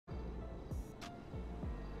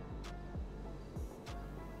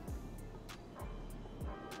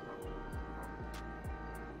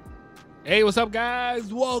Hey, what's up,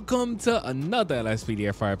 guys? Welcome to another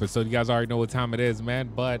Lspdfr episode. You guys already know what time it is,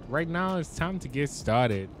 man, but right now it's time to get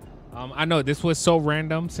started. I know this was so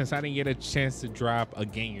random since I didn't get a chance to drop a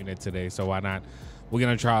game unit today, so why not? We're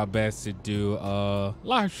gonna try our best to do a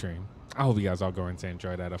live stream. I hope you guys are going to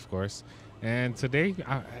enjoy that, of course. And today,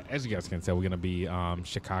 as you guys can tell, we're gonna be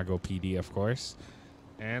Chicago PD, of course.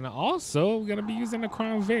 And also, we're gonna be using the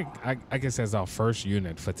Crown Vic, I guess, as our first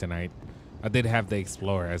unit for tonight. I did have the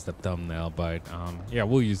Explorer as the thumbnail, but yeah,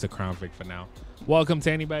 we'll use the Crown Vic for now. Welcome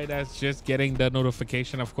to anybody that's just getting the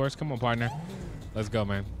notification, of course. Come on, partner. Let's go,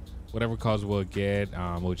 man. Whatever calls we'll get,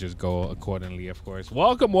 we'll just go accordingly, of course.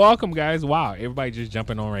 Welcome, welcome, guys. Wow, everybody just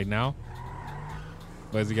jumping on right now.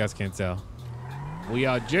 But as you guys can tell, we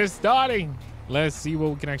are just starting. Let's see what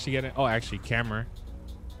we can actually get in. Oh, actually, camera.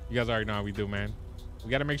 You guys already know how we do, man. We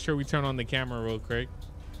got to make sure we turn on the camera real quick.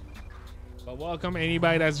 But welcome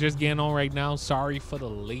anybody that's just getting on right now. Sorry for the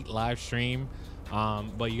late live stream,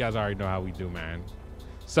 but you guys already know how we do, man.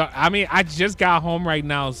 So I mean, I just got home right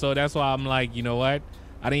now, so that's why I'm like, you know what,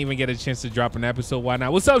 I didn't even get a chance to drop an episode. Why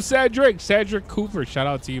not? What's up, Cedric Cooper? Shout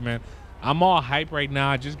out to you, man. I'm all hype right now.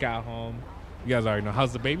 I just got home. You guys already know.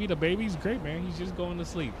 How's the baby? The baby's great, man. He's just going to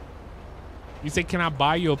sleep. You say, can I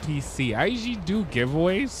buy you a PC? I usually do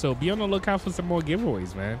giveaways, so be on the lookout for some more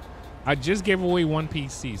giveaways, man. I just gave away one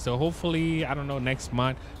PC, so hopefully, I don't know, next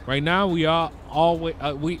month. Right now, we are always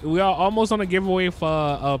we are almost on a giveaway for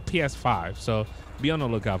a PS5, so be on the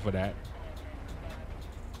lookout for that.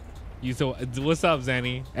 What's up,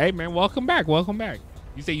 Zanny? Hey, man, welcome back, welcome back.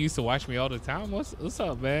 You say you used to watch me all the time. What's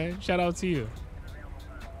up, man? Shout out to you.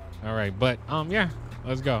 All right, but yeah,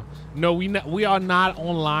 let's go. No, we are not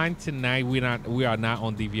online tonight. We are not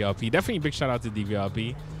on DVLP. Definitely big shout out to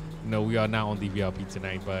DVLP. No, we are not on DVLP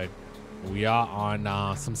tonight, but we are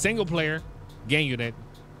on some single player game unit.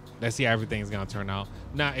 Let's see how everything's gonna turn out.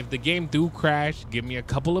 Now, if the game do crash, give me a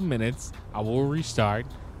couple of minutes. I will restart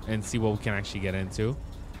and see what we can actually get into.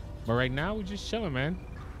 But right now, we're just chilling, man.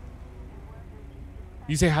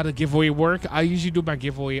 You say how the giveaway work? I usually do my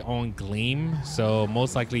giveaway on Gleam, so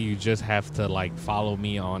most likely you just have to like follow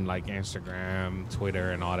me on like Instagram,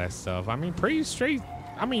 Twitter, and all that stuff. I mean, pretty straight.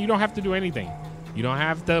 I mean, you don't have to do anything. You don't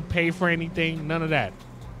have to pay for anything, none of that.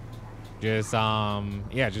 Just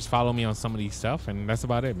yeah, just follow me on some of these stuff, and that's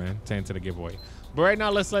about it, man, to enter the giveaway. But right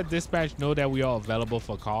now, let's let dispatch know that we are available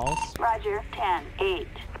for calls. Roger, 10-8.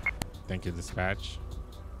 Thank you, dispatch.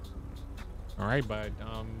 All right, but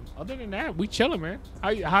other than that, we chilling, man.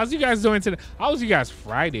 How's you guys doing today? How was you guys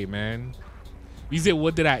Friday, man? You said,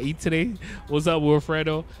 what did I eat today? What's up,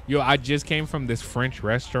 Wilfredo? Yo, I just came from this French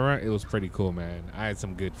restaurant. It was pretty cool, man. I had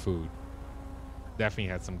some good food.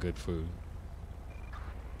 Definitely had some good food.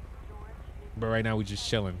 But right now we just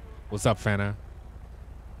chilling. What's up, Fana?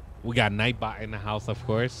 We got Nightbot in the house, of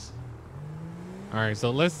course. All right,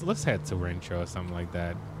 so let's head to Rancho or something like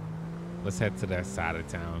that. Let's head to that side of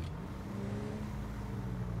town.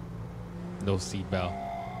 No seatbelt.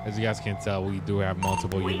 As you guys can tell, we do have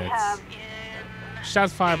multiple units.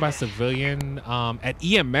 Shots fired by civilian at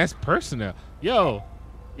EMS personnel. Yo,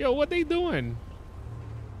 what they doing?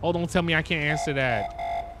 Oh, don't tell me I can't answer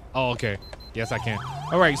that. Oh, okay. Yes, I can.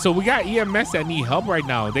 All right, so we got EMS that need help right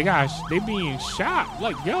now. They being shot.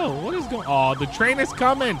 Like, yo, what is going on? Oh, the train is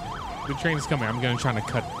coming. The train is coming. I'm going to try to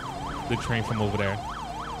cut the train from over there.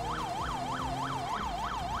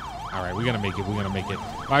 All right, we're going to make it. We're going to make it.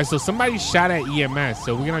 All right, so somebody shot at EMS,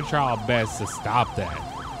 so we're going to try our best to stop that.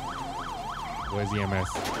 Where's EMS?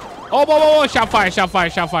 Oh, whoa. Shot fired.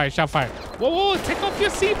 Whoa. Take off your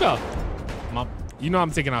seatbelt. You know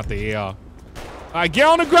I'm taking out the AR. All right, get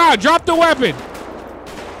on the ground. Drop the weapon.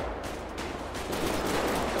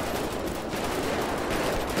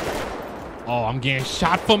 Oh, I'm getting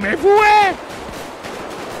shot from everywhere.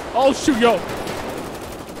 Oh, shoot, yo.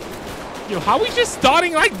 Yo, how we just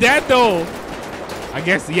starting like that, though? I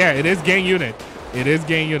guess, yeah, it is gang unit. It is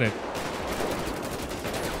gang unit.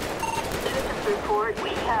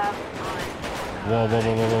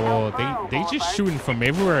 Whoa. They just shooting from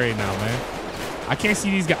everywhere right now, man. I can't see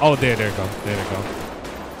these guys. Oh, there they go.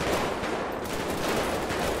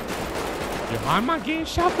 Yo, how am I getting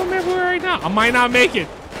shot from everywhere right now? I might not make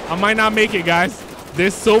it, guys.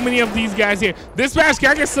 There's so many of these guys here. Dispatch,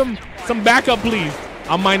 can I get some backup, please?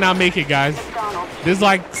 I might not make it, guys. There's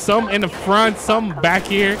like some in the front, some back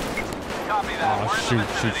here. Oh,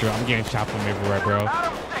 shoot. I'm getting shot from everywhere, bro.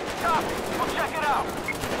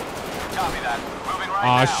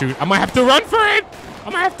 Oh, shoot. I might have to run for it.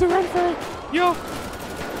 Yo.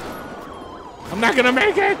 I'm not gonna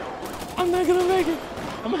make it. I'm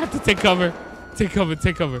gonna have to take cover.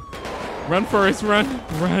 Run, Forrest, run.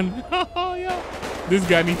 Oh, yo. This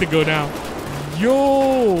guy needs to go down.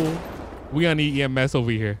 Yo, we gonna need EMS over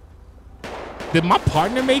here. Did my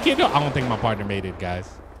partner make it? I don't think my partner made it, guys.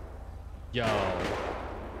 Yo,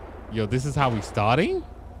 this is how we starting?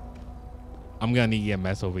 I'm gonna need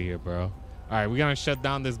EMS over here, bro. All right, we're gonna shut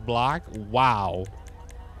down this block. Wow.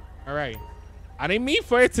 All right. I didn't mean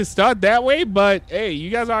for it to start that way, but hey, you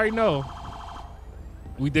guys already know.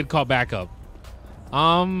 We did call backup.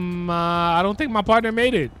 I don't think my partner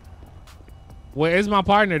made it. Where is my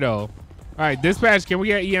partner though? All right, dispatch, can we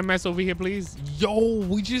get EMS over here, please? Yo,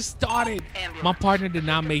 we just started. My partner did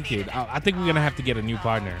not make it. I think we're gonna have to get a new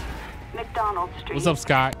partner. McDonald Street. What's up,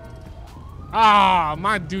 Scott? Ah,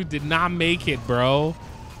 my dude did not make it, bro.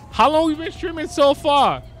 How long we been streaming so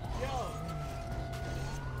far?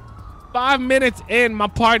 5 minutes in, my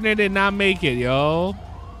partner did not make it, yo.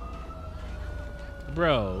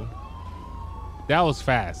 Bro, that was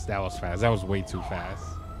fast. That was fast. That was way too fast.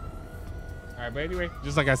 All right, but anyway,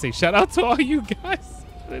 just like I say, shout out to all you guys.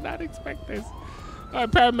 I did not expect this. All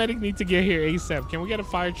right, paramedic need to get here ASAP. Can we get a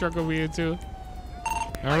fire truck over here too?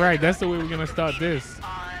 All right, that's the way we're gonna start this.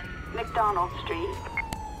 On McDonald Street.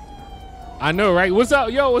 I know, right? What's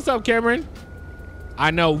up, yo? What's up, Cameron?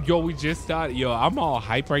 I know, yo. We just started, yo. I'm all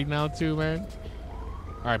hype right now too, man.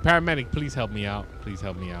 All right, paramedic, please help me out. Please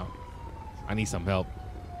help me out. I need some help.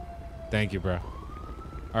 Thank you, bro.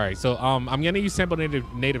 All right, so I'm gonna use sample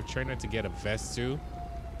native trainer to get a vest too.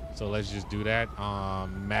 So let's just do that.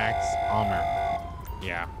 Max armor.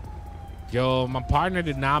 Yeah. Yo, my partner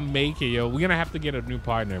did not make it, yo. We're gonna have to get a new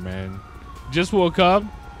partner, man. Just woke up.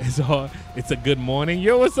 It's a good morning.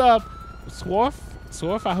 Yo, what's up?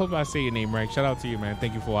 Swarf, I hope I say your name right. Shout out to you, man.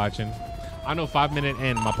 Thank you for watching. I know 5 minute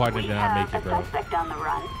in, my partner did not make it, bro. Suspect on the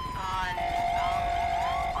run on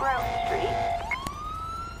Grove Street.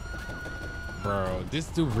 Bro, this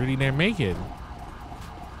dude really didn't make it.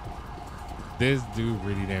 This dude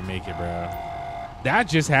really didn't make it, bro. That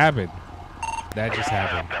just happened. That just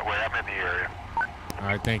happened. That way, I'm in the area. All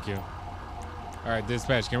right, thank you. All right,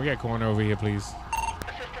 dispatch, can we get corner over here, please?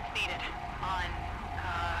 Assistance needed on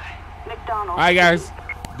McDonald. All right, guys.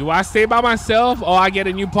 Do I stay by myself or I get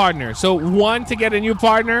a new partner? So 1 to get a new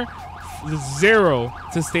partner, 0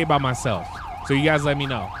 to stay by myself. So you guys let me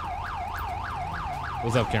know.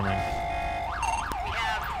 What's up, Cameron?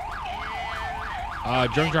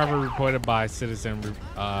 Drunk driver reported by citizen,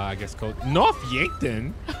 I guess, code North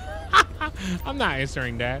Yankton. I'm not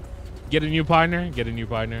answering that. Get a new partner? Get a new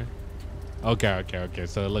partner. Okay.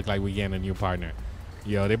 So it looked like we getting a new partner.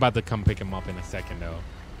 Yo, they about to come pick him up in a second, though.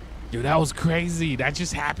 Yo, that was crazy. That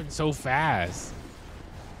just happened so fast.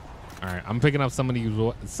 All right, I'm picking up some of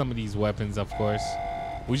these weapons, of course.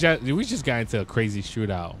 We just got into a crazy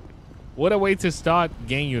shootout. What a way to start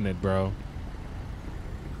gang unit, bro.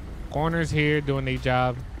 Corners here doing their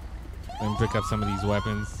job. Let me pick up some of these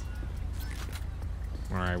weapons.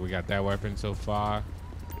 All right, we got that weapon so far.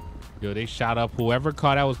 Yo, they shot up whoever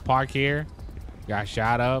car that was parked here. Got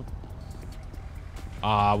shot up.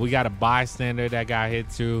 We got a bystander that got hit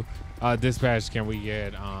too. Dispatch, can we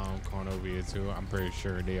get corner over here too? I'm pretty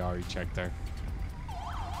sure they already checked her.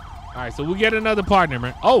 All right, so we get another partner,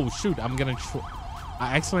 man. Oh shoot, I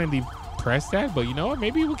accidentally pressed that, but you know what?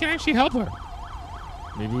 Maybe we can actually help her.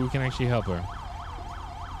 Maybe we can actually help her.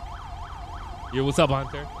 Yo, what's up,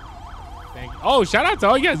 Hunter? Thank you. Oh, shout out to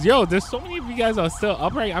all you guys. Yo, there's so many of you guys are still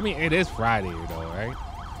upright. I mean, it is Friday, though, right?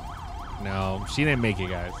 No, she didn't make it,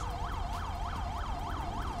 guys.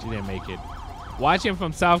 She didn't make it. Watching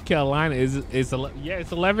from South Carolina it's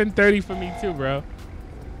 11:30 for me too, bro.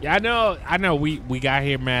 Yeah, I know. We got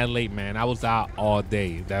here mad late, man. I was out all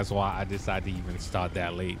day. That's why I decided to even start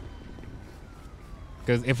that late.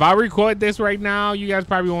 Because if I record this right now, you guys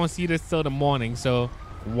probably won't see this till the morning. So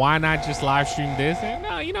why not just live stream this?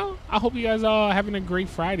 And you know, I hope you guys are having a great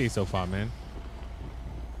Friday so far, man.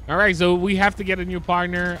 All right, so we have to get a new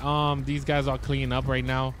partner. These guys are cleaning up right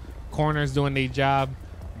now. Corner's doing their job,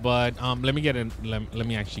 but let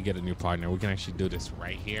me actually get a new partner. We can actually do this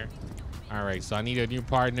right here. All right, so I need a new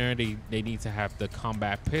partner. They need to have the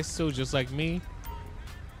combat pistol just like me.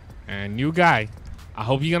 And new guy. I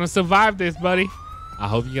hope you're gonna survive this, buddy. I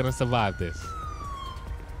hope you're gonna survive this.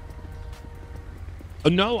 Oh,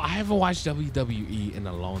 no, I haven't watched WWE in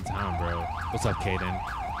a long time, bro. What's up, Kaden?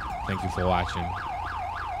 Thank you for watching.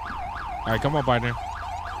 All right, come on, partner.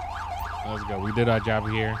 Let's go. We did our job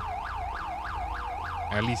here.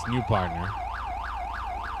 At least new partner.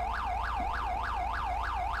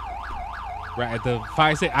 Right at the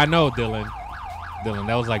fire station. I know, Dylan. Dylan,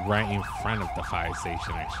 that was like right in front of the fire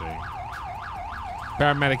station, actually.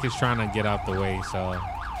 Paramedic is trying to get out the way, so.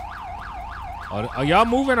 Are y'all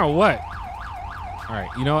moving or what? All right,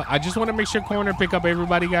 you know what? I just want to make sure corner pick up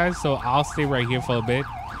everybody, guys. So I'll stay right here for a bit.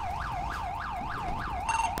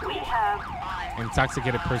 We have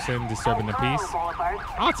Intoxicated person disturbing the peace.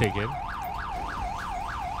 I'll take it.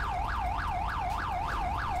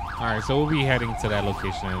 All right, so we'll be heading to that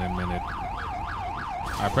location in a minute.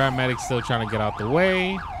 Our paramedics still trying to get out the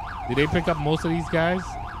way. Did they pick up most of these guys?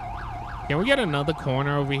 Can we get another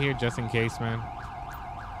corner over here just in case, man?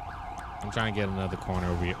 I'm trying to get another corner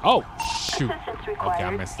over here. Oh, shoot. Okay,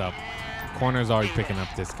 I messed up. Corner's already picking up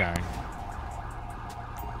this guy.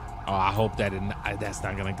 Oh, I hope that that's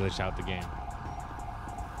not going to glitch out the game.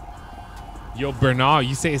 Yo, Bernard,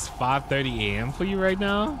 you say it's 5:30 a.m. for you right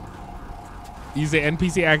now? You say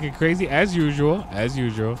NPC acting crazy as usual. As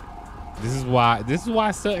usual. This is why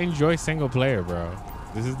I still enjoy single player, bro.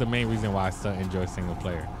 This is the main reason why I still enjoy single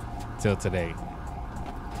player till today.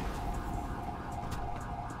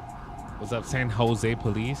 What's up, San Jose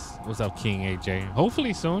Police? What's up, King AJ?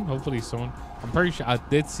 Hopefully soon. Hopefully soon. I'm pretty sure I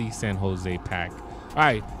did see San Jose pack. All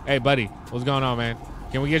right. Hey, buddy. What's going on, man?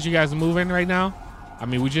 Can we get you guys moving right now? I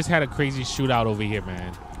mean, we just had a crazy shootout over here,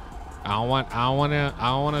 man. I don't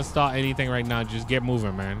want to start anything right now. Just get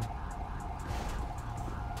moving, man.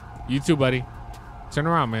 You too, buddy. Turn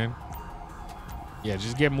around, man. Yeah,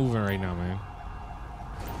 just get moving right now, man.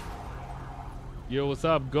 Yo, what's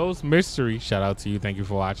up? Ghost Mystery. Shout out to you. Thank you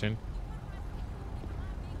for watching.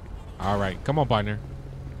 All right. Come on, partner.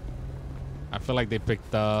 I feel like they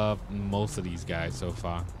picked up most of these guys so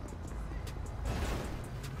far.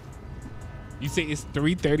 You say it's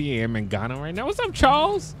 3:30 a.m. in Ghana right now. What's up,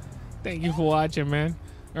 Charles? Thank you for watching, man.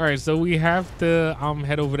 All right, so we have to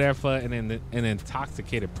head over there for an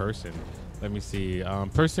intoxicated person. Let me see.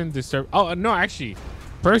 Person disturbed. Oh, no, actually.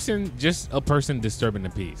 Just a person disturbing the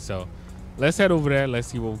peace. So let's head over there. Let's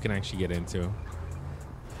see what we can actually get into.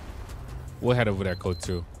 We'll head over there, code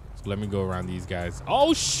 2. So let me go around these guys.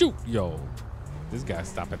 Oh, shoot. Yo, this guy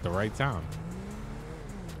stopped at the right time.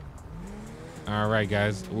 All right,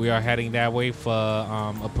 guys. We are heading that way for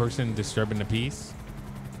a person disturbing the peace.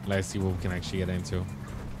 Let's see what we can actually get into.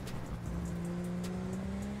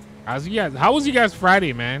 How was you guys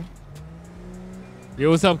Friday, man? Yo,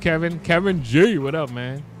 what's up, Kevin? Kevin G, what up,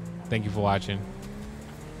 man? Thank you for watching.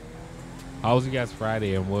 How was you guys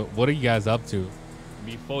Friday, and what are you guys up to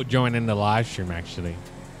before joining the live stream, actually?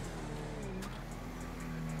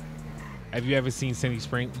 Have you ever seen Cindy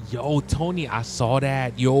Spring? Yo, Tony, I saw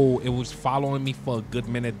that. Yo, it was following me for a good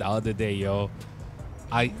minute the other day, yo.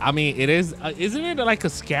 I mean, it is, isn't it like a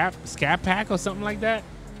scat pack or something like that?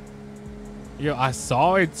 Yo, I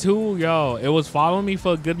saw it too, yo. It was following me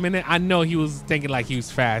for a good minute. I know he was thinking like he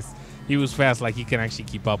was fast. He was fast, like he can actually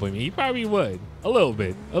keep up with me. He probably would. A little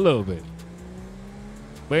bit.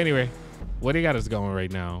 But anyway, where they got us going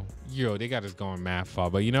right now? Yo, they got us going mad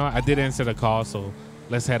far. But you know what? I did answer the call, so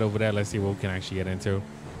let's head over there. Let's see what we can actually get into.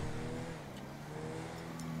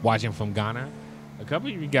 Watching from Ghana. A couple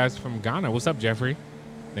of you guys from Ghana. What's up, Jeffrey?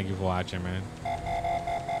 Thank you for watching, man.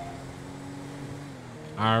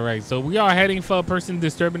 All right, so we are heading for a person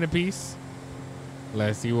disturbing the peace.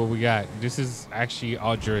 Let's see what we got. This is actually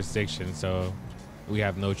our jurisdiction, so we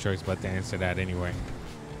have no choice but to answer that anyway.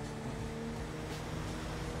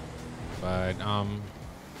 But I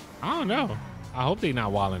don't know. I hope they're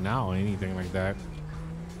not wilding out or anything like that.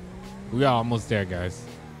 We are almost there, guys.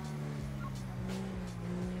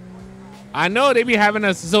 I know they be having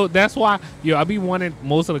us, so that's why, yo, I be wanting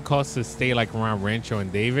most of the cars to stay like around Rancho and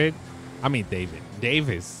Davis.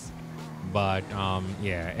 But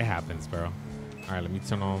yeah, it happens, bro. All right, let me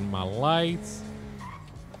turn on my lights.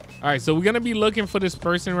 All right, so we're gonna be looking for this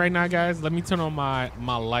person right now, guys. Let me turn on my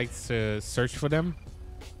lights to search for them.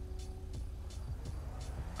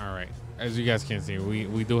 All right, as you guys can see,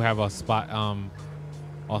 we do have a spot,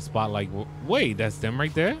 like, wait, that's them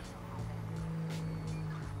right there.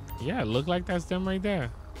 Yeah, it look like that's them right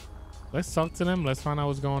there. Let's talk to them. Let's find out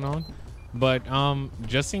what's going on. But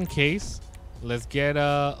just in case, let's get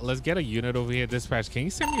a unit over here. Dispatch, can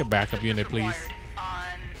you send me a backup unit, please?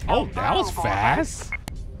 Oh, that was fast.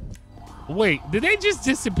 Wait, did they just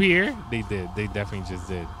disappear? They did. They definitely just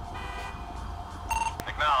did.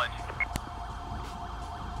 Acknowledge.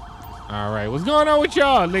 All right, what's going on with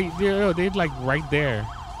y'all? They like right there.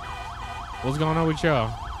 What's going on with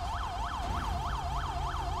y'all?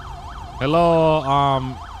 Hello,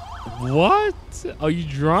 what? Are you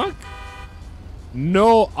drunk?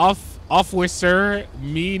 No, officer,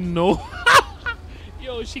 me no.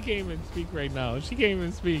 Yo, she can't even speak right now. She can't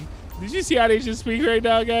even speak. Did you see how they just speak right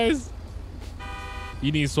now, guys?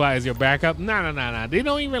 You need SWAT as your backup? Nah. They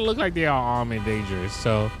don't even look like they are armed and dangerous.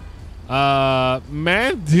 So,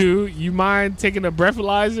 man, dude, you mind taking a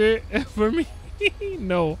breathalyzer for me?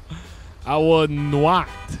 No, I will not.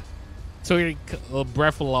 Take a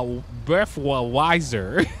breathalyzer.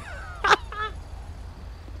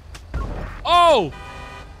 Oh!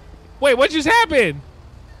 Wait, what just happened?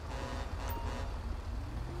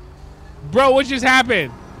 Bro, what just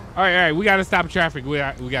happened? All right, we gotta stop traffic. We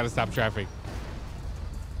gotta stop traffic.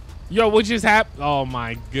 Yo, what just happened? Oh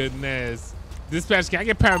my goodness. Dispatch, can I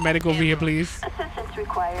get paramedic over here, please? Assistance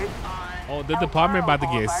required. Oh, the department about to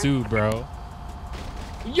get sued, bro.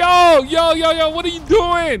 Yo, what are you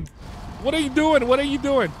doing? What are you doing? What are you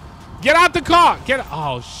doing? Get out the car.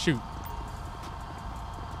 Oh, shoot.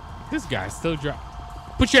 This guy's still driving.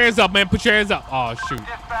 Put your hands up, man. Put your hands up. Oh, shoot.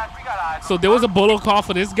 So there was a bolo call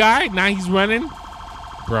for this guy. Now he's running.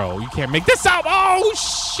 Bro, you can't make this up. Oh,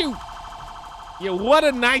 shoot. Yeah, what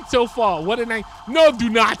a night so far. What a night. No, do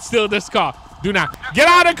not steal this car. Do not. Get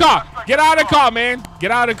out of the car. Get out of the car, man.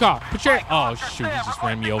 Get out of the car. Put your... Oh, shoot. He just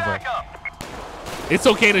ran me over. It's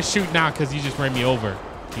okay to shoot now because he just ran me over.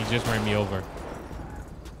 He just ran me over.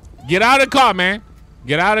 Get out of the car, man.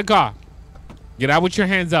 Get out of the car. Get out with your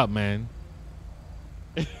hands up, man.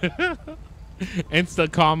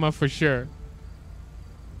 Insta karma for sure.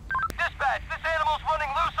 Dispatch, this animal's running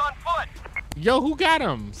loose on foot. Yo, who got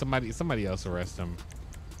him? Somebody else arrest him.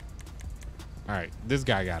 All right, this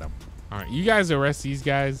guy got him. All right, you guys arrest these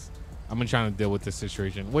guys. I'm gonna try to deal with this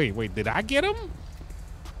situation. Wait, did I get him?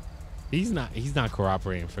 He's not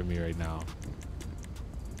cooperating for me right now.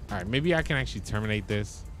 All right, maybe I can actually terminate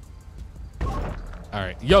this. All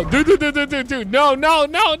right, yo, dude,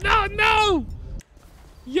 no.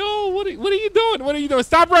 Yo, what are you doing? What are you doing?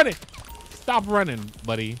 Stop running. Stop running,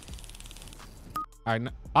 buddy. All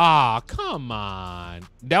right, come on.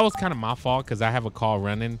 That was kind of my fault because I have a call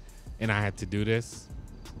running and I had to do this.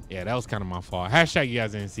 Yeah, that was kind of my fault. Hashtag you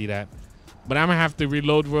guys didn't see that. But I'm gonna have to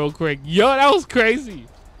reload real quick. Yo, that was crazy.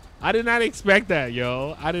 I did not expect that,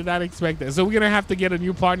 yo. I did not expect that. So we're gonna have to get a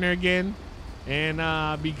new partner again. And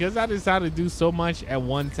because I decided to do so much at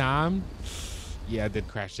one time, yeah, I did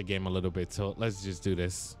crash the game a little bit. So let's just do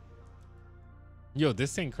this. Yo,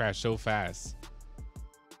 this thing crashed so fast.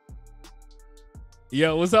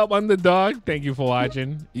 Yo, what's up, Underdog? Thank you for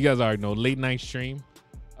watching. You guys already know, late night stream.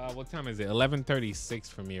 What time is it? 11:36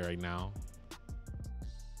 for me right now.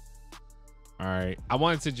 All right, I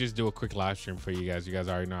wanted to just do a quick live stream for you guys. You guys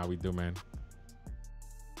already know how we do, man.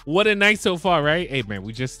 What a night so far, right? Hey, man,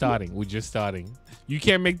 we just starting. We just starting. You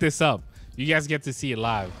can't make this up. You guys get to see it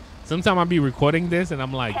live. Sometimes I'll be recording this and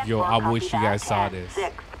I'm like, yo, I wish you guys saw this.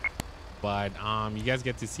 But you guys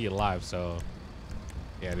get to see it live. So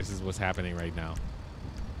yeah, this is what's happening right now.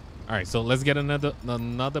 All right, so let's get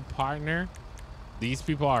another partner. These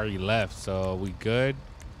people already left, so we good.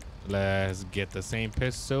 Let's get the same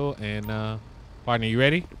pistol and partner, you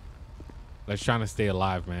ready? Let's try to stay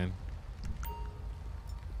alive, man.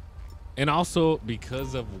 And also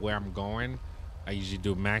because of where I'm going, I usually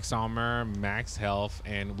do max armor, max health,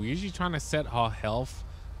 and we're usually trying to set our health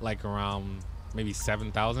like around maybe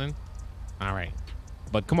 7,000. All right,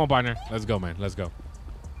 but come on, partner, let's go, man. Let's go.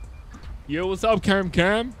 Yo, what's up, Cam?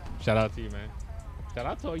 Shout out to you, man. Shout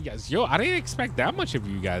out to all you guys. Yo, I didn't expect that much of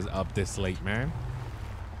you guys up this late, man.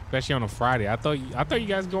 Especially on a Friday. I thought you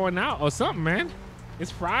guys going out or something, man.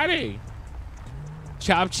 It's Friday.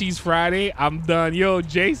 Chop Cheese Friday. I'm done. Yo,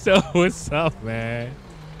 Jason, what's up, man?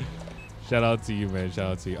 Shout out to you, man.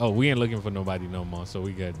 Shout out to you. Oh, we ain't looking for nobody no more, so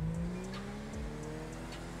we good.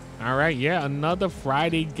 All right, yeah, another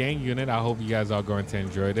Friday gang unit. I hope you guys are going to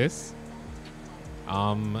enjoy this.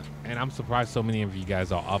 And I'm surprised so many of you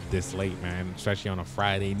guys are up this late, man, especially on a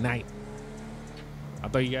Friday night. I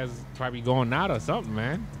thought you guys probably going out or something,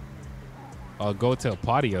 man. Or go to a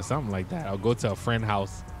party or something like that. Or go to a friend's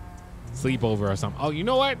house, sleepover or something. Oh, you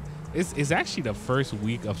know what? It's actually the first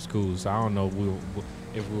week of school, so I don't know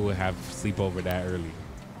if we will have sleepover that early.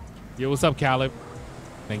 Yo, what's up, Caleb?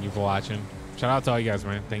 Thank you for watching. Shout out to all you guys,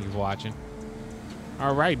 man. Thank you for watching.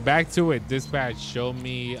 All right, back to it. Dispatch, show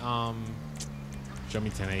me 10-8.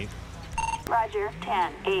 Roger,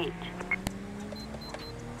 10-8.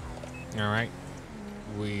 All right,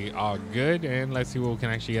 we are good, and let's see what we can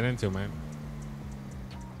actually get into, man.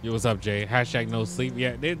 Yo, what's up, Jay? Hashtag no sleep.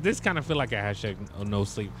 Yeah, this kind of feel like a hashtag no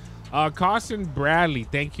sleep. Carson Bradley,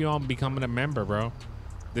 thank you on becoming a member, bro.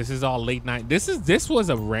 This is all late night. This was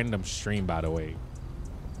a random stream, by the way.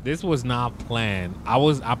 This was not planned.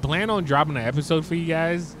 I planned on dropping an episode for you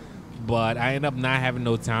guys, but I ended up not having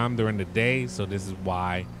no time during the day, so this is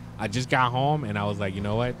why I just got home and I was like, you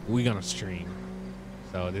know what, we're gonna stream.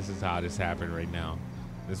 So this is how this happened right now.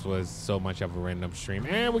 This was so much of a random stream,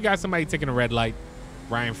 and we got somebody taking a red light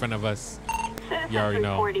right in front of us. You already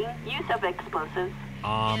know. Use of explosives.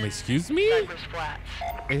 Excuse me?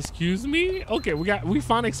 Excuse me? Okay, we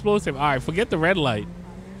found explosive. All right, forget the red light.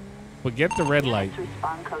 Forget the red light.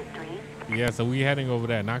 Respond code 3. Yeah, so we heading over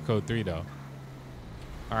there, not code 3 though.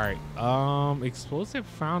 All right, explosive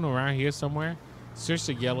found around here somewhere. Search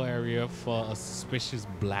the yellow area for a suspicious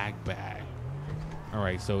black bag. All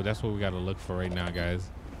right, so that's what we gotta look for right now, guys.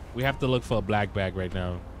 We have to look for a black bag right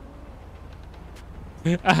now.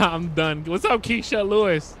 I'm done. What's up, Keisha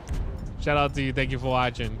Lewis? Shout out to you. Thank you for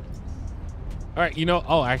watching. All right, you know,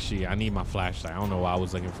 oh, actually, I need my flashlight. I don't know why I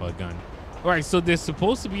was looking for a gun. All right, so there's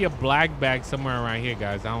supposed to be a black bag somewhere around here,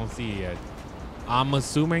 guys. I don't see it yet. I'm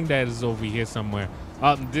assuming that it's over here somewhere.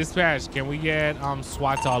 Dispatch, can we get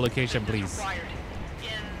SWAT to our location, please?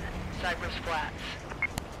 In Cypress Flats.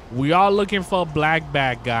 We are looking for a black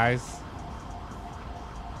bag, guys.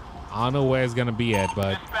 I don't know where it's gonna be at,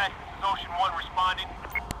 but Dispatch, Ocean 1 responding.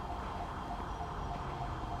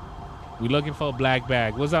 we looking for a black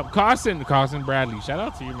bag. What's up, Carson? Carson Bradley. Shout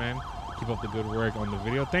out to you, man. Keep up the good work on the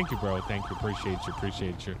video. Thank you, bro. Thank you. Appreciate you.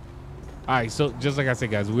 Appreciate you. All right, so just like I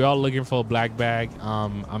said, guys, we all looking for a black bag.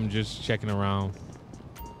 I'm just checking around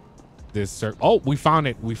this. Oh, we found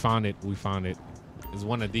it. We found it. We found it. It's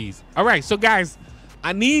one of these. All right, so guys,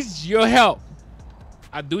 I need your help.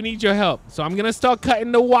 I do need your help. So I'm gonna start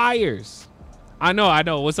cutting the wires. I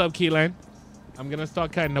know. What's up, Keelan? I'm gonna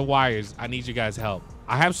start cutting the wires. I need you guys' help.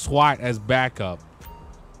 I have SWAT as backup.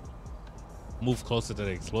 Move closer to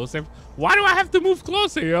the explosive. Why do I have to move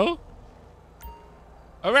closer, yo?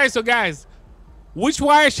 All right, so guys, which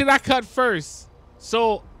wire should I cut first?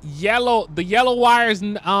 So the yellow wires,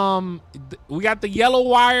 we got the yellow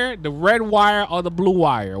wire, the red wire, or the blue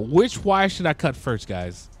wire. Which wire should I cut first,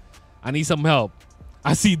 guys? I need some help.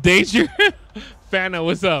 I see danger. Fana,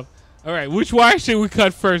 what's up? All right, which wire should we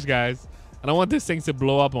cut first, guys? I don't want this thing to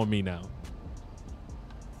blow up on me now.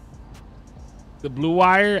 The blue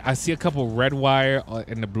wire, I see a couple red wire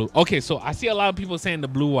in the blue. Okay, so I see a lot of people saying the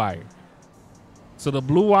blue wire. So the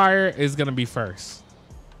blue wire is gonna be first.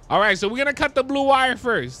 All right, so we're gonna cut the blue wire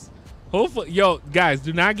first. Hopefully, yo, guys,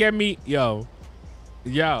 do not get me, yo.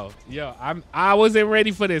 I wasn't ready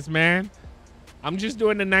for this, man. I'm just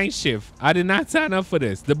doing the night shift. I did not sign up for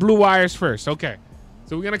this. The blue wire's first, okay.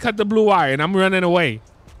 So we're gonna cut the blue wire, and I'm running away.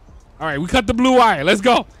 All right, we cut the blue wire. Let's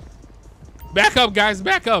go. Back up, guys.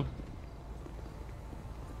 Back up.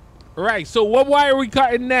 All right, so what wire are we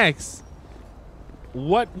cutting next?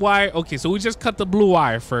 What wire? Okay, so we just cut the blue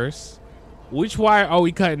wire first. Which wire are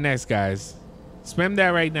we cutting next, guys? Spam that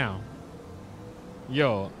right now.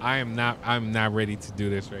 Yo, I'm not ready to do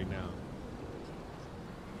this right now.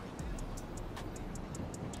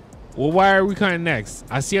 What wire are we cutting next?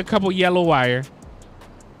 I see a couple yellow wire.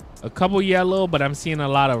 A couple yellow, but I'm seeing a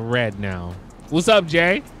lot of red now. What's up,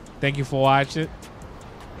 Jay? Thank you for watching.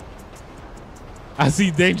 I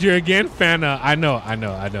see danger again. Fana, I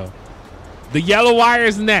know. The yellow wire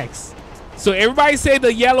is next. So everybody say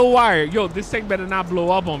the yellow wire. Yo, this thing better not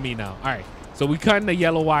blow up on me now. All right, so we cutting the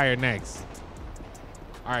yellow wire next.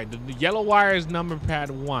 All right, the yellow wire is number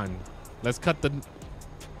pad 1. Let's cut the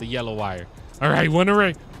yellow wire. All right,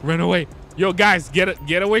 run away. Yo, guys,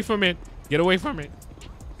 get away from it. Get away from it.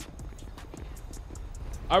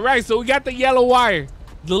 All right, so we got the yellow wire.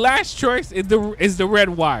 The last choice is the red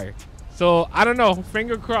wire. So I don't know.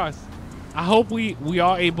 Finger crossed. I hope we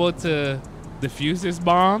are able to defuse this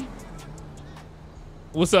bomb.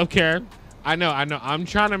 What's up, Karen? I know. I'm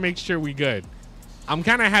trying to make sure we good. I'm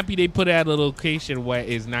kind of happy they put it at a location where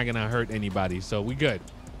it's not gonna hurt anybody. So we good.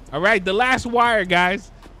 All right, the last wire,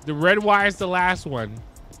 guys. The red wire is the last one.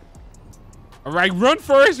 All right, run,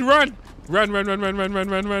 Forrest, run.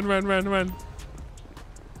 Run.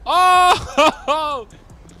 Oh,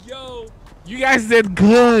 yo, you guys did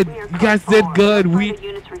good. You guys did good. We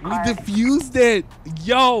defused it.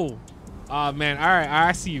 Yo. Oh, man. All right,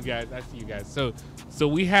 I see you guys. So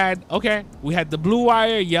we had the blue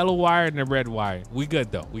wire, yellow wire, and the red wire. We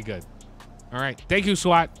good, though. We good. All right. Thank you,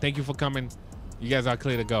 SWAT. Thank you for coming. You guys are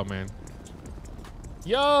clear to go, man.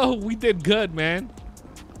 Yo, we did good, man.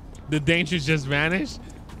 The danger just vanished.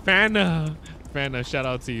 Fana, shout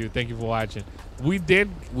out to you. Thank you for watching. We did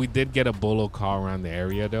get a bolo car around the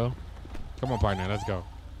area, though. Come on, partner. Let's go.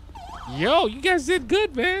 Yo, you guys did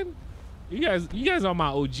good, man. You guys are my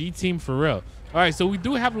OG team for real. All right, so we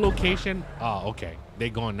do have a location. Oh, okay. They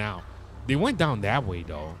going now. They went down that way,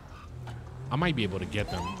 though. I might be able to get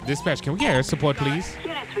them. Dispatch, can we get air support, please?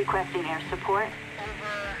 Units requesting air support.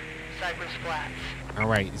 Over Cypress Flats. All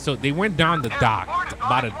right, so they went down the dock,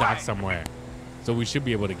 by the dock somewhere. So we should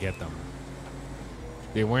be able to get them.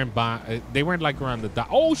 They went like around the dock.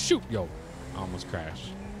 Oh, shoot, yo. I almost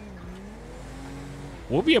crashed.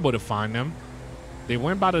 We'll be able to find them. They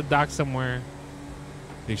went by the dock somewhere.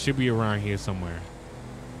 They should be around here somewhere.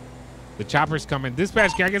 The chopper's coming.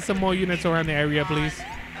 Dispatch, can I get some more units around the area, please?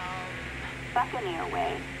 Buccaneer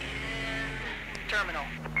Way. Terminal.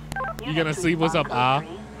 You gonna sleep? What's up, Al?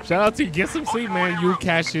 Shout out to you. Get some sleep, man. You'll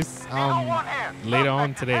cash this later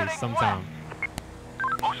on today sometime.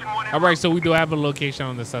 All right, so we do have a location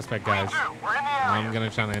on the suspect, guys. I'm gonna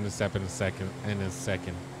try to intercept in a second.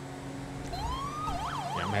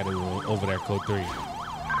 Yeah, I'm headed over there, code 3.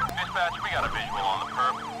 Dispatch, we got a visual on the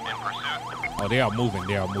perp in pursuit. Oh, they are moving.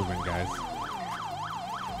 They are moving, guys.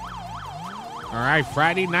 All right,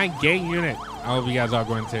 Friday night gang unit. I hope you guys are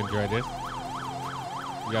going to enjoy this.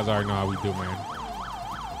 You guys already know how we do, man.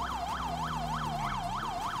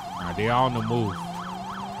 All right, they are on the move.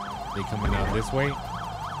 They coming out this way.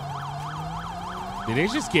 Did they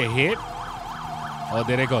just get hit? Oh,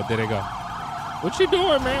 there they go. There they go. What you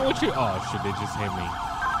doing, man? What you? Oh, shit, they just hit me.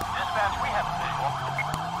 Dispatch, we have a visual.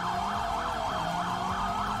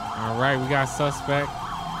 All right, we got suspect.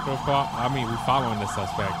 So far, I mean, we following the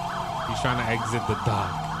suspect. He's trying to exit the dock.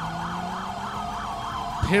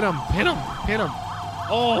 Pit him, pit him, pit him.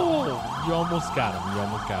 Oh, you almost got him. You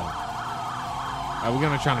almost got him. All right, we're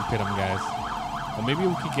going to try to pit him, guys. Or maybe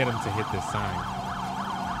we could get him to hit this sign.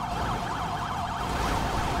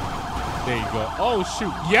 There you go. Oh,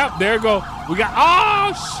 shoot. Yep, there you go. We got,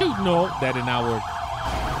 oh, shoot. No, that did not work.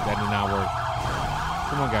 That did not work.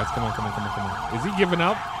 Come on, guys. Come on, come on, come on, come on. Is he giving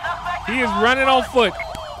up? He is running on foot.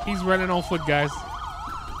 He's running on foot, guys.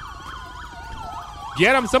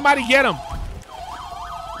 Get him. Somebody get him.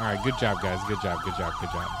 All right, good job, guys. Good job, good job,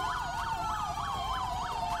 good job.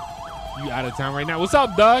 You out of time right now. What's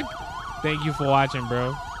up, Doug? Thank you for watching,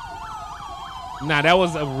 bro. Nah, that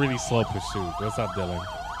was a really slow pursuit. What's up, Dylan?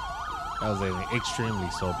 That was an extremely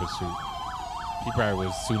slow pursuit. He probably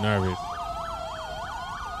was too nervous.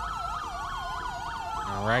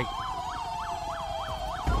 All right.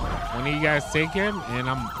 One of you guys take him, and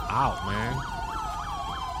I'm out, man.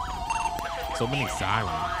 So many sirens.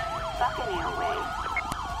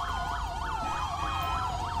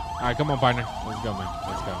 All right, come on, partner. Let's go, man.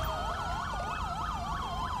 Let's go.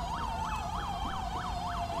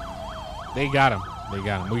 They got him. They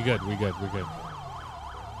got him. We good. We good. We good.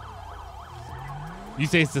 You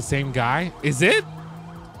say it's the same guy? Is it?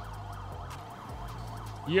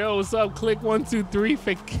 Yo, what's up? Click 123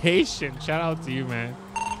 vacation. Shout out to you, man.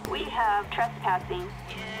 We have trespassing. In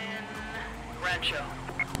Rancho.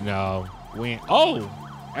 No. We ain't. Oh,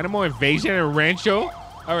 animal invasion in Rancho?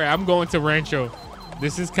 All right, I'm going to Rancho.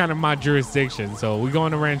 This is kind of my jurisdiction, so we're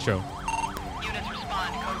going to Rancho. Units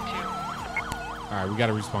respond, code 2. All right, we got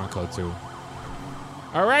to respond code 2.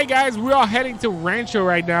 All right, guys, we are heading to Rancho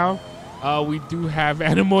right now. We do have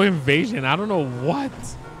animal invasion. I don't know what.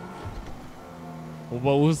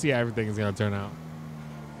 But we'll see how everything is going to turn out.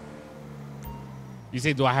 You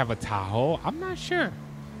say, do I have a Tahoe? I'm not sure.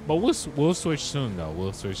 But we'll switch soon, though.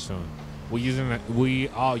 We'll switch soon. We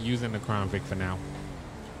are using the Crown Vic for now.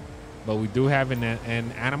 But we do have an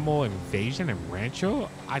animal invasion in Rancho.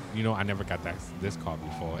 I never got this car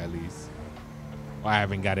before, at least. Well, I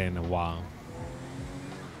haven't got it in a while.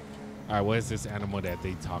 All right, what is this animal that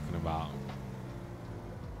they talking about?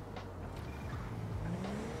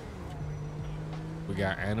 We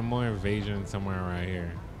got animal invasion somewhere right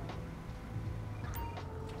here.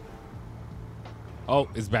 Oh,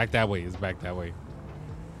 it's back that way. It's back that way.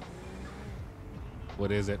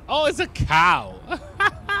 What is it? Oh, it's a cow.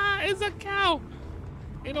 It's a cow.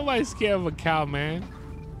 Ain't nobody scared of a cow, man.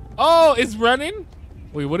 Oh, it's running?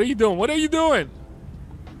 Wait, what are you doing? What are you doing?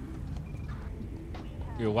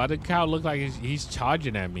 Yo, why the cow look like he's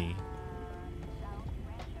charging at me?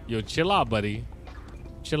 Yo, chill out, buddy.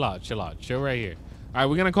 Chill out, chill out. Chill right here. All right,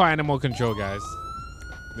 we're going to call animal control, guys.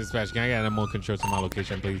 Dispatch, can I get animal control to my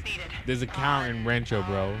location, please? There's a cow in Rancho,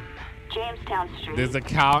 bro. Jamestown Street. There's a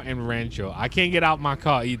cow in Rancho. I can't get out my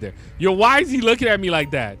car either. Yo, why is he looking at me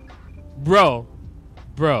like that? Bro,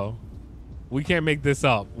 we can't make this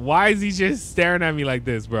up. Why is he just staring at me like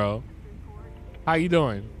this, bro? How you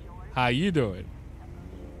doing? How you doing?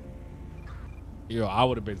 Yo, I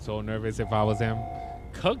would have been so nervous if I was him.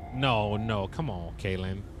 Cook? No. Come on,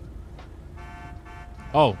 Kaylin.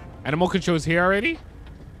 Oh, animal control's here already?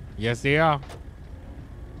 Yes, they are.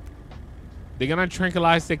 They're going to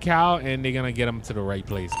tranquilize the cow, and they're going to get him to the right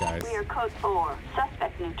place, guys. We are code 4.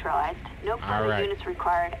 Suspect neutralized. No further units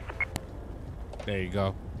required. There you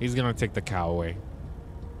go. He's going to take the cow away.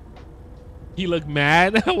 He looked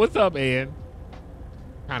mad. What's up, Ian?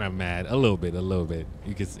 Kind of mad. A little bit.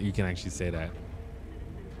 You can actually say that.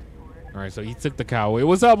 All right, so he took the cow away.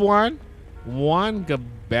 What's up, Juan? Juan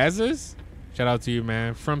Gabezas? Shout out to you,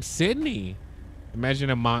 man. From Sydney. Imagine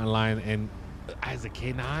a mountain lion and as a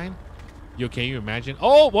K9. Yo, can you imagine?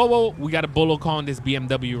 Oh, whoa, whoa. We got a bolo car on this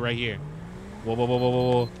BMW right here. Whoa, whoa, whoa, whoa,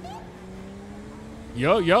 whoa, whoa.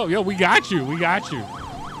 Yo, yo, yo, we got you. We got you.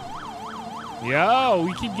 Yo,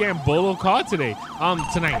 we keep getting bolo car today.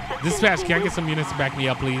 Tonight, dispatch, can I get some units to back me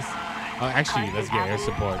up, please? Actually, let's get air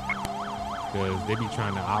support. Because they be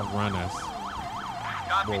trying to outrun us.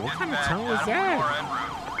 Bro, what kind of turn was that?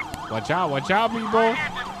 Watch out, people. I'll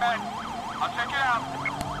check it out.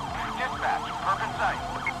 Dispatch, perfect sight.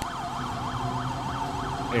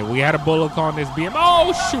 Hey, we had a bolo car on this BMW.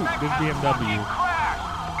 Oh, shoot, this BMW.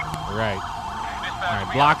 All right. All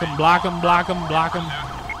right, block him, block him, block him, block him.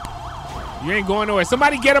 You ain't going nowhere.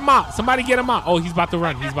 Somebody get him out. Somebody get him out. Oh, he's about to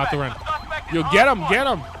run. He's about to run. Yo, get him, get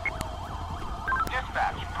him.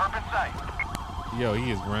 Dispatch, perfect sight. Yo, he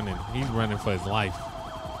is running. He's running for his life.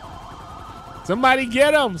 Somebody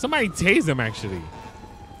get him. Somebody tase him, actually.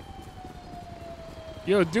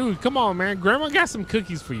 Yo, dude, come on, man. Grandma got some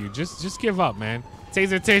cookies for you. Just give up, man.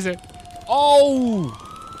 Taser, taser. Oh,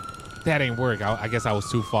 that ain't work. I guess I was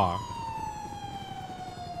too far.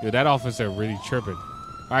 Yo, that officer really tripping.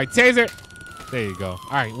 All right, taser. There you go.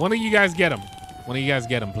 All right, one of you guys get him. One of you guys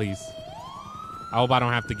get him, please. I hope I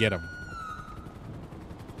don't have to get him.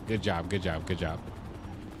 Good job, good job, good job.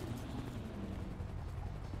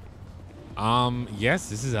 Yes,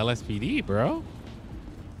 this is LSPD, bro.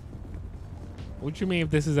 What you mean if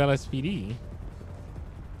this is LSPD?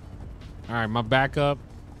 All right, my backup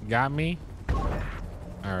got me. All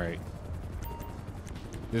right.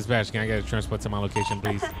 Dispatch, can I get a transport to my location,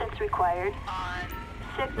 please? Assistance required.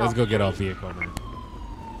 Let's go get off vehicle, man.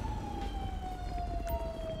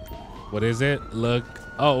 What is it? Look.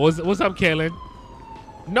 Oh, what's up, Kaylin?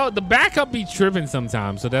 No, the backup be tripping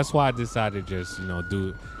sometimes, so that's why I decided to just, you know,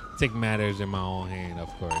 take matters in my own hand, of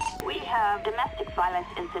course. We have domestic violence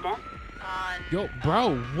incident On Yo,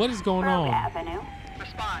 bro, what is going Road on? Avenue.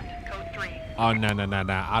 respond, code 3. Oh, no.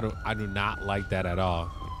 I do not like that at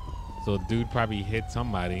all. So dude probably hit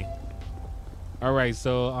somebody. All right,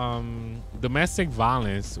 so domestic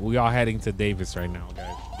violence. We are heading to Davis right now,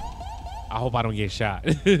 guys. I hope I don't get shot.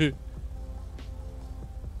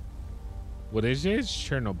 What is this?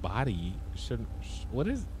 Chernobyl.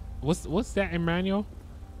 What's that, Emmanuel?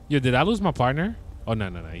 Yo, did I lose my partner? Oh, no.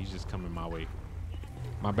 He's just coming my way.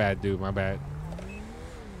 My bad, dude. My bad.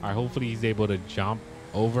 All right, hopefully he's able to jump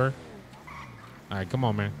over. All right, come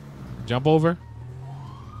on, man. Jump over.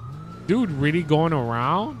 Dude, really going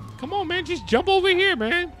around? Come on, man. Just jump over here,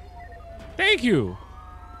 man. Thank you.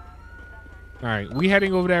 All right, we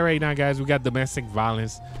heading over there right now, guys. We got domestic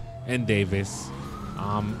violence in Davis.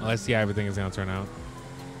 Let's see how everything is gonna turn out.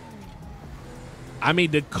 I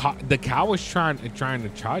mean, the cow was trying to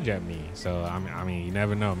charge at me. So I mean, you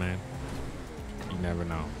never know, man. You never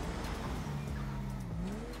know.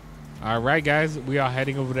 All right, guys, we are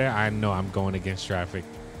heading over there. I know I'm going against traffic.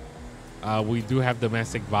 We do have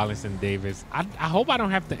domestic violence in Davis. I hope I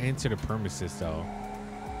don't have to enter the premises, though.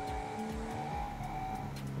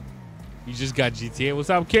 You just got GTA. What's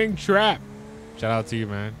up, King Trap? Shout out to you,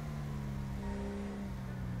 man.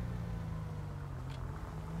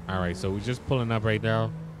 All right, so we're just pulling up right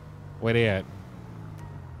now. Where they at?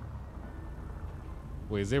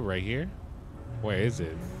 Wait, is it right here? Where is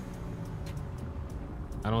it?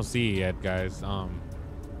 I don't see it yet, guys. I'm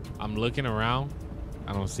looking around.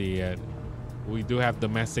 I don't see it yet. We do have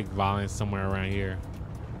domestic violence somewhere around here.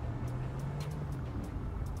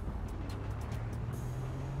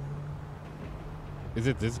 Is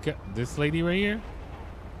it this lady right here?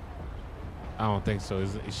 I don't think so.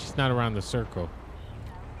 She's not around the circle.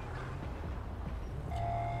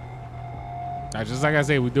 Just like I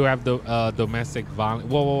say, we do have the domestic violence.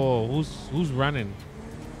 Whoa. Who's running?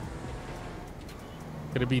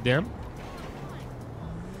 Could it be them?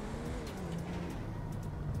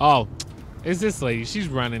 Oh, it's this lady. She's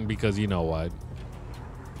running because you know what?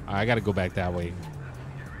 I gotta go back that way.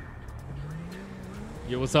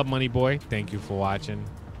 Yo, what's up, money boy? Thank you for watching.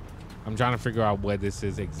 I'm trying to figure out where this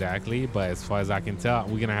is exactly, but as far as I can tell,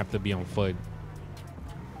 we're gonna have to be on foot.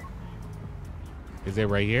 Is it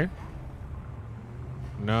right here?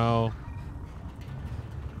 No.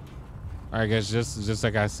 All right, guys, just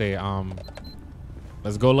like I say,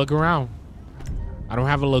 let's go look around. I don't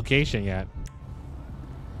have a location yet.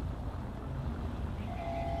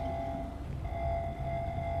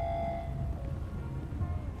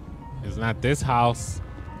 It's not this house.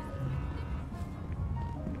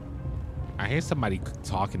 I hear somebody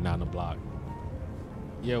talking down the block.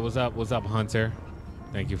 Yeah, what's up, Hunter?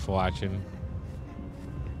 Thank you for watching.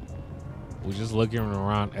 We're just looking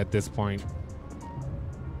around at this point.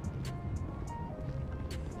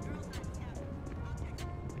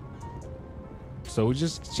 So we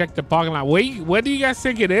just checked the parking lot. Wait, what do you guys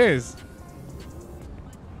think it is?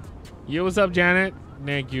 Yo, what's up, Janet?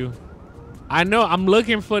 Thank you. I know I'm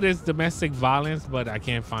looking for this domestic violence, but I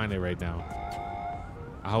can't find it right now.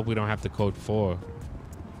 I hope we don't have to code 4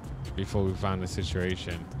 before we find the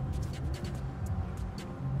situation.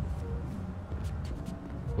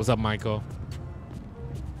 What's up, Michael?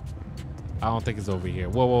 I don't think it's over here.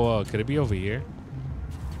 Whoa, whoa, whoa. Could it be over here?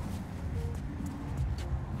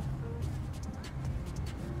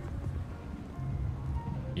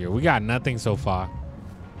 Yeah, we got nothing so far.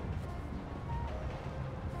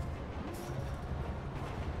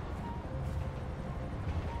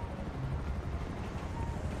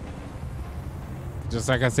 Just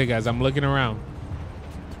like I said, guys, I'm looking around.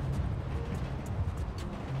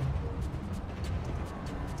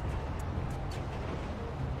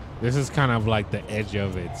 This is kind of like the edge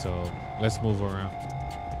of it, so let's move around.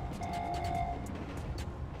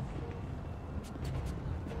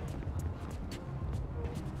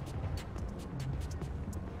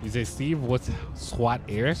 You say, Steve, what's SWAT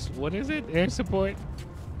air? What is it? Air support?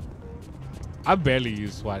 I barely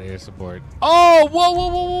use SWAT air support. Oh, whoa, whoa,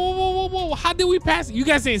 whoa, whoa, whoa, whoa, whoa. How did we pass? You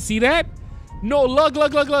guys didn't see that? No, look,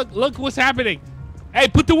 look, look, look. Look what's happening. Hey,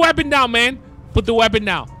 put the weapon down, man. Put the weapon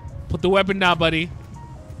down. Put the weapon down, buddy.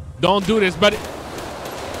 Don't do this, buddy.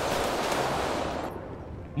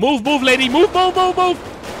 Move, move, lady. Move, move, move,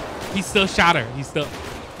 move. He still shot her. He still.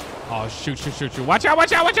 Oh, shoot, shoot, shoot, shoot. Watch out,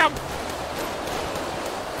 watch out, watch out.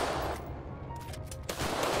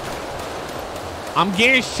 I'm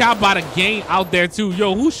getting shot by the gang out there too.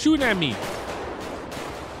 Yo, who's shooting at me?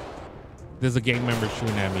 There's a gang member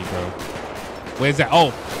shooting at me, bro. Where's that?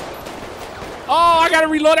 Oh. Oh, I gotta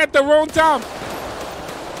reload at the wrong time.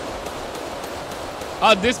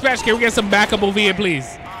 Dispatch, can we get some backup over here,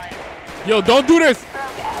 please? Yo, don't do this.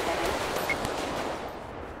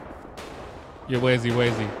 Yo, where is he? Where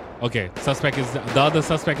is he? Okay, suspect is, the other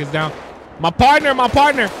suspect is down. My partner, my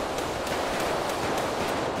partner.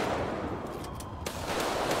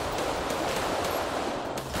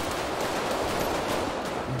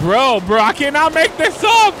 Bro, I cannot make this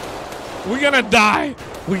up. We're gonna die.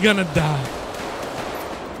 We're gonna die.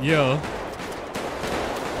 Yo.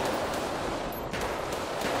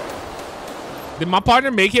 Did my partner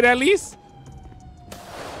make it at least?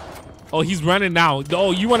 Oh, he's running now.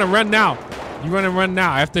 Oh, you wanna run now. You wanna run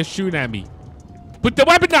now after shooting at me. Put the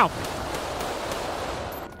weapon down.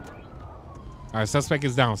 All right, suspect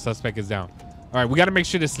is down. Suspect is down. All right, we gotta make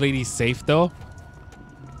sure this lady's safe though.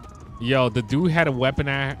 Yo, the dude had a weapon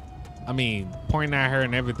at her. I mean, pointing at her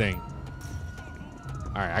and everything.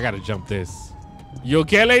 All right, I gotta jump this. You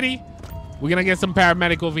okay, lady? We're gonna get some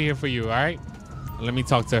paramedic over here for you, all right? Let me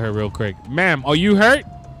talk to her real quick. Ma'am, are you hurt?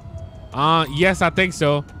 Yes, I think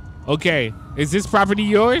so. Okay, is this property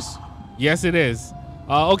yours? Yes, it is.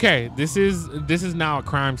 Okay, this is now a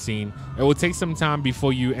crime scene. It will take some time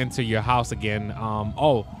before you enter your house again.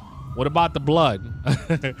 Oh, what about the blood?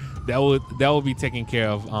 that will be taken care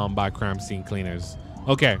of by crime scene cleaners.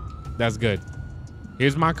 Okay, that's good.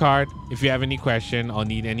 Here's my card. If you have any question or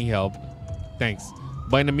need any help, thanks.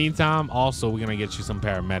 But in the meantime, also we're gonna get you some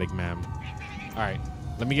paramedic, ma'am. All right,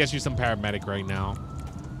 let me get you some paramedic right now.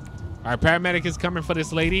 All right, paramedic is coming for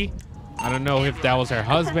this lady. I don't know if that was her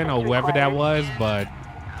husband or whoever that was, but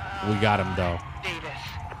we got him though.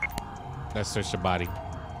 Let's search the body.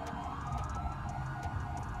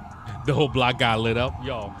 The whole block got lit up.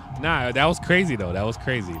 Yo, nah, that was crazy though. That was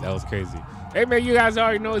crazy. That was crazy. Hey man, you guys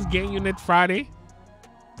already know it's Gang Unit Friday.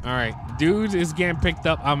 All right, dude is getting picked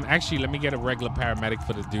up. Actually, let me get a regular paramedic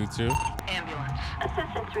for the dude too. Ambulance.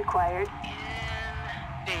 Assistance required.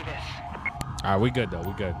 In Davis. All right, we good though.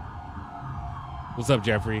 We good. What's up,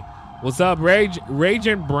 Jeffrey? What's up,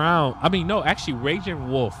 Raging Brown? I mean, no, actually, Raging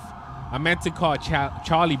Wolf. I meant to call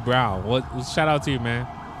Charlie Brown. Shout out to you, man.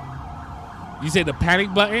 You said the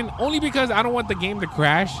panic button? Only because I don't want the game to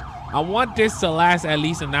crash. I want this to last at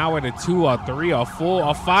least an hour to 2 or 3 or 4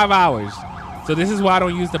 or 5 hours. So this is why I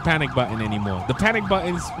don't use the panic button anymore. The panic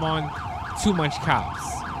button spawned too much cops.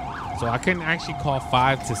 So I couldn't actually call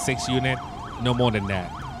 5 to 6 unit. No more than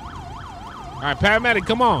that. All right, paramedic,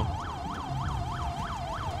 come on.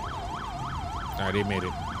 All right, they made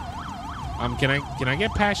it. Can I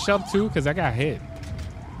get past shoved too? Cause I got hit.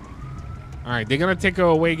 All right, they're gonna take her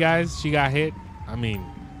away, guys. She got hit. I mean,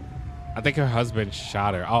 I think her husband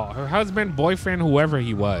shot her. Oh, her husband, boyfriend, whoever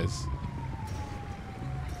he was.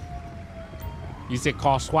 You said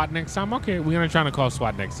call SWAT next time? Okay, we're gonna try to call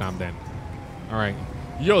SWAT next time then. All right.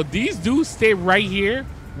 Yo, these dudes stayed right here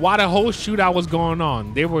while the whole shootout was going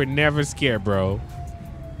on. They were never scared, bro.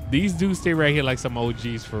 These dudes stay right here like some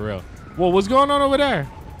OGs for real. Whoa, what's going on over there?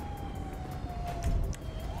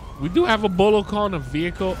 We do have a bolo car in a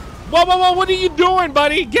vehicle. Whoa, whoa, whoa, what are you doing,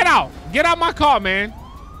 buddy? Get out. Get out my car, man.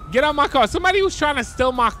 Get out my car. Somebody was trying to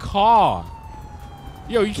steal my car.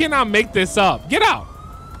 Yo, you cannot make this up. Get out.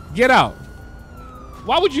 Get out.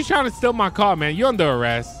 Why would you try to steal my car, man? You're under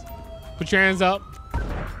arrest. Put your hands up.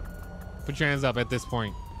 Put your hands up at this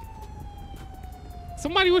point.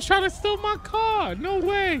 Somebody was trying to steal my car. No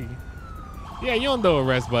way. Yeah, you're under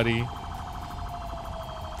arrest, buddy.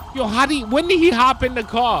 Yo, when did he hop in the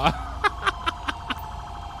car?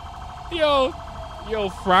 Yo,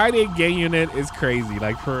 Friday gang unit is crazy,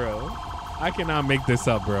 like for real. I cannot make this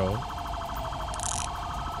up, bro.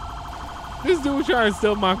 This dude trying to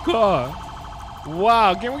steal my car.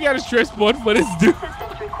 Wow, can we get a stress board for this dude?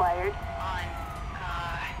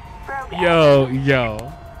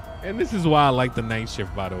 Yo. And this is why I like the night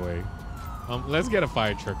shift, by the way. Let's get a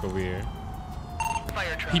fire truck over here.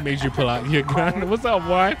 He made you pull out your gun. What's up,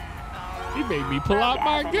 boy? He made me pull out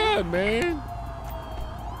my gun, man.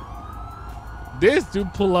 This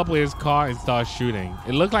dude pull up with his car and start shooting.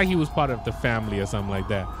 It looked like he was part of the family or something like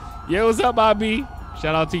that. Yo, what's up, Bobby?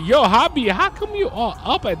 Shout out to you. Yo, Hobby, how come you all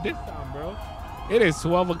up at this time, bro? It is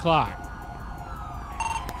 12 o'clock.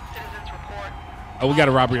 Oh, we got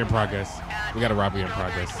a robbery in progress. We got a robbery in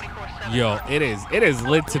progress. Yo, it is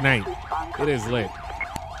lit tonight. It is lit.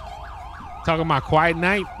 Talking about quiet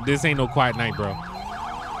night? This ain't no quiet night, bro.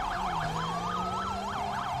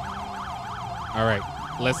 All right,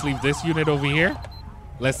 let's leave this unit over here.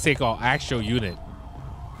 Let's take our actual unit.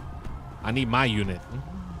 I need my unit.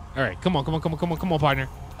 All right, come on, partner.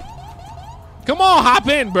 Come on, hop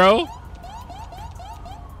in, bro.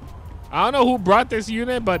 I don't know who brought this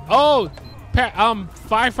unit, but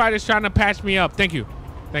firefighters trying to patch me up. Thank you.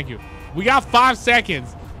 We got 5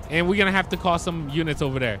 seconds, and we're gonna have to call some units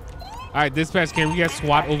over there. All right, dispatch, can we get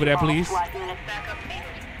SWAT over there, please?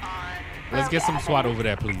 Let's get some SWAT over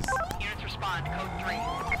there, please.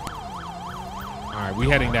 All right, we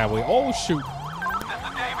heading that way. Oh, shoot.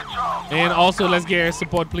 And also, let's get air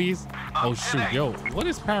support, please. Oh, shoot. Yo, what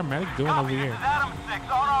is paramedic doing over here?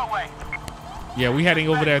 Yeah, we heading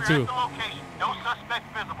over there, too.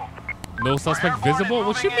 No suspect visible?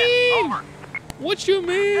 What you mean? What you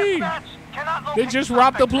mean? They just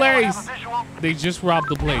robbed the place. They just robbed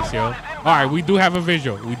the place, yo. All right, we do have a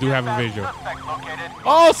visual.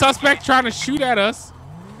 Oh, suspect trying to shoot at us.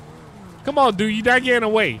 Come on, dude. You're not getting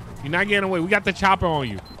away. We got the chopper on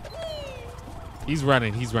you. He's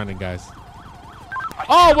running, guys.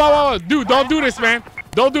 Oh, whoa. Dude, don't do this, man.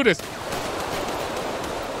 Don't do this.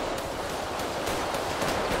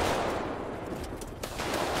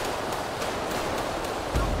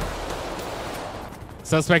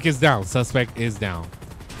 Suspect is down.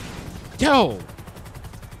 Yo,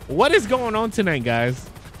 what is going on tonight, guys?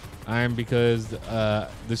 Because the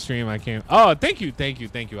stream I can't. Oh, thank you,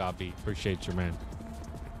 Albi. Appreciate you, man.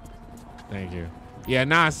 Thank you. Yeah,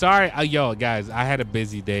 nah, sorry. Yo, guys, I had a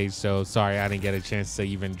busy day, so sorry I didn't get a chance to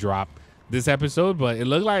even drop this episode. But it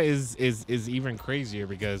looked like is even crazier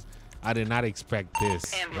because I did not expect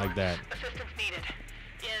this like that. Assistance needed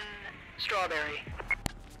in Strawberry.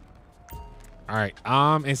 All right.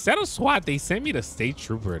 Instead of SWAT, they sent me the state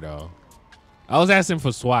trooper though. I was asking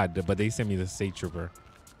for SWAT, but they sent me the state trooper.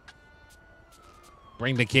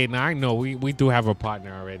 Bring the K9. No, we do have a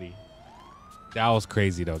partner already. That was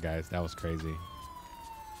crazy though, guys. That was crazy.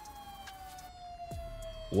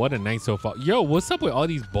 What a night so far. Yo, what's up with all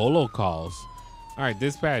these bolo calls? All right,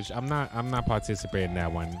 dispatch. I'm not participating in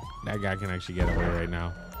that one. That guy can actually get away right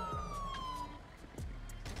now.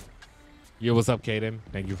 Yo, what's up, Kaden?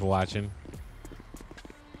 Thank you for watching.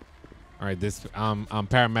 All right, this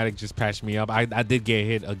paramedic just patched me up. I did get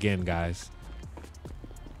hit again, guys.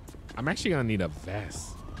 I'm actually gonna need a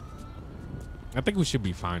vest. I think we should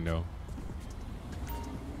be fine though.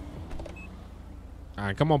 All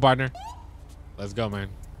right, come on, partner. Let's go, man.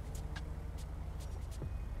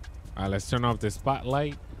 All right, let's turn off the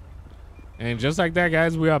spotlight. And just like that,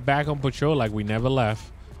 guys, we are back on patrol like we never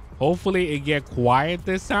left. Hopefully it get quiet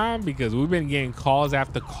this time because we've been getting calls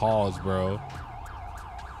after calls, bro.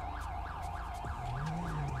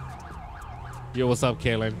 Yo, what's up,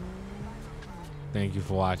 Kaylin? Thank you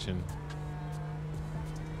for watching.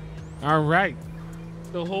 All right.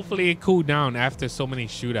 So hopefully it cooled down after so many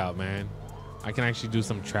shootout, man. I can actually do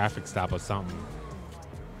some traffic stop or something.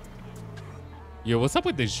 Yo, what's up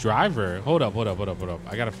with this driver? Hold up.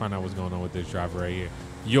 I gotta find out what's going on with this driver right here.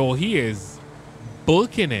 Yo, he is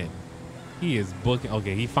booking it. He is booking.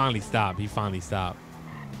 Okay, he finally stopped.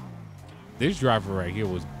 This driver right here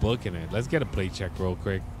was booking it. Let's get a plate check real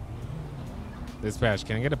quick. Dispatch,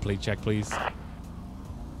 can I get a plate check, please?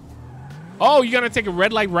 Oh, you're gonna take a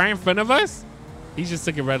red light right in front of us? He just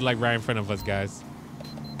took a red light right in front of us, guys.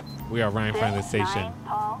 We are right in front of the station. 9,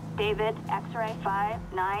 Paul, David, X-ray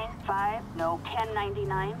 595, no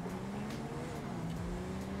 1099.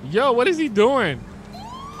 Yo, what is he doing?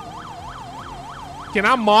 Can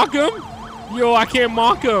I mark him? Yo, I can't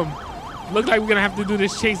mark him. Looks like we're gonna have to do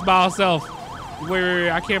this chase by ourselves. Wait,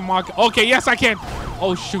 I can't mark. Okay, yes, I can.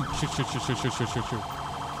 Oh, shoot.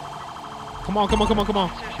 Come on.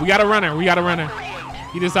 We got a runner.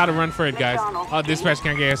 He decided to run for it, guys. Dispatch,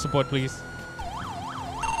 can I get air support, please?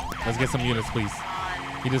 Let's get some units, please.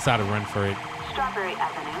 He decided to run for it. Strawberry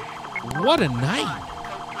Avenue. What a night.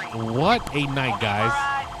 What a night, guys.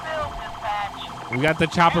 We got the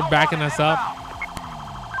chopper backing us up.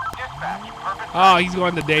 Oh, he's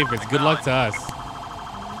going to Davis. Good luck to us.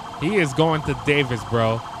 He is going to Davis,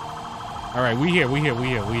 bro. All right, we here.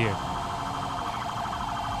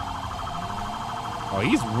 Oh,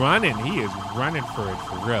 he's running. He is running for it,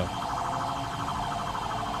 for real.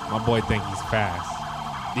 My boy think he's fast.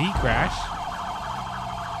 Did he crash?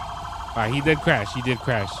 All right, he did crash.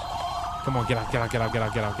 Come on, get out. Dispatch, this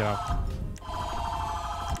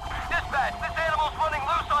animal's running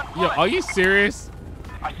loose on foot. Yo, are you serious?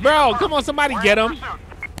 Bro, come on, somebody get him.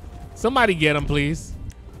 Somebody get him, please.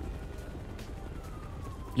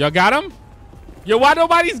 Y'all got him? Yo, why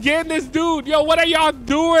nobody's getting this dude? Yo, what are y'all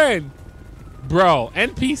doing? Bro,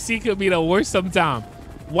 NPC could be the worst sometime.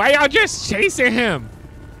 Why y'all just chasing him?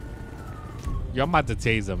 Yo, I'm about to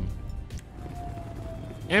tase him.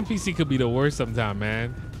 NPC could be the worst sometime,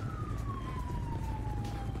 man.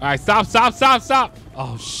 All right, stop.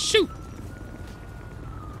 Oh, shoot.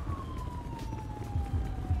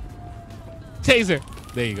 Taser.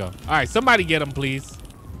 There you go. All right, somebody get him, please.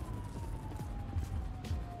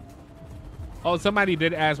 Oh, somebody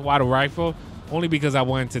did ask why the rifle. Only because I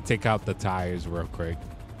wanted to take out the tires real quick.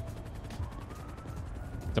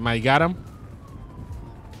 Somebody got him?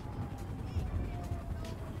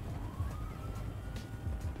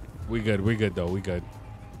 We good though. We good.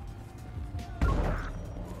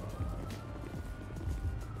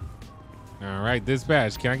 All right,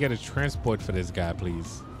 dispatch. Can I get a transport for this guy,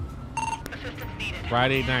 please?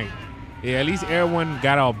 Friday night. Yeah, at least Air One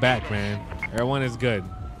got our back, man. Air One is good.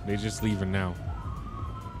 They're just leaving now.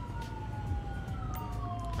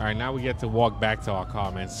 All right, now we get to walk back to our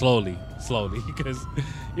car, man. Slowly, because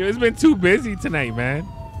it's been too busy tonight, man.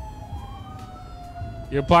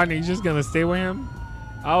 Your partner, you just gonna stay with him?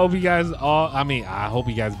 I hope you guys I hope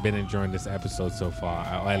you guys been enjoying this episode so far,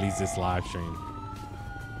 or at least this live stream.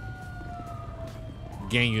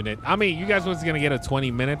 Gang unit. I mean, you guys was gonna get a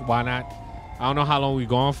 20-minute. Why not? I don't know how long we're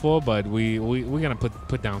going for, but we're gonna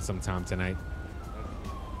put down some time tonight.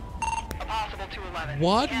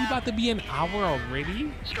 What? We about to be an hour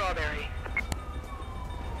already? Strawberry.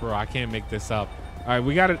 Bro, I can't make this up. All right,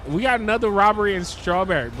 we got another robbery in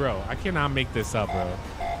Strawberry, bro. I cannot make this up, bro.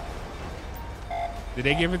 Did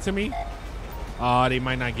they give it to me? Oh, they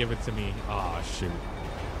might not give it to me. Oh, shoot.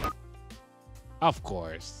 Of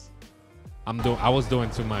course. I was doing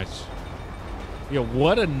too much. Yo,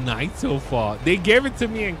 what a night so far. They gave it to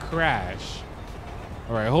me and crashed.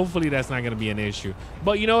 All right, hopefully that's not gonna be an issue.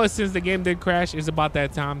 But you know what? Since the game did crash, it's about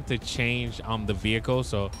that time to change the vehicle.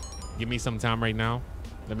 So give me some time right now.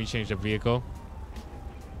 Let me change the vehicle.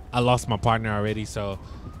 I lost my partner already, so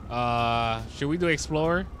should we do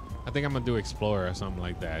Explorer? I think I'm gonna do Explorer or something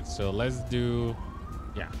like that. So let's do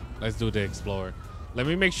the Explorer. Let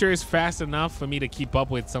me make sure it's fast enough for me to keep up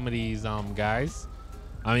with some of these guys.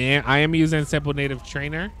 I mean, I am using Simple Native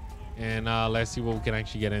Trainer, and let's see what we can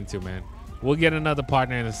actually get into, man. We'll get another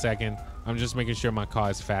partner in a second. I'm just making sure my car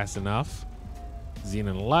is fast enough.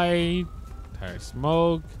 Xenon light, tire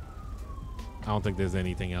smoke. I don't think there's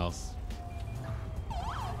anything else.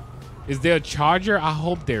 Is there a charger? I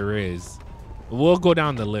hope there is. We'll go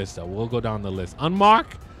down the list, though. We'll go down the list. Unmark?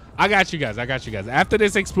 I got you guys. After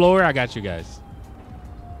this Explorer, I got you guys.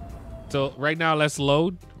 So right now, let's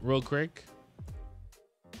load real quick.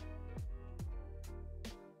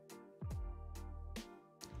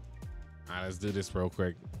 All right, let's do this real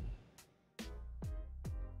quick.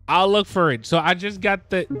 I'll look for it. So I just got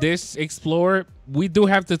this Explorer. We do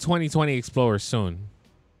have the 2020 Explorer soon.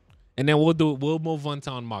 And then we'll move on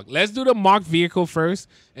to Unmarked. Let's do the marked vehicle first,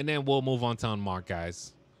 and then we'll move on to Unmarked,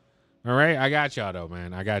 guys. All right, I got y'all though,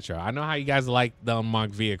 man. I got y'all. I know how you guys like the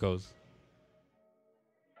unmarked vehicles.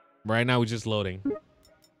 Right now we're just loading.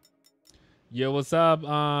 Yo, what's up?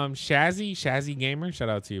 Shazzy Gamer. Shout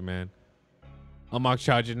out to you, man. Unmarked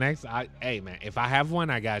Charger next. Hey man, if I have one,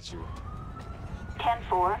 I got you.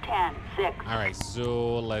 10-4, 10-6. All right,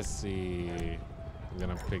 so let's see. I'm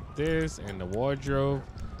gonna pick this and the wardrobe.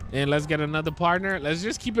 And let's get another partner. Let's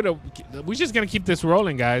just keep it. We're just gonna keep this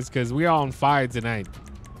rolling, guys, because we are on fire tonight.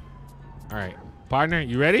 All right, partner,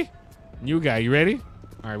 you ready? New guy, you ready?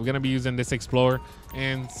 All right, we're gonna be using this Explorer.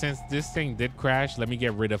 And since this thing did crash, let me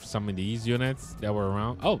get rid of some of these units that were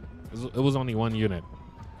around. Oh, it was only one unit.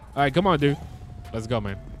 All right, come on, dude. Let's go,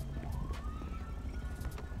 man.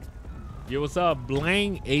 Yo, what's up?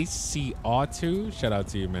 Blang HCR2. Shout out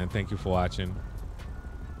to you, man. Thank you for watching.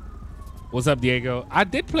 What's up, Diego? I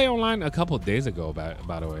did play online a couple days ago,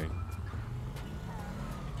 by the way.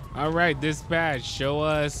 All right, dispatch. Show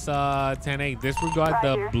us 10-8. Disregard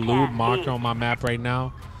the blue marker on my map right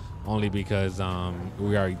now, only because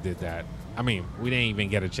we already did that. I mean, we didn't even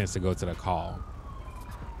get a chance to go to the call.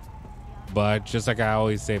 But just like I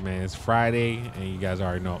always say, man, it's Friday, and you guys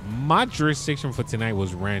already know. My jurisdiction for tonight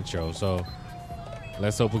was Rancho, so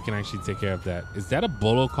let's hope we can actually take care of that. Is that a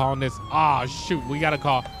bolo car on this? Oh, shoot, we got a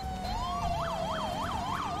call.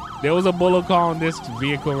 There was a bullet call on this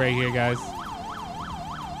vehicle right here, guys.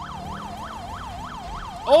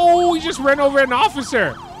 Oh, he just ran over an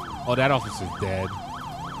officer. Oh, that officer's dead.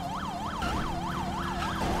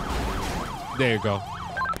 There you go.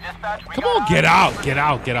 Come on, get out. Get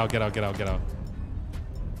out, get out, get out, get out, get out.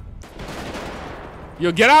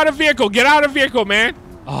 Yo, get out of the vehicle. Get out of the vehicle, man.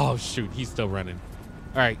 Oh, shoot, he's still running.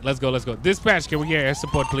 All right, let's go, let's go. Dispatch, can we get air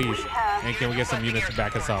support, please? And can we get some units to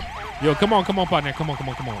back us up? Yo, come on, partner. Come on, come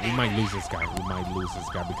on, come on. We might lose this guy. We might lose this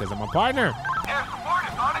guy because of my partner. Air support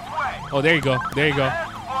is on its way. Oh, there you go. There you go. Air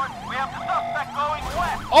support, we have the suspect going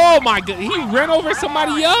west. Oh, my God. He ran over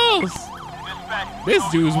somebody else. This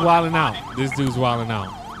dude's wilding out. This dude's wilding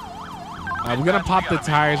out. We're going to pop the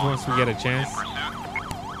tires once we get a chance.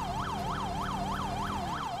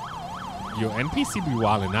 Yo, NPC be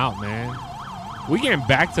wilding out, man. We getting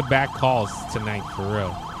back-to-back calls tonight, for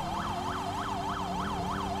real.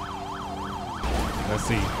 Let's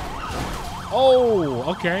see. Oh,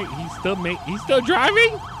 okay. He's still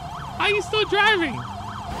driving? How you still driving?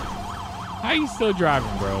 How you still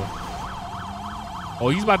driving, bro? Oh,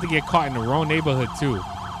 he's about to get caught in the wrong neighborhood, too.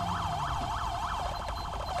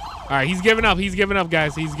 All right, he's giving up. He's giving up,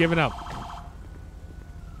 guys. He's giving up.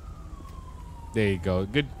 There you go.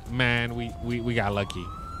 Good, man. We got lucky.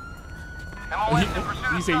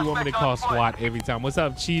 You say you want me to call SWAT every time. What's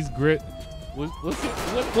up, Cheese Grit? What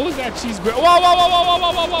was that, Cheese Grit? Whoa, whoa, whoa, whoa,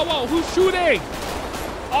 whoa, whoa, whoa, whoa. Who's shooting?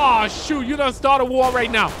 Oh, shoot. You done start a war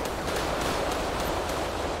right now.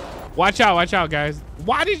 Watch out, guys.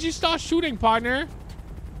 Why did you start shooting, partner?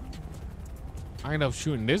 I end up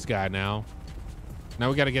shooting this guy now. Now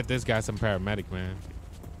we got to get this guy some paramedic, man.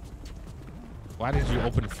 Why did you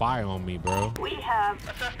open fire on me, bro? We have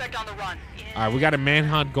a suspect on the run. All right, we got a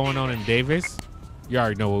manhunt going on in Davis. You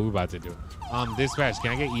already know what we're about to do. Dispatch,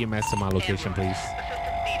 can I get EMS to my location, please? Assistance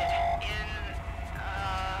needed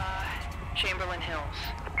in Chamberlain Hills.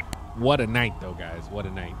 What a night, though, guys. What a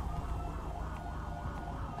night.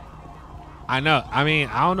 I know. I mean,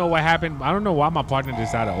 I don't know what happened. I don't know why my partner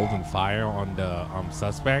decided to open fire on the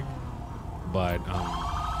suspect, but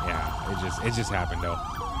yeah, it just happened though.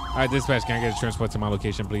 All right, dispatch, can I get a transport to my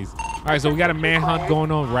location, please? All right, so we got a manhunt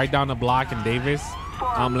going on right down the block in Davis.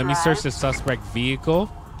 Let me search the suspect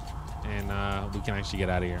vehicle, and we can actually get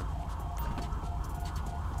out of here.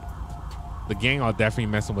 The gang are definitely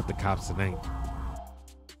messing with the cops tonight.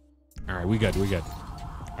 All right, we good. All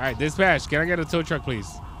right, dispatch, can I get a tow truck,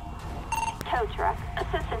 please? Tow truck.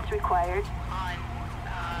 Assistance required. On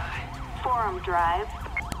Forum Drive.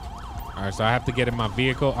 All right, so I have to get in my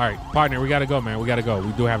vehicle. All right, partner, we got to go, man. We got to go.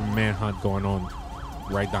 We do have a manhunt going on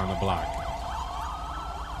right down the block.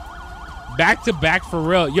 Back to back for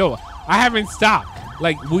real. Yo, I haven't stopped.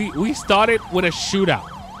 Like, we started with a shootout.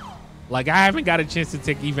 Like, I haven't got a chance to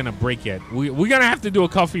take even a break yet. We're going to have to do a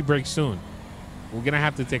coffee break soon. We're going to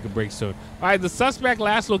have to take a break soon. All right, the suspect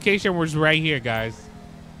last location was right here, guys.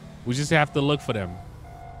 We just have to look for them.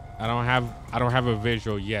 I don't have a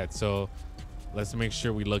visual yet, so let's make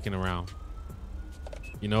sure we're looking around.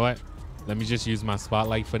 You know what? Let me just use my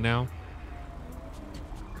spotlight for now.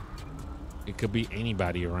 It could be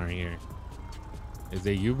anybody around here. Is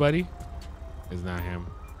it you, buddy? It's not him.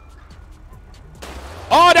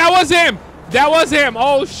 Oh, that was him! That was him!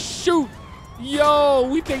 Oh, shoot! Yo,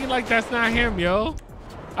 we thinking like that's not him, yo. All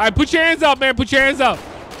right, put your hands up, man. Put your hands up.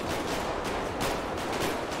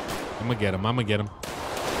 I'm gonna get him. I'm gonna get him.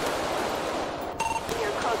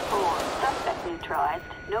 Your code 4. Suspect neutralized.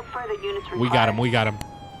 No further units required. We got him. We got him.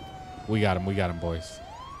 We got him. We got him, boys.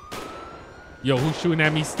 Yo, who's shooting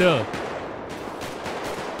at me still?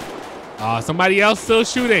 Somebody else still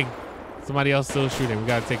shooting. Somebody else still shooting. We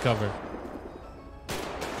gotta take cover.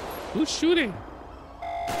 Who's shooting?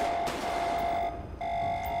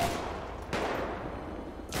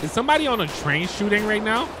 Is somebody on a train shooting right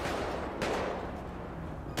now?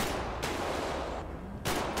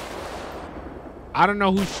 I don't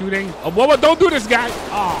know who's shooting. Oh, whoa, don't do this, guy.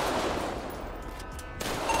 Oh.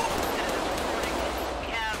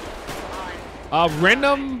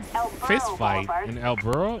 Random fist fight in El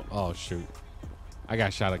Burro. Oh, shoot. I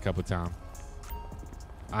got shot a couple times.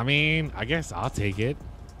 I mean, I guess I'll take it.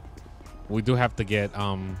 We do have to get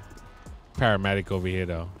paramedic over here,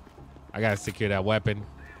 though. I got to secure that weapon.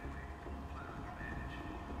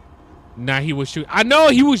 Nah, he was shooting. I know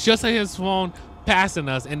he was just on his phone passing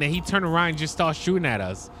us, and then he turned around and just started shooting at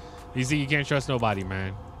us. You see, you can't trust nobody,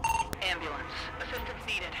 man. Ambulance. Assistance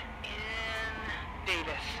needed. In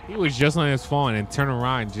Davis. He was just on his phone and turned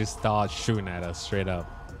around and just started shooting at us straight up.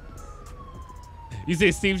 You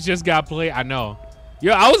say Steve's just got played? I know.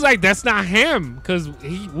 Yo, I was like, that's not him, because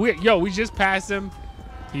we just passed him.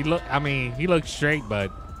 He looked straight,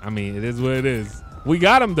 but I mean, it is what it is. We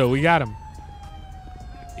got him though. We got him.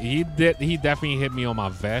 He definitely hit me on my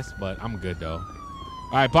vest, but I'm good though.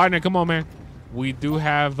 All right, partner, come on, man. We do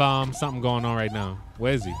have something going on right now.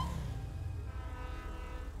 Where is he?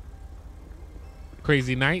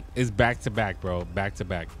 Crazy night is back to back, bro. Back to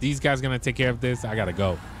back. These guys gonna take care of this. I gotta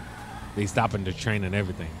go. They stopping the train and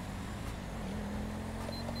everything.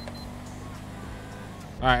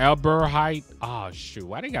 All right, El Burro Height. Oh shoot,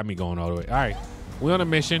 why they got me going all the way? All right, we on a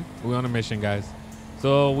mission. We on a mission, guys.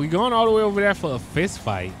 So we going all the way over there for a fist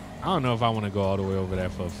fight. I don't know if I want to go all the way over there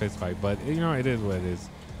for a fist fight, but you know, it is what it is.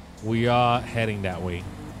 We are heading that way.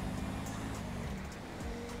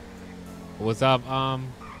 What's up?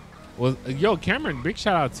 Yo, Cameron, big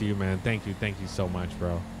shout out to you, man. Thank you so much,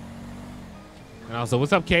 bro. And also,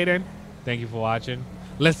 what's up, Kaden? Thank you for watching.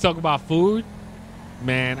 Let's talk about food.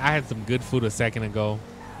 Man, I had some good food a second ago.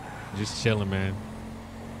 Just chilling, man.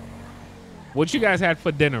 What you guys had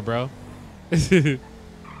for dinner, bro? Dude,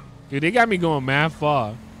 they got me going mad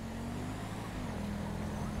far.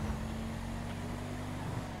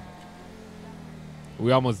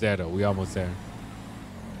 We almost there, though. We almost there.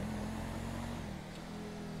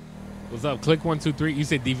 What's up? Click 1, 2, 3. You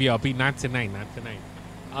said DVLP. Not tonight. Not tonight.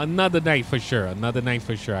 Another night for sure. Another night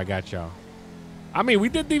for sure. I got y'all. I mean, we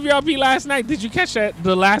did DVLP last night. Did you catch that?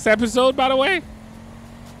 The last episode, by the way?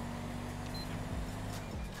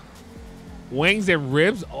 Wings and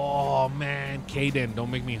ribs. Oh, man. Kaden, don't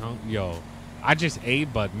make me hungry. Yo, I just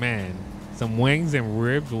ate, but, man, some wings and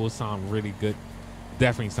ribs will sound really good.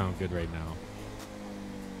 Definitely sound good right now.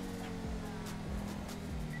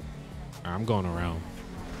 I'm going around.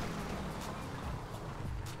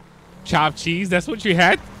 Chopped cheese. That's what you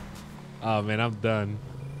had? Oh, man, I'm done.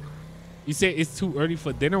 You say it's too early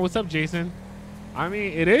for dinner? What's up, Jason? I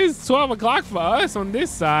mean, it is 12 o'clock for us on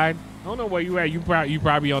this side. I don't know where you at. You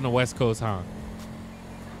probably on the West Coast, huh?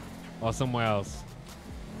 Or somewhere else.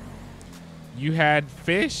 You had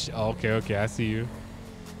fish? Oh, okay. I see you.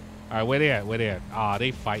 All right, where they at? Where they at? Ah,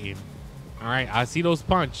 they fighting. All right, I see those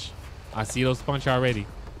punch. I see those punch already.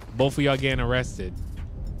 Both of y'all getting arrested.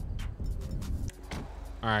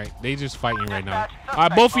 All right, they just fighting right now. All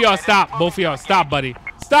right, both of y'all stop. Both of y'all stop, buddy.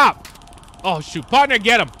 Stop. Oh, shoot. Partner,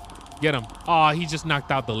 get him. Get him. Oh, he just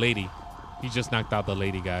knocked out the lady. He just knocked out the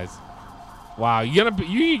lady, guys. Wow, you're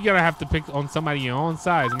gonna have to pick on somebody your own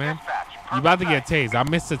size, man. You about to get tased. I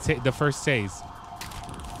missed the first tase.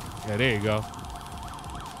 Yeah, there you go.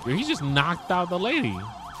 Yo, he just knocked out the lady.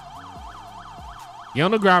 Get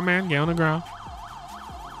on the ground, man. Get on the ground.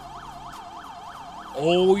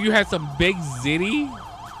 Oh, you had some big ziti?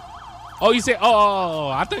 Oh, you said, oh,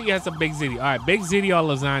 I thought you had some big ziti. All right, big ziti or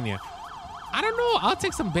lasagna. I don't know. I'll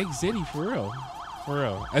take some big ziti for real. For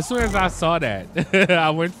real. As soon as I saw that, I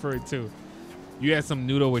went for it too. You had some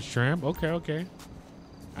noodle with shrimp? Okay.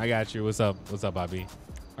 I got you. What's up? What's up, Bobby?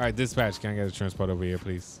 All right, dispatch. Can I get a transport over here,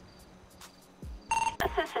 please?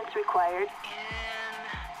 Assistance required. In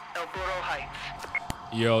El Burro Heights.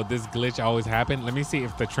 Yo, this glitch always happen. Let me see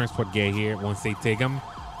if the transport get here once they take him.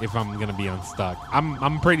 If I'm gonna be unstuck.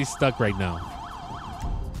 I'm pretty stuck right now.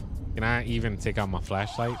 Can I even take out my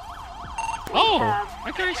flashlight? Oh,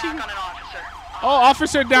 I can actually. Oh,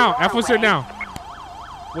 officer down. Officer down.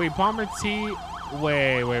 Wait, Palmer T.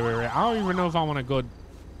 Wait. I don't even know if I want to go.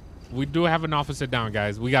 We do have an officer down,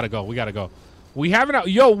 guys. We gotta go. We have it out.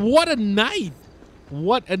 Yo, what a night.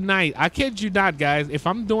 What a night. I kid you not, guys. If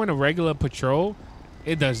I'm doing a regular patrol,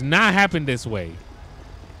 it does not happen this way.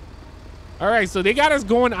 All right, so they got us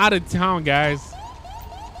going out of town, guys.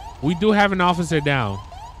 We do have an officer down.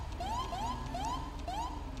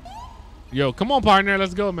 Yo, come on, partner.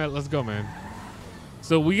 Let's go, man.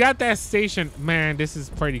 So we got that station. Man, this is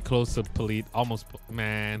pretty close to police. Almost,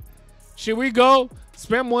 man. Should we go?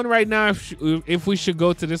 Spam 1 right now if we should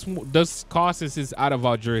go to this car since it's out of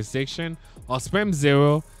our jurisdiction, or spam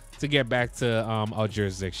 0 to get back to our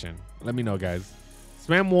jurisdiction. Let me know, guys.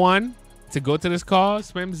 Spam 1 to go to this car,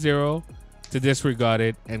 spam 0 to disregard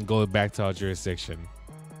it and go back to our jurisdiction.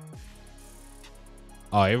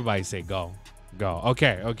 Oh, everybody say go. Go.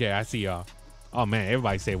 Okay, I see y'all. Oh man,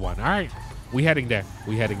 everybody say 1. All right, we heading there.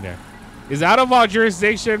 It's out of our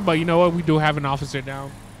jurisdiction, but you know what? We do have an officer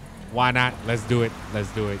down. Why not? Let's do it. This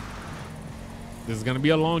is gonna be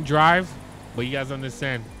a long drive, but you guys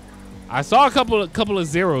understand. I saw a couple of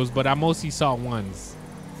zeros, but I mostly saw 1s.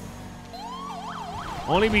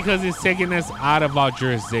 Only because it's taking us out of our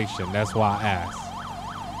jurisdiction. That's why I asked.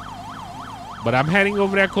 But I'm heading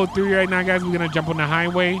over that code 3 right now, guys. We're gonna jump on the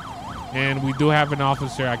highway, and we do have an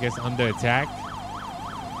officer, I guess, under attack.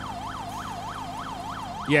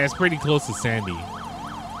 Yeah, it's pretty close to Sandy.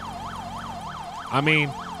 I mean,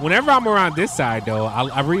 whenever I'm around this side, though,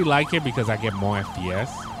 I really like it because I get more FPS.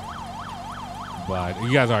 But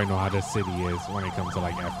you guys already know how this city is when it comes to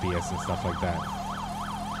like FPS and stuff like that.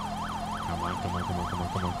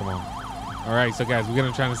 Come on. All right, so guys, we're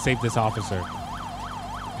gonna try to save this officer.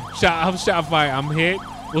 I'm shot fire. I'm hit.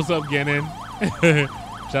 What's up, Gannon?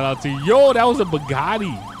 Shout out to you. Yo, that was a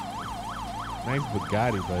Bugatti. Nice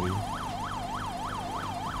Bugatti, buddy.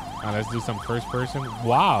 All right, let's do some first person.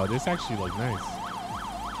 Wow, this actually looks nice.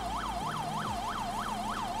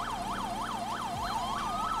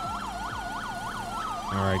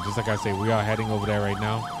 All right, just like I say, we are heading over there right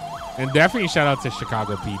now. And definitely shout out to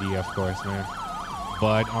Chicago PD, of course, man.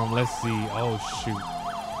 But let's see. Oh, shoot.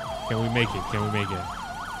 Can we make it?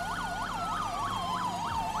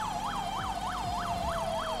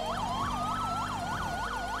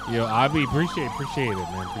 Yo, Abby, appreciate it,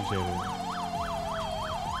 man. Appreciate it.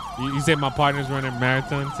 You said my partner's running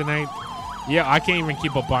marathon tonight? Yeah, I can't even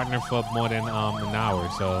keep a partner for more than an hour.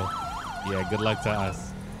 So, yeah, good luck to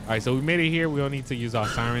us. All right, so we made it here. We don't need to use our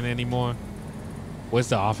siren anymore. Where's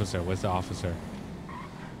the officer?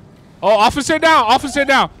 Oh, officer down.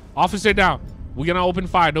 We're going to open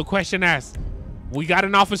fire. No question asked. We got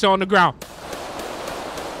an officer on the ground.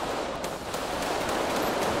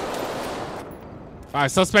 All right,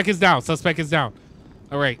 suspect is down.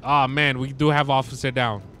 All right. Oh, man, we do have officer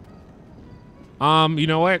down. You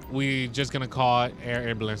know what? We just going to call air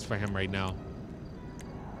ambulance for him right now.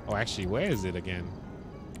 Oh, actually, where is it again?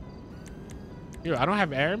 Yo, I don't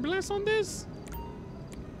have air ambulance on this?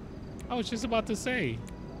 I was just about to say.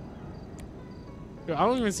 Yo, I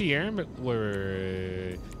don't even see air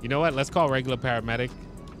ambulance. You know what? Let's call regular paramedic.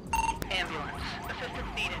 Ambulance.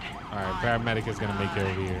 Assistance needed. All right, paramedic is going to make it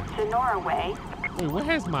over here. Sonora Way. Wait, where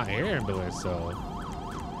has my air ambulance? So,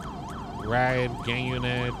 ride, gang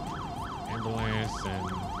unit, ambulance,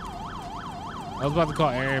 and... I was about to call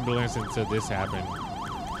air ambulance until this happened.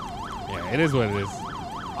 Yeah, it is what it is.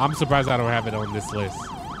 I'm surprised I don't have it on this list.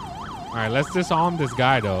 All right, let's disarm this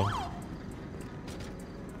guy, though.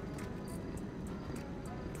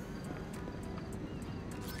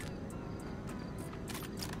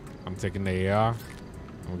 I'm taking the AR.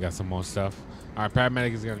 We got some more stuff. All right,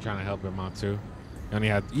 paramedic is gonna try to help him out too.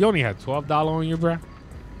 You only had $12 on you, bruh.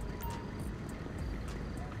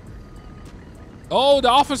 Oh, the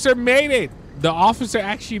officer made it. The officer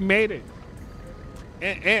actually made it.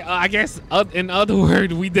 And I guess, in other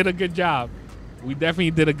words, we did a good job. We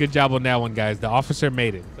definitely did a good job on that one, guys. The officer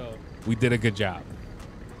made it. So we did a good job.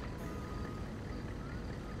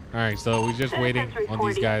 All right, so we're just waiting on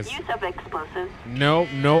these guys. Use of explosives. No,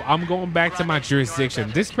 I'm going back to my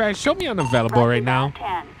jurisdiction. Dispatch, show me unavailable right now.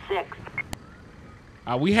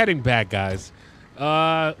 10-6. We heading back, guys.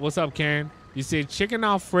 What's up, Karen? You said chicken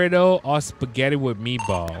Alfredo or spaghetti with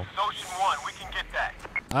meatball. Ocean 1, we can get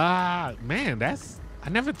that. Man, I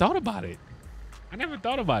never thought about it.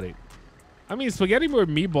 I mean, spaghetti with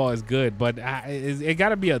meatball is good, but it got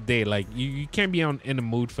to be a day. Like, you can't be in the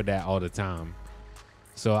mood for that all the time.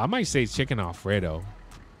 So I might say chicken Alfredo.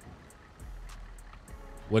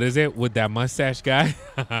 What is it with that mustache guy?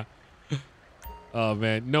 Oh,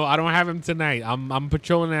 man. No, I don't have him tonight. I'm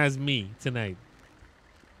patrolling as me tonight.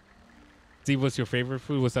 Steve, what's your favorite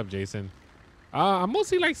food? What's up, Jason? I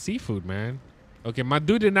mostly like seafood, man. Okay, my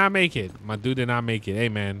dude did not make it. Hey,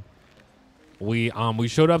 man. We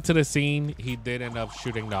showed up to the scene. He did end up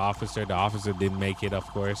shooting the officer. The officer didn't make it, of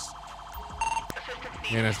course.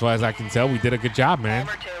 And as far as I can tell, we did a good job, man.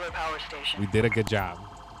 We did a good job.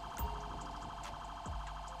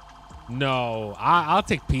 No, I'll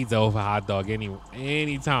take pizza over hot dog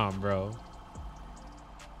anytime, bro.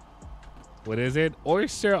 What is it?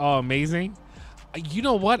 Oyster are amazing. You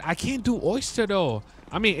know what? I can't do oyster though.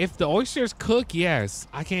 I mean, if the oysters cook, yes.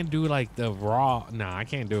 I can't do like the raw. Nah, I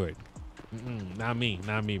can't do it. Not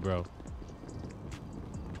me, bro.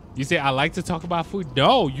 You say I like to talk about food?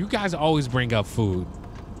 No, you guys always bring up food.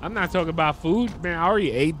 I'm not talking about food, man. I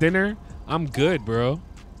already ate dinner. I'm good, bro.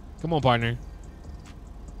 Come on, partner.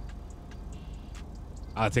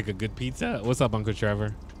 I'll take a good pizza. What's up, Uncle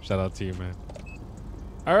Trevor? Shout out to you, man.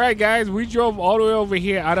 All right, guys, we drove all the way over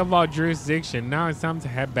here out of our jurisdiction. Now it's time to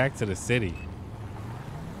head back to the city.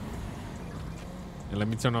 And let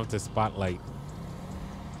me turn off the spotlight.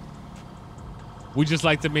 We just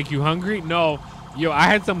like to make you hungry? No. Yo, I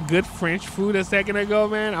had some good French food a second ago,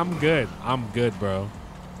 man. I'm good. I'm good, bro.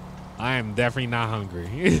 I am definitely not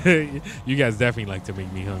hungry. You guys definitely like to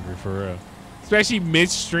make me hungry, for real. Especially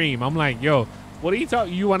midstream. I'm like, yo, what are you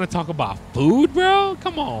talking? You want to talk about food, bro?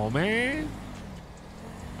 Come on, man.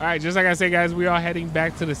 All right, just like I said, guys, we are heading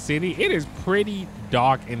back to the city. It is pretty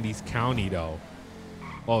dark in this county, though.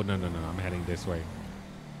 Oh, no. I'm heading this way.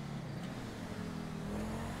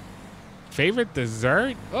 Favorite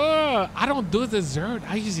dessert? I don't do dessert.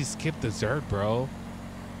 I usually skip dessert, bro.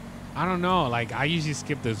 I don't know. Like, I usually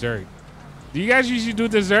skip dessert. Do you guys usually do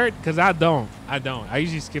dessert? Because I don't. I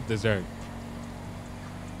usually skip dessert.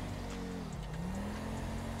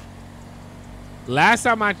 Last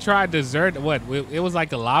time I tried dessert, what? It was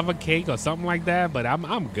like a lava cake or something like that. But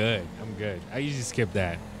I'm good. I'm good. I usually skip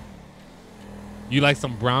that. You like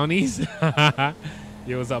some brownies?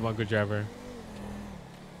 Yo, what's up, Uncle Trevor?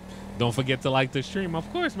 Don't forget to like the stream,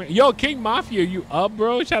 of course, man. Yo, King Mafia, you up,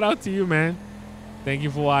 bro? Shout out to you, man. Thank you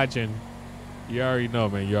for watching. You already know,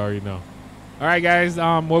 man. You already know. All right, guys.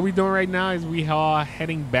 What we doing right now is we are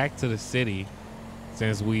heading back to the city,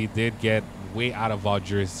 since we did get way out of our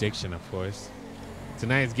jurisdiction, of course.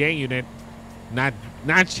 Tonight's gang unit, not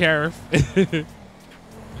sheriff.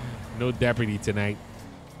 No deputy tonight.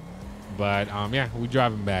 But yeah, we're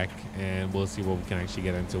driving back, and we'll see what we can actually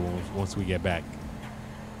get into once we get back.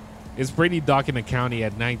 It's pretty dark in the county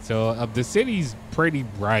at night, so the city's pretty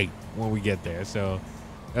bright when we get there. So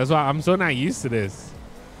that's why I'm so not used to this.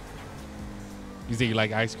 You say you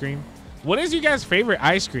like ice cream? What is your guys' favorite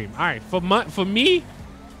ice cream? All right, for me,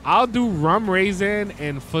 I'll do rum raisin,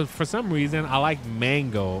 and for some reason I like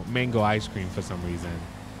mango ice cream for some reason.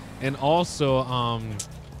 And also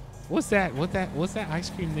what's that ice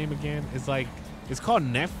cream name again? It's called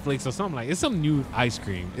Netflix or something. Like, it's some new ice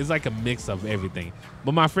cream. It's like a mix of everything.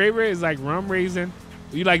 But my favorite is like rum raisin.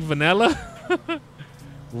 You like vanilla?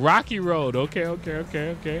 Rocky Road.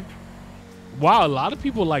 Okay. Wow, a lot of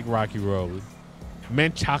people like Rocky Road.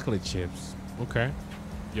 Mint chocolate chips. Okay.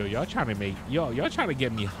 Yo, y'all trying to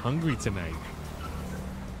get me hungry tonight.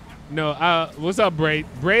 No, what's up,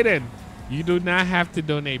 Brayden? You do not have to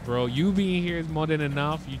donate, bro. You being here is more than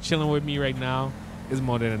enough. You chilling with me right now is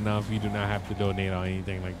more than enough. You do not have to donate or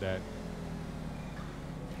anything like that.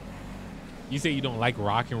 You say you don't like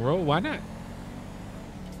rock and roll? Why not?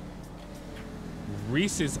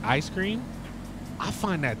 Reese's ice cream? I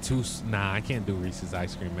find that too... Nah, I can't do Reese's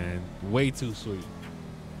ice cream, man. Way too sweet.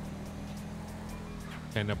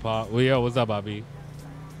 And well, yo, what's up, Bobby?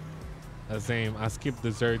 The same. I skip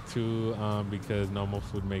dessert too because normal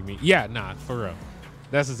food make me... Yeah, nah, for real.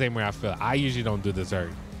 That's the same way I feel. I usually don't do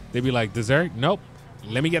dessert. They be like, dessert? Nope.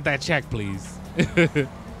 Let me get that check, please.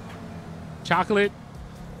 Chocolate.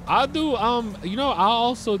 I'll do I'll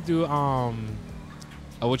also do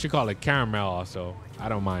what you call it, caramel also. I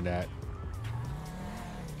don't mind that.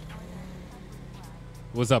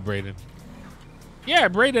 What's up, Brayden? Yeah,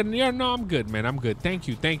 Brayden, yeah, no, I'm good, man. I'm good. Thank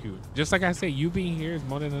you. Just like I say, you being here is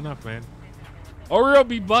more than enough, man. Oreo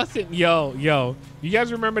be busting. Yo. You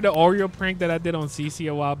guys remember the Oreo prank that I did on CC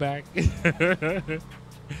a while back?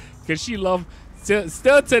 Cause she loved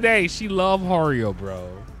still today, she loved Oreo, bro.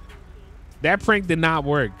 That prank did not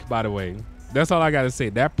work, by the way. That's all I gotta say.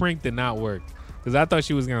 That prank did not work. Because I thought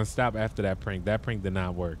she was gonna stop after that prank. That prank did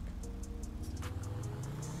not work.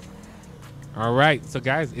 All right, so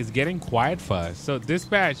guys, it's getting quiet for us. So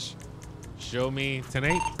dispatch, show me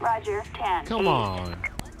tonight. Roger, 10. Come on.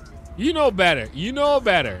 You know better.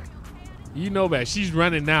 She's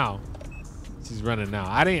running now.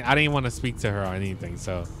 I didn't want to speak to her or anything,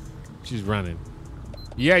 so she's running.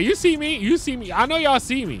 Yeah, you see me. I know y'all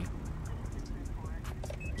see me.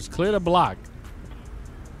 Just clear the block.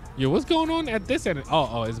 Yo, what's going on at this end?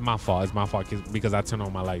 Oh, it's my fault. Because I turned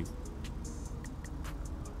on my light.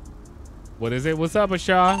 What is it? What's up,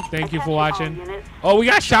 Ashar? Thank you for watching. Oh, we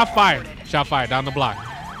got shot fired. Shot fired down the block.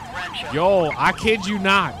 Yo, I kid you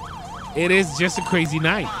not. It is just a crazy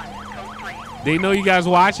night. They know you guys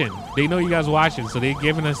watching. So they're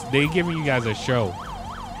giving you guys a show.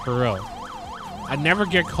 For real. I never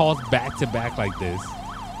get calls back to back like this.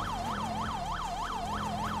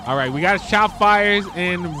 All right, we got shot fires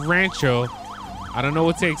in Rancho. I don't know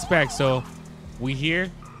what to expect, so we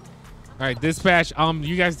here. All right, dispatch.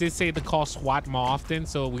 You guys did say to call SWAT more often,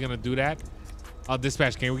 so we're gonna do that.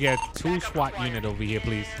 Dispatch, can we get 2 SWAT unit over here,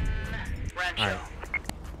 please? All right.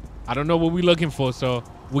 I don't know what we're looking for, so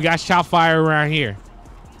we got shot fire around here.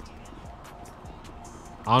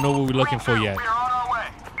 I don't know what we're looking for yet. We are on our way.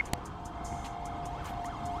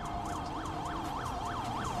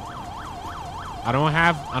 I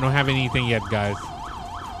don't have anything yet, guys.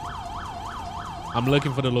 I'm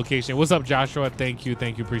looking for the location. What's up, Joshua? Thank you,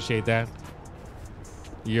 appreciate that.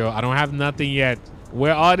 Yo, I don't have nothing yet.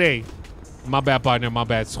 Where are they? My bad, partner, my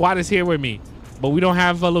bad. SWAT is here with me, but we don't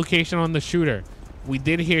have a location on the shooter. We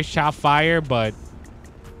did hear shot fire, but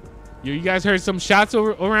yo, you guys heard some shots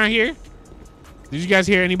around here? Did you guys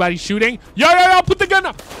hear anybody shooting? Yo, put the gun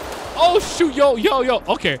up. Oh, shoot, yo.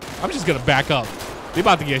 Okay, I'm just gonna back up. They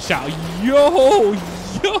about to get shot. Yo.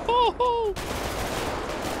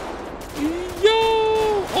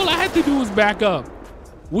 All I had to do was back up.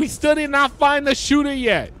 We still did not find the shooter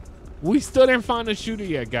yet.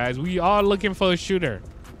 Guys. We are looking for a shooter.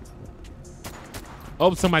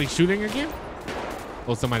 Oh, somebody shooting again?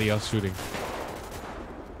 Oh, somebody else shooting.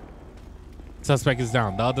 Suspect is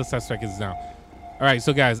down. The other suspect is down. All right,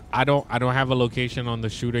 so guys, I don't have a location on the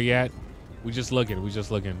shooter yet. We just looking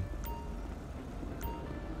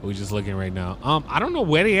right now. I don't know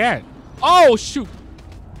where they at. Oh, shoot.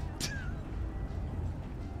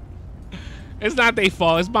 It's not their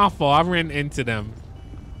fault. It's my fault. I ran into them.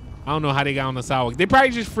 I don't know how they got on the sidewalk. They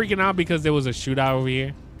probably just freaking out because there was a shootout over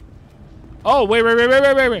here. Oh, wait.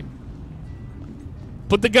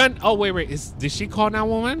 Put the gun. Oh, wait. Did she call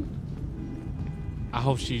 911? I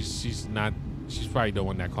hope she's not. She's probably the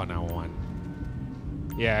one that called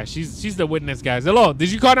 911. Yeah, she's the witness, guys. Hello,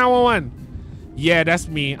 did you call 911? Yeah, that's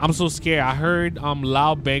me. I'm so scared. I heard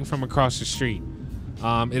loud bang from across the street.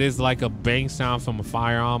 It is like a bang sound from a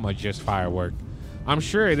firearm or just firework. I'm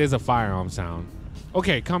sure it is a firearm sound.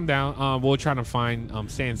 Okay, calm down. We're trying to find,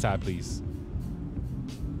 stay inside, please.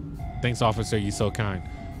 Thanks, officer. You're so kind.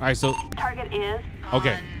 All right, so. Target is.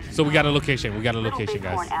 Okay, so we got a location.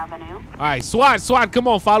 Guys. Avenue. All right, SWAT, come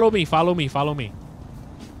on. Follow me. All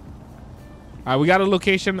right, we got a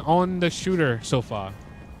location on the shooter so far.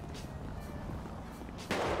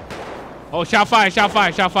 Oh, shot fire.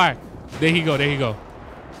 There he go.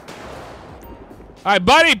 All right,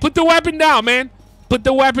 buddy, put the weapon down, man. Put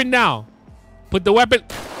the weapon.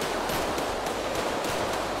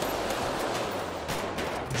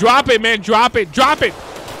 Drop it, man. Drop it.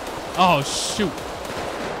 Oh, shoot.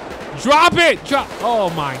 Drop it. Oh,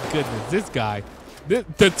 my goodness. This guy.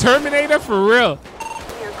 The Terminator for real.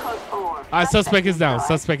 All right, suspect is down. No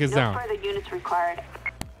further units required.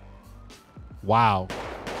 Wow.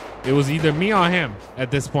 It was either me or him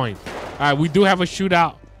at this point. All right, we do have a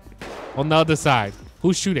shootout on the other side.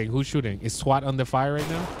 Who's shooting? Is SWAT under fire right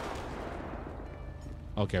now?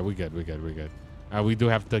 Okay, we good. All right, we do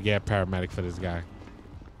have to get a paramedic for this guy.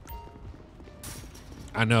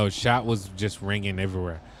 I know, shot was just ringing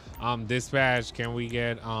everywhere. Dispatch, can we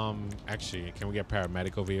get actually, can we get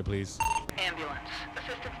paramedic over here, please? Ambulance.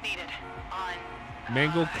 Assistance needed. On.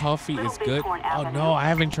 Mango coffee is good. Oh no, I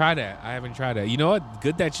haven't tried that. You know what?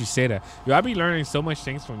 Good that you say that. Yo, I be learning so much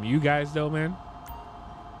things from you guys though, man.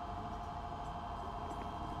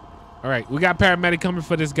 All right, we got paramedic coming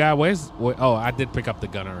for this guy. Oh, I did pick up the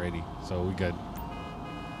gun already, so we good.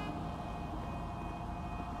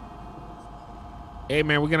 Hey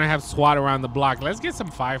man, we're gonna have SWAT around the block. Let's get some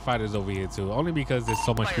firefighters over here too, only because there's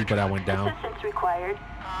so much people that went down. Assistance required.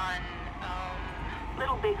 On.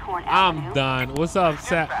 Little Bighorn I'm Avenue. done. What's up,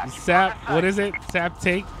 Sap? What is it? Sap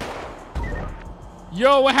take?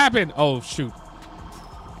 Yo, what happened? Oh shoot.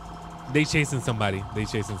 They chasing somebody.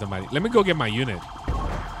 Let me go get my unit.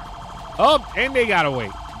 Oh, and they got away.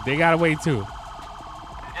 Too.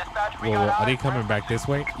 Whoa, are they coming back this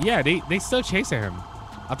way? Yeah, they still chasing him.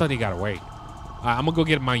 I thought they got away. I'm gonna go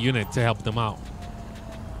get my unit to help them out.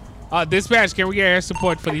 Dispatch, can we get air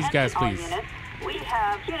support for these guys, please? We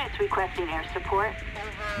have units requesting air support.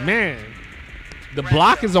 Man, the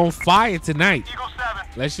block is on fire tonight.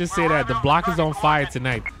 Let's just say that the block is on fire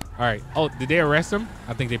tonight. All right. Oh, did they arrest him?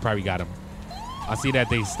 I think they probably got him. I see that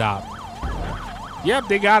they stopped. Yep,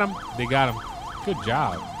 they got him. Good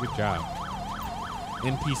job.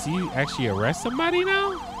 NPC actually arrest somebody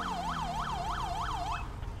now?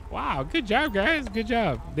 Wow, good job, guys. Good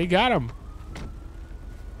job. They got him.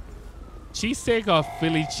 Cheesesteak or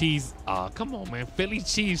Philly cheese? Oh, come on, man. Philly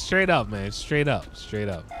cheese, straight up, man. Straight up.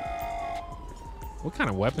 What kind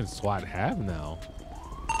of weapons SWAT have now?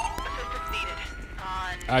 All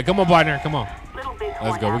right, come on, partner. Come on. Little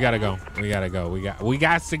Let's go. We gotta go. We gotta go. We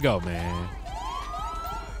got to go, man.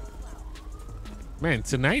 Man,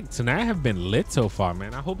 tonight have been lit so far,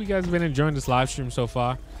 man. I hope you guys have been enjoying this live stream so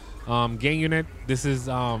far. Gang unit, this is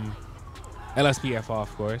Lspdfr,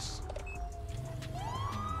 of course.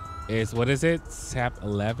 It's, what is it? SAP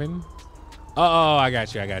 11. Oh, I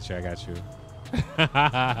got you. Shout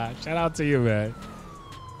out to you, man.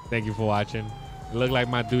 Thank you for watching. It looked like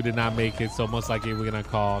my dude did not make it, so most likely we're gonna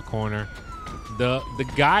call corner. The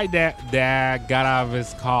guy that got out of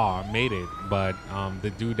his car made it, but the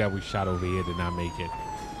dude that we shot over here did not make it.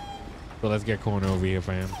 So let's get corner over here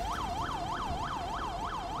for him.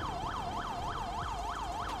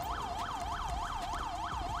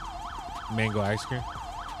 Mango ice cream.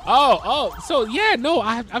 Oh, so yeah, no,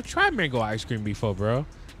 I've tried mango ice cream before, bro.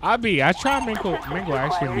 I tried mango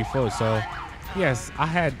ice cream before, so yes, I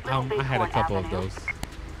had a couple of those.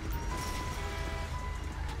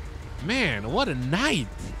 Man, what a night.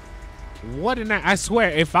 What a night. I swear,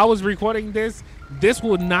 if I was recording this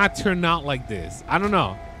would not turn out like this. I don't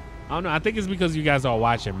know. I think it's because you guys are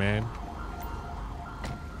watching, man.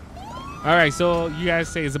 All right, so you guys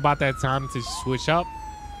say it's about that time to switch up.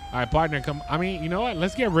 All right, partner, come. I mean, you know what?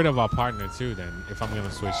 Let's get rid of our partner too then, if I'm going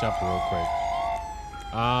to switch up real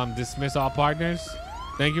quick. Dismiss all partners.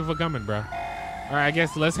 Thank you for coming, bro. All right, I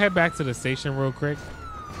guess let's head back to the station real quick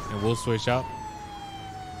and we'll switch up.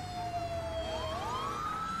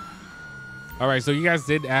 All right, so you guys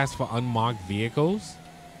did ask for unmarked vehicles.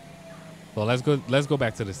 So let's go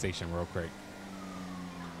back to the station real quick.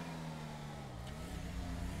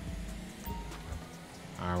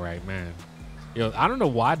 All right, man. Yo, I don't know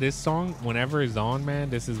why this song, whenever it's on, man,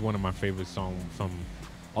 this is one of my favorite songs from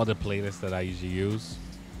all the playlists that I usually use.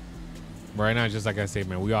 But right now, just like I said,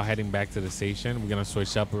 man, we are heading back to the station. We're gonna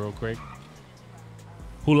switch up real quick.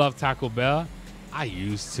 Who loves Taco Bell? I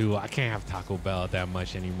used to. I can't have Taco Bell that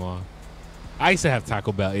much anymore. I used to have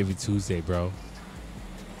Taco Bell every Tuesday, bro.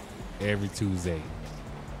 Every Tuesday.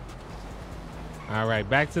 All right,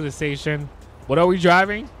 back to the station. What are we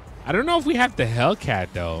driving? I don't know if we have the Hellcat,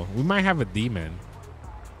 though. We might have a Demon.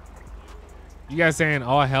 You guys saying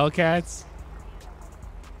all Hellcats?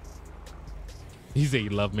 He said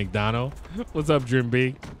you love McDonald. What's up, Dream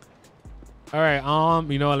B? All right,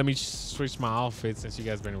 you know what? Let me switch my outfit since you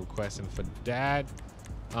guys been requesting for that.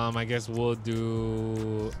 I guess we'll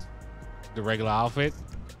do the regular outfit.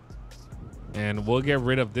 And we'll get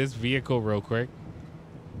rid of this vehicle real quick.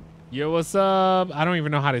 Yo, what's up? I don't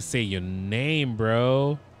even know how to say your name,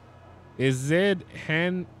 bro. Is it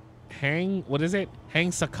Hang? What is it?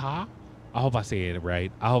 Hang Saka? I hope I say it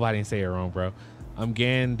right. I hope I didn't say it wrong, bro. I'm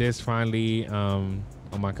getting this finally on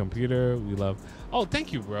my computer. We love. Oh,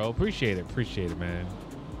 thank you, bro. Appreciate it, man.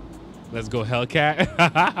 Let's go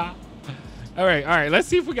Hellcat. All right. Let's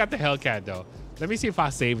see if we got the Hellcat though. Let me see if I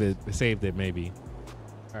saved it maybe.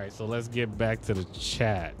 All right, so let's get back to the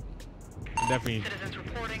chat. Definitely.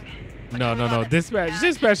 No.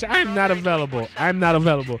 Dispatch. I am not available.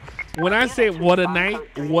 When I say what a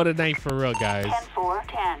night for real, guys. 10-4,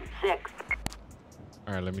 10-6.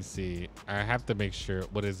 All right, let me see. I have to make sure.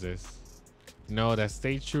 What is this? No, that's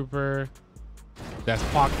State Trooper. That's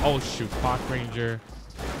Park. Oh shoot, Park Ranger.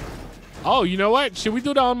 Oh, you know what? Should we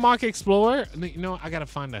do the Unmarked Explorer? You know, I gotta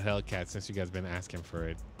find the Hellcat since you guys been asking for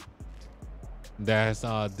it. That's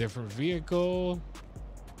a different vehicle.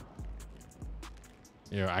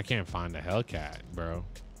 Yo, I can't find the Hellcat, bro.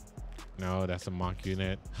 No, that's a mock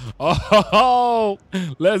unit. Oh,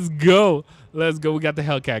 let's go. We got the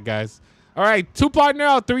Hellcat, guys. All right, 2 partner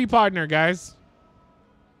or 3 partner, guys.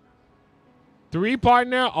 3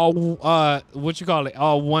 partner or what you call it?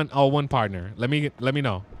 One partner. Let me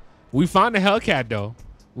know. We found the Hellcat though.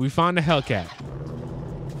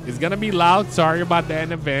 It's gonna be loud. Sorry about that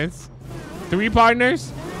in advance. 3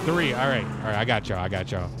 partners? 3. All right. I got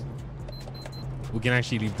y'all. We can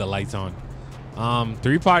actually leave the lights on.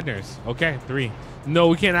 3 partners. Okay, 3. No,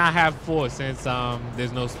 we cannot have 4 since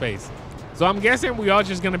there's no space. So I'm guessing we all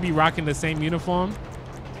just gonna be rocking the same uniform.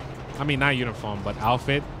 I mean, not uniform, but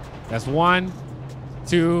outfit. That's 1,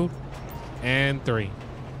 2, and 3.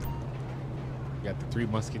 We got the 3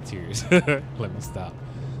 musketeers. Let me stop.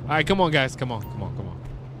 All right, come on, guys. Come on.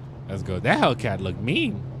 Let's go. That Hellcat look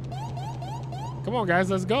mean. Come on, guys.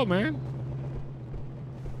 Let's go, man.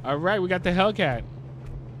 All right, we got the Hellcat.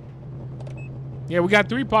 Yeah, we got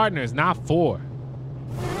 3 partners, not 4.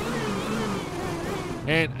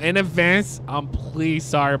 And in advance, I'm please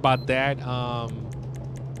sorry about that.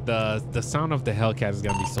 The sound of the Hellcat is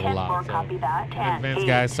gonna be so loud. So in advance,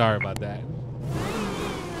 guys, sorry about that.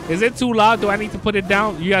 Is it too loud? Do I need to put it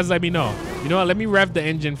down? You guys let me know. You know what? Let me rev the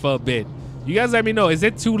engine for a bit You guys let me know. Is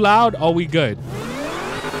it too loud? Or we good?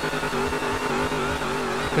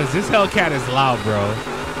 Because this Hellcat is loud, bro.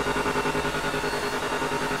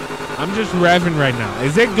 I'm just revving right now.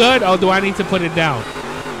 Is it good or do I need to put it down?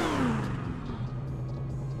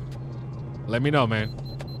 Let me know, man.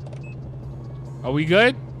 Are we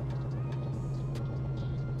good?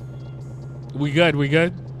 We good, we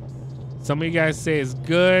good? Some of you guys say it's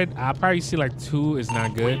good. I'll probably see like 2 is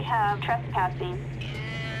not good. We have trespassing.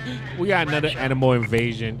 We got another animal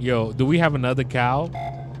invasion. Yo, do we have another cow?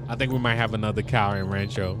 I think we might have another cow in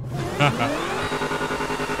Rancho.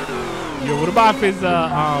 Yo, what about if it's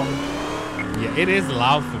yeah, it is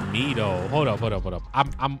loud for me though. Hold up.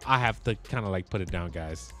 I have to kind of like put it down,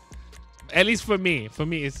 guys. At least for me. For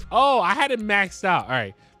me, it's I had it maxed out. All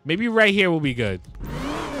right, maybe right here will be good.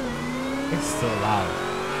 It's still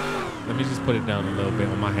loud. Let me just put it down a little bit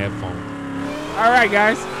on my headphone. All right,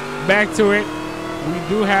 guys, back to it. We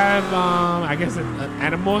do have, I guess, an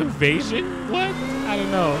animal invasion. What? I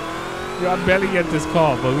don't know. Yo, I barely get this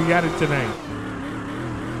call, but we got it tonight.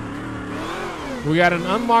 We got an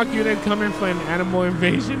unmarked unit coming for an animal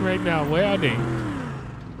invasion right now. Where are they?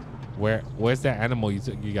 Where's that animal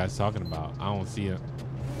you guys talking about? I don't see it.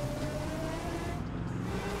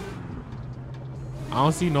 I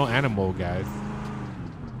don't see no animal, guys.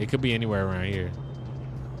 It could be anywhere around here.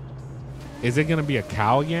 Is it gonna be a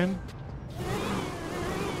cow again?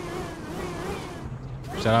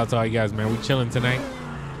 Shout out to all you guys, man. We chilling tonight.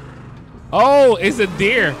 Oh, it's a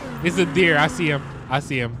deer. It's a deer. I see him.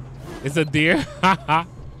 It's a deer. All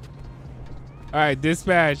right,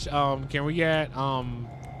 dispatch. Can we get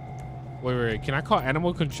wait. Can I call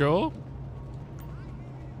animal control?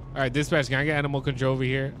 All right, dispatch. Can I get animal control over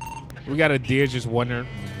here? We got a deer just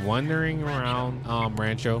wandering around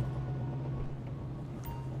Rancho.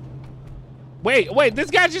 Wait.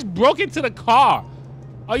 This guy just broke into the car.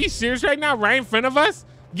 Are you serious right now? Right in front of us?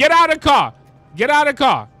 Get out of the car. Get out of the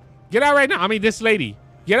car. Get out right now. I mean, this lady.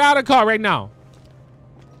 Get out of the car right now.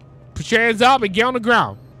 Put your hands up and get on the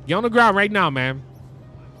ground. Get on the ground right now, man.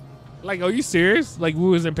 Like, are you serious? Like, we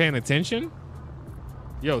wasn't paying attention?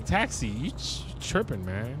 Yo, taxi, you tripping,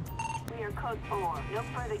 man. We are code 4. No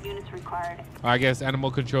further units required. I guess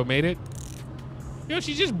animal control made it. Yo,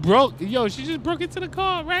 she just broke into the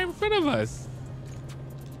car right in front of us.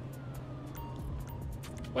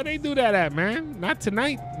 Where they do that at, man? Not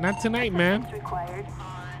tonight. Not tonight, man.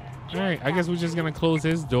 All right, I guess we're just gonna close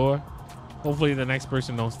his door. Hopefully the next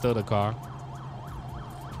person don't steal the car.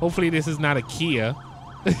 Hopefully this is not a Kia.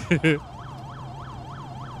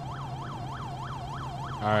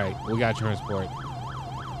 All right, we got transport.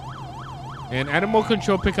 And animal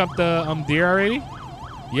control pick up the deer already?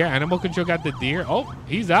 Yeah, animal control got the deer. Oh,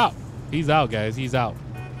 he's out. He's out, guys. He's out.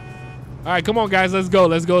 All right, come on, guys. Let's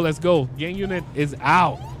go. Gang unit is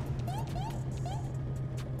out.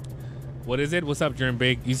 What is it? What's up, Dream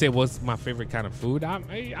Big? You say what's my favorite kind of food?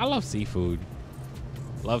 I love seafood.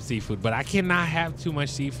 Love seafood, but I cannot have too much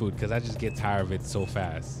seafood because I just get tired of it so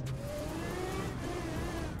fast.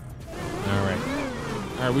 All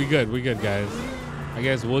right, we good, guys. I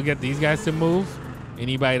guess we'll get these guys to move.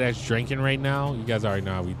 Anybody that's drinking right now, you guys already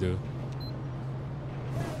know how we do.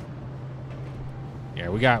 Yeah,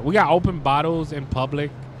 we got open bottles in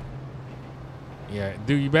public. Yeah,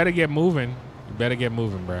 dude, you better get moving. You better get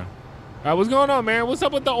moving, bro. All right, what's going on, man? What's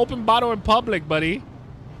up with the open bottle in public, buddy?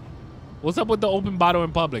 What's up with the open bottle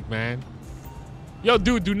in public, man? Yo,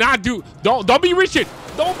 dude, don't be reaching.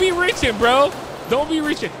 Don't be reaching, bro. Don't be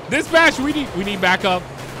reaching. Dispatch, we need backup.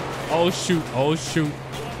 Oh shoot.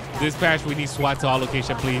 Dispatch, we need SWAT to our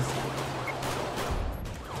location, please.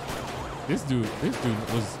 This dude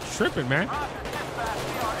was tripping, man.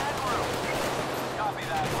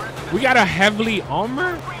 We got a heavily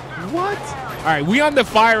armor? What? All right, we under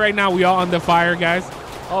fire right now. We all under fire, guys.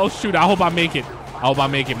 Oh shoot, I hope I make it.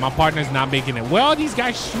 My partner's not making it. Where are these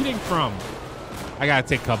guys shooting from? I gotta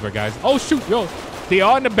take cover, guys. Oh shoot, yo, they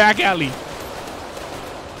are in the back alley.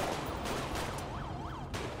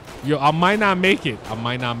 Yo, I might not make it.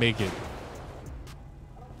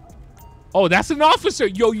 Oh, that's an officer.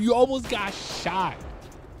 Yo, you almost got shot.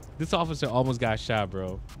 This officer almost got shot,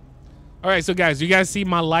 bro. All right, so guys, you guys see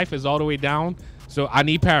my life is all the way down. So I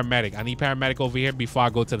need paramedic. I need paramedic over here before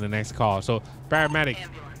I go to the next call. So paramedic.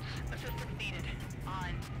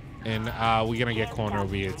 And we're gonna get corner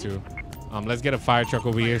over here too. Let's get a fire truck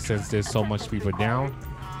over here since there's so much people down.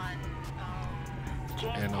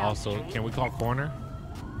 And also, can we call corner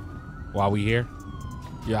while we here?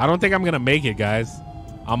 Yeah, I don't think I'm gonna make it, guys.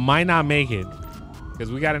 I might not make it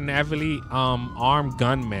because we got an heavily armed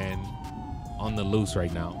gunman on the loose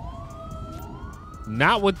right now.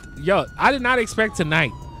 Not with, yo, I did not expect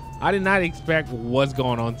tonight I did not expect what's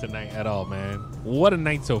going on tonight at all, man. What a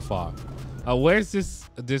night so far. Where's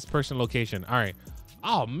this person location? All right.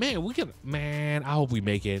 Oh man, man, I hope we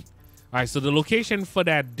make it. All right, so the location for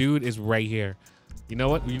that dude is right here. You know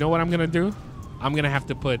what? You know what I'm gonna do? I'm gonna have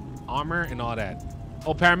to put armor and all that.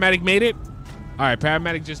 Oh, paramedic made it. All right,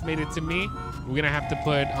 paramedic just made it to me. We're gonna have to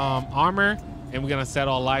put armor, and we're gonna set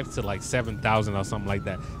our life to like 7,000 or something like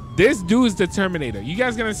that. This dude's the Terminator. You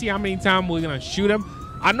guys gonna see how many times we're gonna shoot him.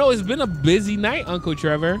 I know it's been a busy night, Uncle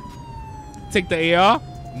Trevor. Take the AR.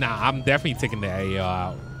 Nah, I'm definitely taking the AR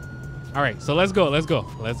out. All right, so let's go. Let's go.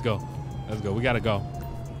 Let's go. Let's go. We gotta go.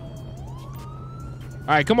 All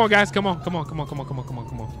right, come on, guys. Come on. Come on. Come on. Come on. Come on. Come on.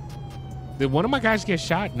 Come on. Did one of my guys get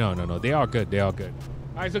shot? No, no, no. They are good. They are good.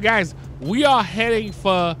 All right, so guys, we are heading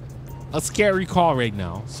for a scary call right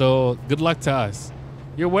now. So good luck to us.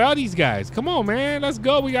 Yo, where are these guys? Come on, man. Let's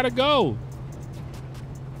go. We gotta go.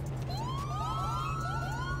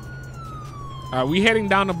 All right, we heading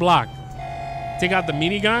down the block. Take out the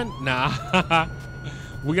minigun? Nah.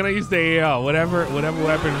 We're gonna use the AR, whatever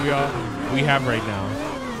weapon we have right now.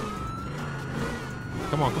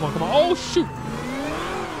 Come on, come on, come on. Oh shoot!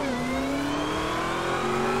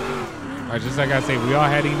 All right, just like I say, we are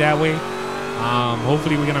heading that way.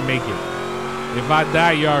 Hopefully we're gonna make it. If I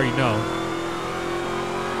die, you already know.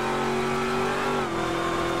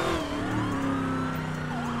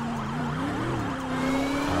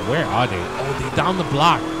 Where are they? Oh, they down the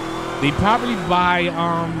block. They probably buy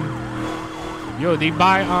yo, they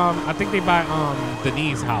buy I think they buy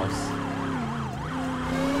Denise house.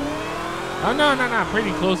 Oh no, no, no,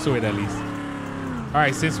 pretty close to it at least. All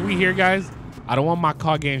right, since we here, guys, I don't want my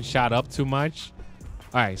car getting shot up too much.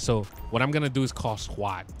 All right, so what I'm gonna do is call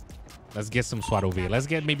SWAT. Let's get some SWAT over here. Let's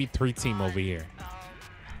get maybe 3 team over here.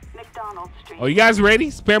 Oh, you guys ready?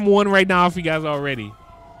 Spam 1 right now if you guys are ready.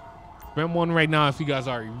 Spam 1 right now if you guys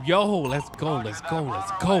are. Yo, let's go, let's go,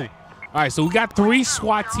 let's go. All right, so we got 3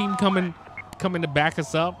 SWAT team coming to back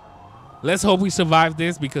us up. Let's hope we survive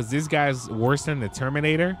this because this guy's worse than the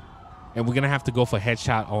Terminator, and we're gonna have to go for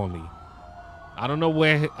headshot only. I don't know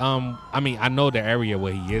where. I mean, I know the area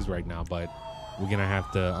where he is right now, but we're gonna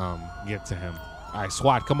have to get to him. All right,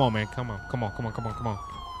 SWAT, come on, man, come on, come on, come on, come on, come on.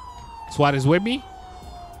 SWAT is with me.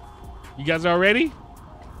 You guys are ready?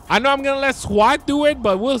 I know I'm gonna let SWAT do it,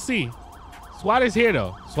 but we'll see. SWAT is here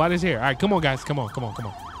though. SWAT is here. All right, come on, guys, come on, come on, come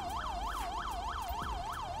on.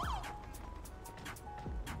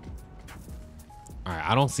 All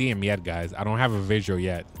right, I don't see him yet, guys. I don't have a visual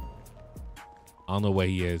yet. I don't know where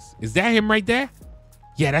he is. Is that him right there?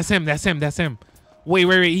 Yeah, that's him. That's him. That's him. Wait,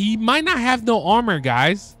 wait, wait. He might not have no armor,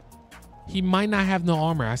 guys. He might not have no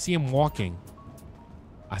armor. I see him walking.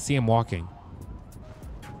 I see him walking.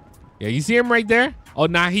 Yeah, you see him right there? Oh,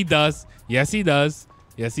 nah, he does. Yes, he does.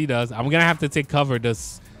 Yes, he does. I'm gonna have to take cover the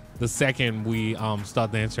second we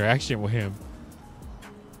start the interaction with him.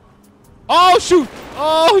 Oh shoot!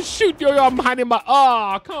 Oh shoot! Yo, I'm hiding my.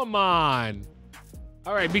 Oh, come on!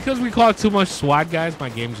 All right, because we caught too much SWAT, guys, my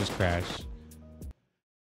game just crashed.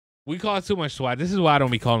 We caught too much SWAT. This is why I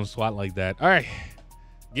don't be calling SWAT like that. All right,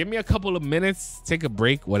 give me a couple of minutes, take a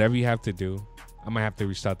break, whatever you have to do. I'm gonna have to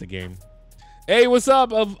restart the game. Hey, what's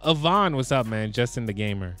up, Avon? What's up, man? Justin the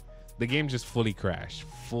gamer. The game just fully crashed.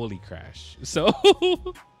 So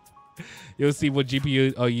you'll see what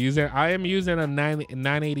GPU are you using. I am using a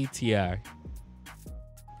 980 Ti.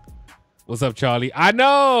 What's up, Charlie? I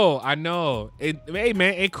know. Hey,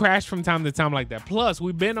 man, it crashed from time to time like that. Plus,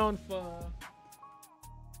 we've been on for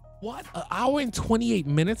what? An hour and 28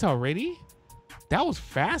 minutes already? That was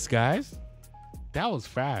fast, guys. That was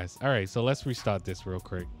fast. All right, so let's restart this real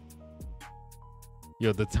quick.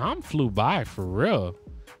 Yo, the time flew by for real.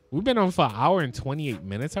 We've been on for an hour and 28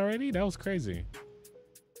 minutes already. That was crazy.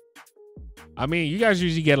 I mean, you guys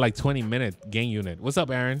usually get like 20-minute game unit. What's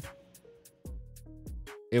up, Aaron?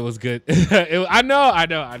 It was good. I know.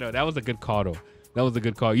 That was a good call, though. That was a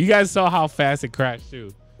good call. You guys saw how fast it crashed, too.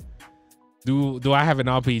 Do I have an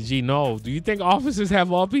RPG? No. Do you think officers have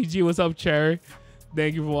RPG? What's up, Cherry?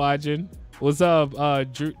 Thank you for watching. What's up,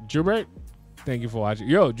 Drubert? Thank you for watching.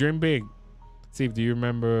 Yo, dream big. Steve, do you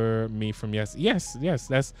remember me from yes?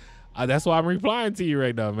 That's why I'm replying to you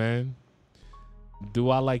right now, man. Do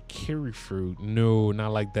I like kiwi fruit? No,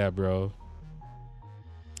 not like that, bro.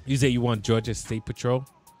 You say you want Georgia State Patrol?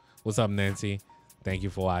 What's up, Nancy? Thank you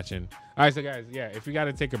for watching. All right, so guys, yeah, if you got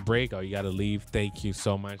to take a break or you got to leave, thank you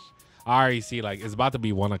so much. I already see, like, it's about to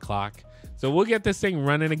be 1 o'clock. So we'll get this thing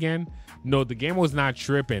running again. No, the game was not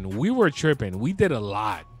tripping. We were tripping. We did a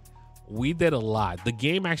lot. The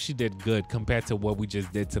game actually did good compared to what we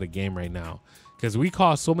just did to the game right now. Because we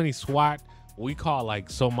caught so many SWAT. We caught,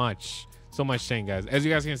 like, so much So much change, guys. As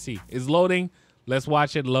you guys can see, it's loading. Let's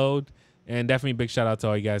watch it load. And definitely big shout out to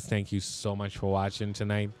all you guys. Thank you so much for watching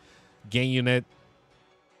tonight. Gain unit.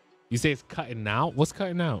 You say it's cutting out? What's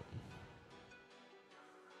cutting out?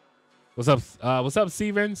 What's up? What's up,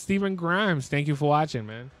 Steven? Steven Grimes. Thank you for watching,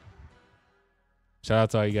 man. Shout out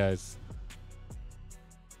to all you guys.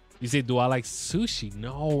 You say, do I like sushi?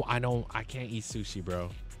 No, I don't. I can't eat sushi, bro.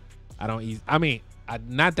 I don't eat. I mean,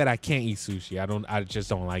 not that I can't eat sushi. I just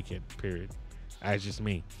don't like it, period. That's just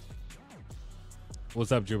me.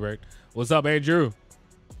 What's up, Drewbert? What's up, Andrew?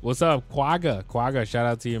 What's up, Quagga? Quagga, shout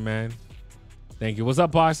out to you, man. Thank you. What's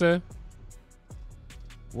up, Parsa?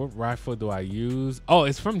 What rifle do I use? Oh,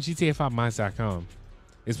 it's from GTA5Mines.com.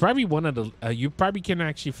 It's probably one of the, you probably can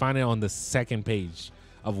actually find it on the second page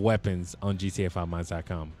of weapons on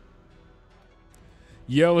GTA5Mines.com.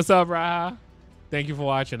 Yo, what's up, Raha? Thank you for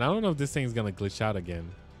watching. I don't know if this thing's gonna glitch out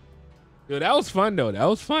again. Yo, that was fun though. That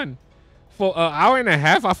was fun. For an hour and a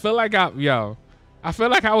half, I feel like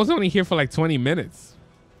I was only here for like 20 minutes.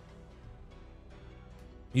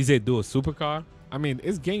 You said do a supercar? I mean,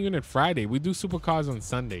 it's Gang Unit Friday. We do supercars on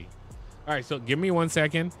Sunday. All right, so give me 1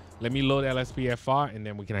 second. Let me load Lspdfr, and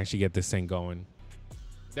then we can actually get this thing going.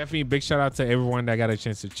 Definitely big shout out to everyone that got a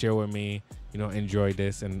chance to chill with me, you know, enjoy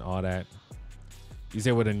this and all that. You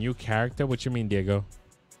said with a new character? What you mean, Diego?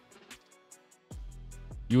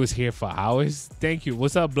 You was here for hours? Thank you.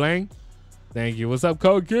 What's up, Blank? Thank you. What's up,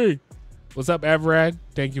 Code Key? What's up, Everett?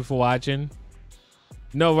 Thank you for watching.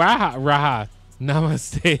 No, Raha.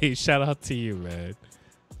 Namaste. Shout out to you, man.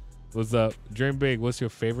 What's up? Dream big. What's your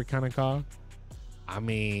favorite kind of car? I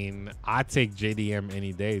mean, I take JDM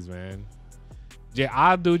any days, man.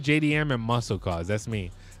 I'll do JDM and muscle cars. That's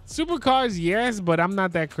me. Supercars, yes, but I'm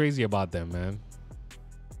not that crazy about them, man.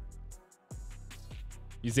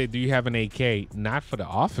 You say, do you have an AK? Not for the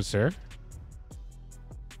officer.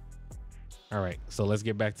 All right, so let's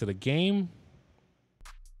get back to the game.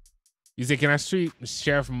 You say, can I street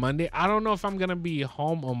Sheriff Monday? I don't know if I'm going to be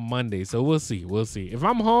home on Monday, so we'll see. We'll see. If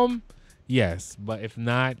I'm home, yes. But if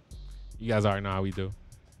not, you guys already know how we do.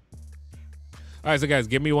 All right, so guys,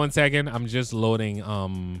 give me 1 second. I'm just loading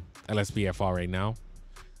Lspdfr right now.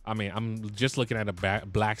 I mean, I'm just looking at a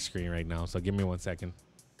black screen right now, so give me 1 second.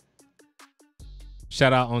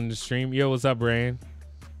 Shout out on the stream. Yo, what's up, Braden?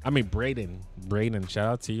 I mean, Braden, shout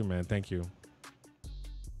out to you, man. Thank you.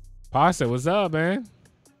 Pasta, what's up, man?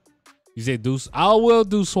 You say, I will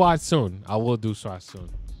do SWAT soon. I will do SWAT soon.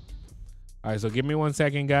 All right, so give me 1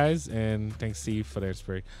 second, guys, and thanks, Steve, for their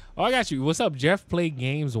spirit. Oh, I got you. What's up, Jeff? Play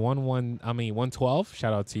games 112.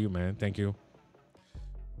 Shout out to you, man. Thank you.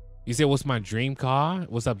 You say, what's my dream car?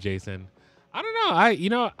 What's up, Jason? I don't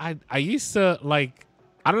know. I used to like.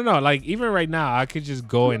 I don't know. Like even right now, I could just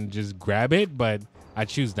go and just grab it, but I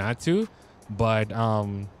choose not to. But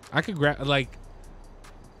I could grab like.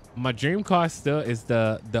 My dream car still is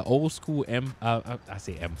the old school I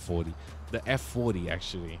say M40, the F40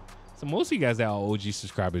 actually. So most of you guys that are OG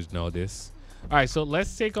subscribers know this. All right, so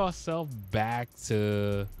let's take ourselves back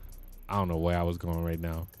to, I don't know where I was going right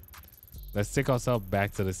now. Let's take ourselves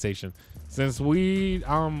back to the station. Since should we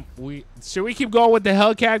keep going with the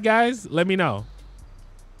Hellcat, guys? Let me know.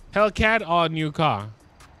 Hellcat or new car?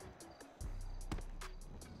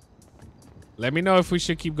 Let me know if we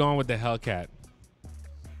should keep going with the Hellcat.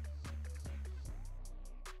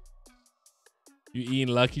 You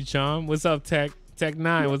eating Lucky Charm? What's up, Tech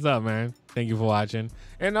 9? What's up, man? Thank you for watching.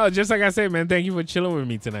 And just like I said, man, thank you for chilling with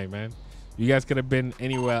me tonight, man. You guys could have been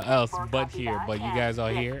anywhere else but here, but you guys are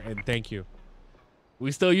here, and thank you.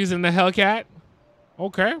 We still using the Hellcat?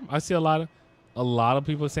 Okay, I see a lot of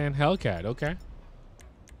people saying Hellcat. Okay.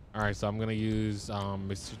 All right, so I'm gonna use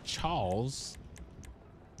Mr. Charles,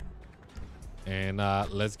 and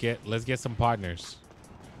let's get some partners.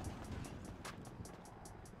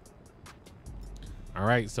 All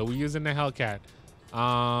right, so we're using the Hellcat.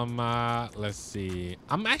 Let's see.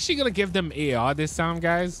 I'm actually gonna give them AR this time,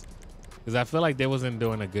 guys, because I feel like they wasn't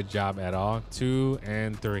doing a good job at all. 2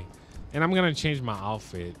 and 3, and I'm gonna change my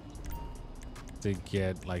outfit to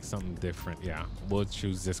get like something different. Yeah, we'll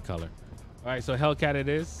choose this color. All right, so Hellcat it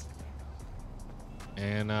is,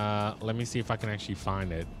 and let me see if I can actually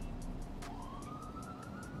find it.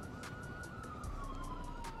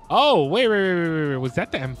 Oh, wait. Was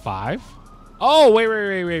that the M5? Oh, wait.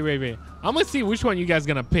 I'm gonna see which one you guys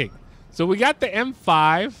gonna pick. So we got the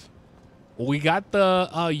M5, we got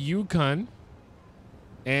the Yukon,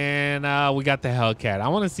 and we got the Hellcat. I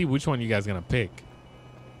want to see which one you guys gonna pick.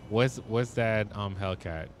 What's that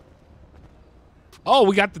Hellcat? Oh,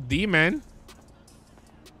 we got the D-Man.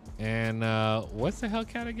 And what's the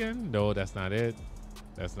Hellcat again? No, that's not it.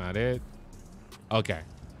 That's not it. Okay.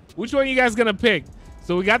 Which one you guys gonna pick?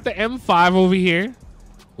 So we got the M5 over here.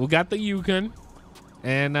 We got the Yukon.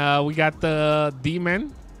 And we got the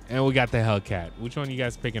Demon. And we got the Hellcat. Which one you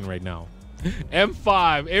guys picking right now?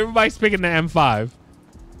 M5. Everybody's picking the M5.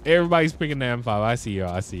 Everybody's picking the M5. I see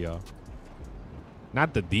y'all. I see y'all.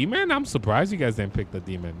 Not the Demon? I'm surprised you guys didn't pick the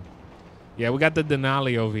Demon. Yeah, we got the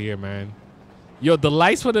Denali over here, man. Yo, the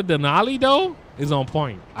lights for the Denali, though, is on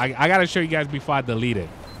point. I got to show you guys before I delete it.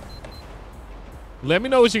 Let me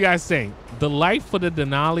know what you guys think. The light for the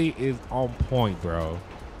Denali is on point, bro.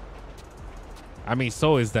 I mean,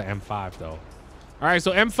 so is the M5, though. All right,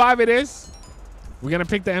 so M5 it is. We're going to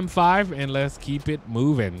pick the M5, and let's keep it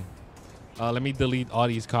moving. Let me delete all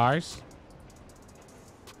these cars.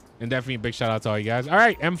 And definitely a big shout out to all you guys. All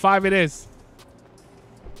right, M5 it is.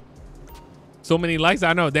 So many lights.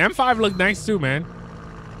 I know. The M5 look nice too, man.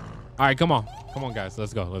 All right, come on. Come on, guys.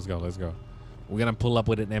 Let's go. Let's go. Let's go. We're going to pull up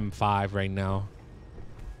with an M5 right now.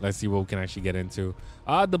 Let's see what we can actually get into.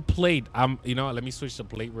 The plate. You know what? Let me switch the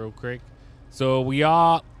plate real quick. So we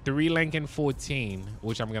are 3 Lincoln 14,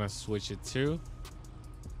 which I'm going to switch it to.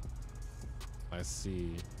 Let's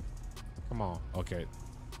see. Come on. Okay.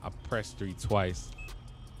 I pressed 3 twice.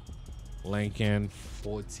 Lincoln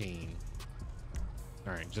 14.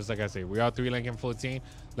 All right, just like I say, we are 3 Lincoln 14.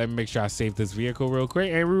 Let me make sure I save this vehicle real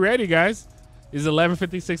quick. And we're ready, guys. It's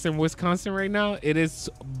 11:56 in Wisconsin right now. It is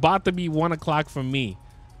about to be 1 o'clock for me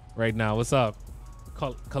right now. What's up?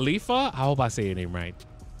 Khalifa? I hope I say your name right.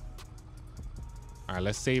 All right,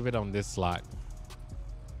 let's save it on this slot.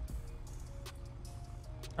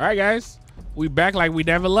 All right, guys. We back like we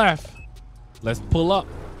never left. Let's pull up.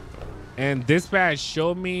 And dispatch,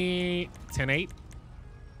 show me 10-8.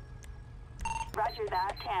 Roger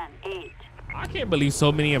that, 10-8. I can't believe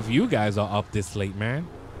so many of you guys are up this late, man.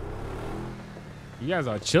 You guys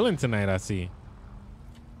are chilling tonight, I see.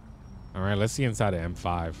 All right, let's see inside the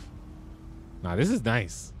M5. Nah, this is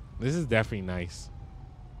nice. This is definitely nice.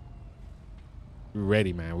 We're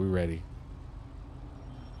ready, man. We're ready.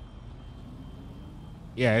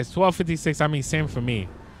 Yeah, it's 12:56. I mean, same for me.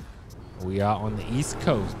 We are on the East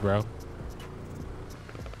Coast, bro.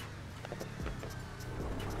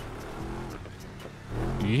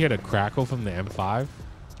 Do you hear the crackle from the M5?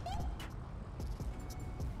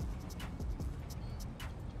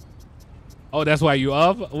 Oh, that's why you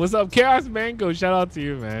up? What's up, Chaos Mango? Shout out to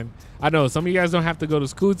you, man. I know some of you guys don't have to go to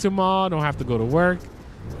school tomorrow, don't have to go to work.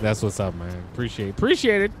 That's what's up, man. Appreciate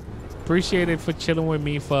it. Appreciate it for chilling with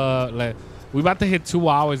me for like we about to hit 2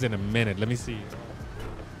 hours in a minute. Let me see.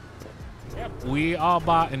 Yep, we are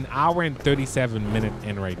about 1 hour and 37 minutes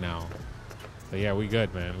in right now. So yeah, we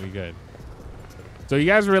good, man. We good. So you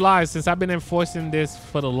guys realize since I've been enforcing this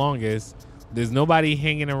for the longest, there's nobody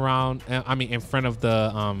hanging around. I mean, in front of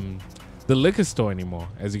the liquor store anymore,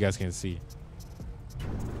 as you guys can see.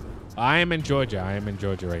 I am in Georgia. I am in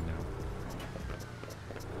Georgia right now.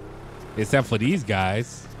 Except for these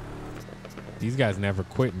guys. These guys never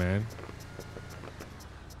quit, man.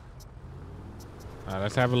 All right,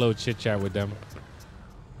 let's have a little chit chat with them.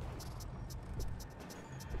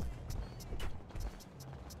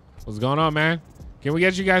 What's going on, man? Can we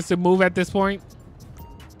get you guys to move at this point?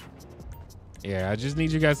 Yeah, I just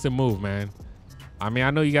need you guys to move, man. I mean,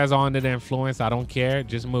 I know you guys are under the influence. I don't care.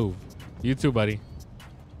 Just move. You too, buddy.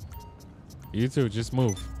 You too. Just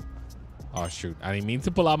move. Oh, shoot. I didn't mean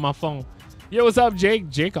to pull out my phone. Yo, what's up, Jake?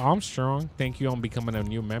 Jake Armstrong. Thank you on becoming a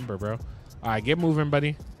new member, bro. All right, get moving,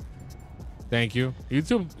 buddy. Thank you. You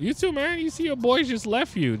too, man. You see your boys just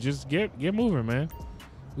left you. Just get moving, man.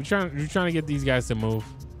 We're trying to get these guys to move.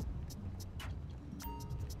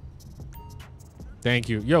 Thank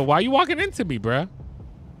you. Yo, why you walking into me, bruh?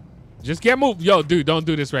 Just get moved. Yo, dude, don't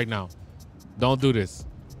do this right now. Don't do this.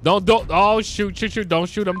 Don't. Oh, shoot. Don't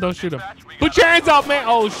shoot him. Don't shoot him. Put your hands up, man.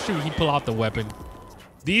 Oh, shoot. He pulled out the weapon.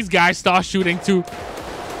 These guys start shooting, too.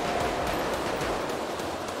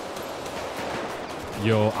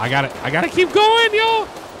 Yo, I gotta keep going, yo.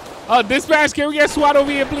 Dispatch, can we get SWAT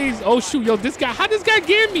over here, please? Oh, shoot. Yo, this guy. How this guy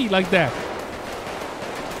get me like that?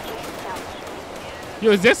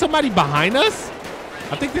 Yo, is there somebody behind us?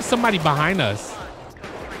 I think there's somebody behind us.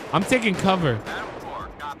 I'm taking cover.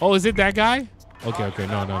 Oh, is it that guy? Okay.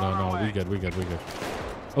 No. We good.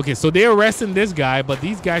 Okay, so they're arresting this guy, but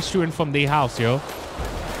these guys shooting from their house, yo.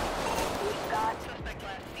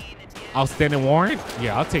 Outstanding warrant?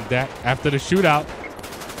 Yeah, I'll take that. After the shootout.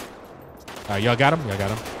 All right, y'all got him?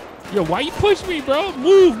 Yo, why you push me, bro?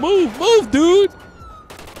 Move, dude.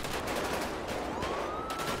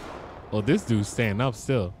 Oh, this dude's staying up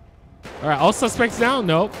still. All right, all suspects down?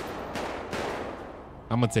 Nope.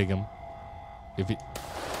 I'm gonna take him.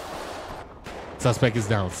 Suspect is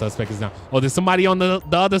down. Suspect is down. Oh, there's somebody on the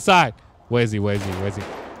other side. Where is he? Where is he? Where is he?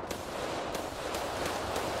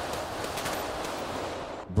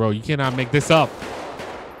 Bro, you cannot make this up.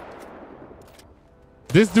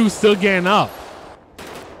 This dude's still getting up.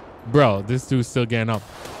 Bro, this dude's still getting up.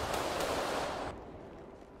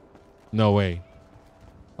 No way.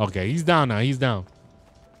 Okay, he's down now. He's down.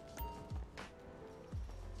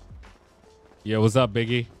 Yeah, what's up,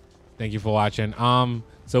 Biggie? Thank you for watching.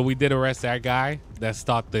 So we did arrest that guy that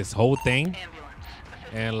stopped this whole thing.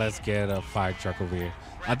 And let's get a fire truck over here.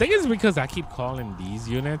 I think it's because I keep calling these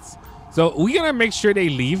units. So we gotta make sure they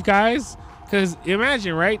leave, guys. Because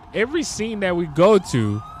imagine, right? Every scene that we go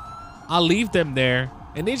to, I'll leave them there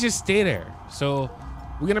and they just stay there. So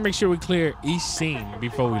we're gonna make sure we clear each scene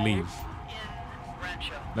before we leave.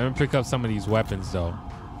 Let me pick up some of these weapons though.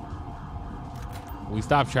 We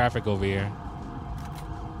stopped traffic over here.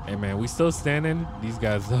 Hey man, we still standing? These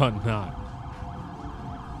guys are not.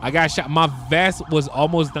 I got shot. My vest was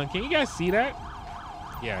almost done. Can you guys see that?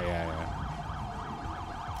 Yeah.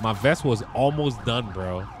 My vest was almost done,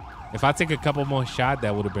 bro. If I take a couple more shots,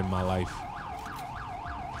 that would have been my life.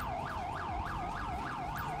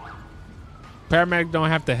 Paramedic don't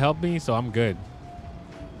have to help me, so I'm good.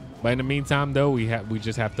 But in the meantime, though, we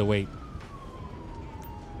just have to wait.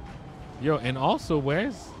 Yo, and also,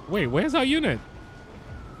 where's our unit?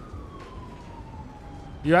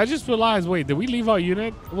 Yo, I just realized, wait, did we leave our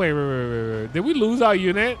unit? Wait. Did we lose our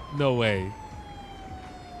unit? No way.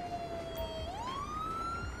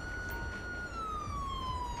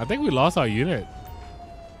 I think we lost our unit.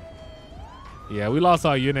 Yeah, we lost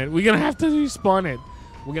our unit. We're gonna have to respawn it.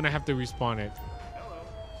 We're gonna have to respawn it. Hello.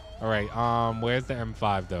 All right. Where's the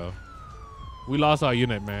M5 though? We lost our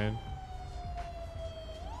unit, man.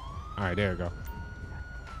 All right, there we go.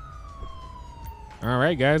 All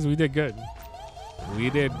right, guys, we did good. We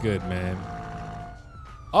did good, man.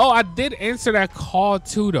 Oh, I did answer that call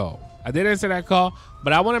too, though. I did answer that call,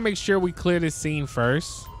 but I want to make sure we clear this scene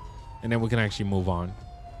first, and then we can actually move on.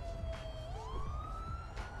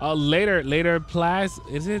 Later, Plaz.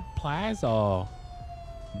 Is it Plaz or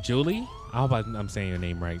Julie? I hope I'm saying your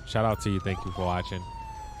name right. Shout out to you. Thank you for watching.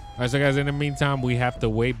 All right, so guys, in the meantime, we have to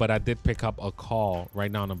wait, but I did pick up a call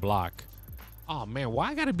right now on the block. Oh man, why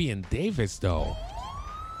I gotta be in Davis though?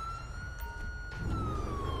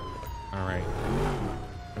 All right,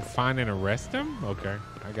 find and arrest him. Okay,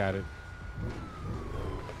 I got it.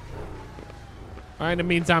 All right, in the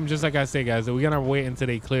meantime, just like I say, guys, we're gonna wait until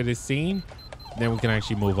they clear this scene. Then we can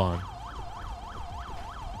actually move on.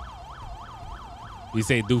 We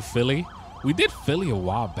say do Philly. We did Philly a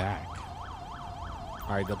while back.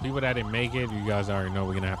 All right, the people that didn't make it, you guys already know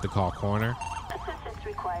we're gonna have to call corner. Assistance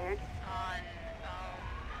required on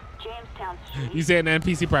Jamestown Street. You said the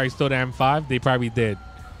NPC probably stole the M5. They probably did.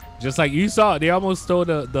 Just like you saw, they almost stole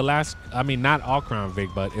the last. I mean, not all Crown Vic,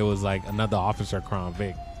 but it was like another officer Crown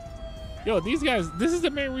Vic. Yo, these guys. This is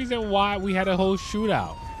the main reason why we had a whole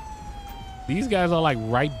shootout. These guys are like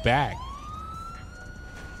right back.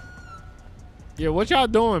 Yo, what y'all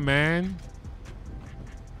doing, man?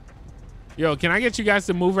 Yo, can I get you guys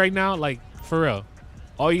to move right now? Like, for real.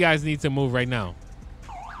 All you guys need to move right now.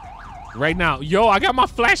 Right now. Yo, I got my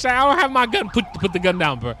flashlight. I don't have my gun. Put the gun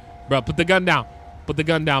down, bro. Bro, put the gun down. Put the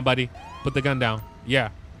gun down, buddy. Put the gun down. Yeah.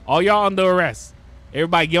 All y'all under arrest.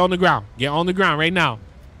 Everybody get on the ground. Get on the ground right now.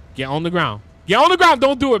 Get on the ground. Get on the ground.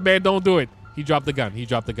 Don't do it, man. Don't do it. He dropped the gun. He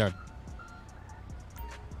dropped the gun.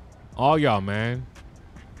 All y'all, man.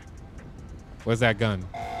 Where's that gun?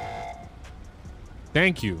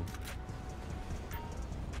 Thank you.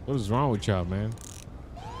 What is wrong with y'all, man?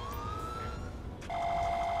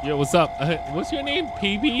 Yo, what's up? What's your name?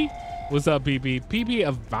 PB? What's up, PB? PB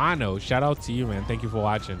of Veneno. Shout out to you, man. Thank you for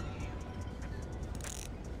watching.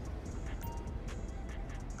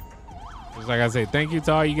 Just like I say, thank you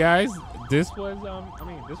to all you guys. This was, I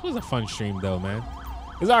mean, this was a fun stream, though, man.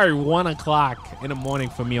 It's already 1 o'clock in the morning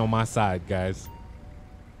for me on my side, guys.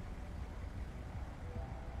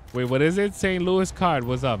 Wait, what is it? St. Louis card.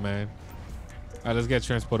 What's up, man? All right, let's get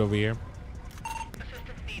transport over here.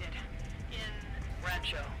 Assistance needed in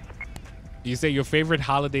Rancho. You say your favorite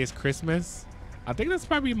holiday is Christmas? I think that's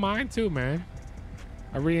probably mine too, man.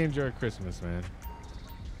 I really enjoy Christmas, man.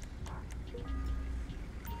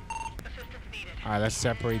 Assistance needed. All right, let's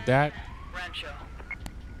separate that. Rancho.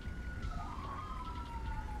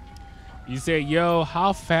 You say, yo,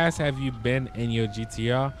 how fast have you been in your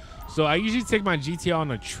GTR? So I usually take my GTR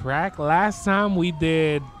on a track. Last time we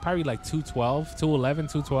did probably like 212, 211,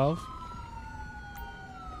 212.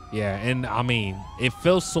 Yeah, and I mean, it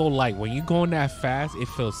feels so light. When you going that fast, it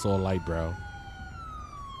feels so light, bro.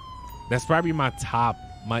 That's probably my top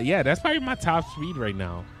Yeah, that's probably my top speed right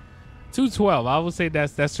now. 212. I would say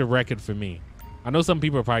that's the record for me. I know some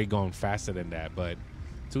people are probably going faster than that, but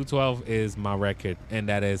 212 is my record, and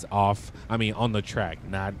that is off. I mean, on the track,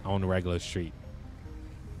 not on the regular street.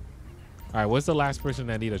 All right, what's the last person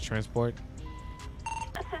that need a transport?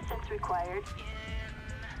 Assistance required.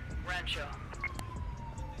 In Rancho.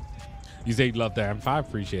 You say you love the M5.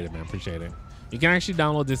 Appreciate it, man. Appreciate it. You can actually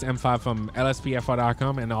download this M5 from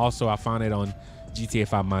Lspdfr.com, and also I found it on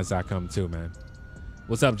GTA5mods.com too, man.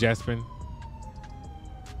 What's up, Jaspin?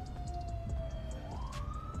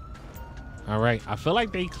 All right, I feel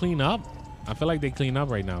like they clean up. I feel like they clean up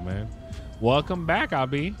right now, man. Welcome back,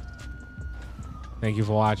 Abi. Thank you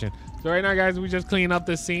for watching. So right now, guys, we just clean up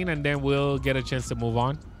the scene, and then we'll get a chance to move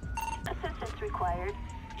on. Assistance required.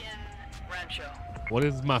 In Rancho. What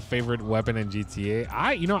is my favorite weapon in GTA?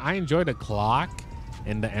 I enjoy the clock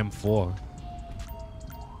and the M4. All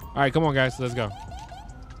right, come on, guys, let's go.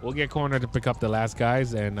 We'll get corner to pick up the last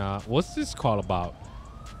guys. And what's this call about?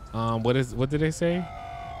 What did they say?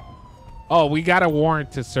 Oh, we got a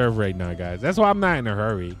warrant to serve right now, guys. That's why I'm not in a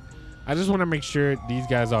hurry. I just want to make sure these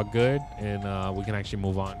guys are good and we can actually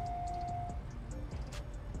move on.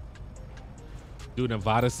 Do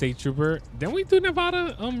Nevada State Trooper. Didn't we do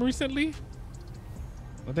Nevada recently?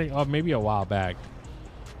 I think maybe a while back.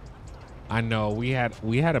 I know we had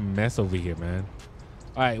a mess over here, man.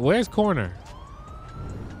 All right, where's corner?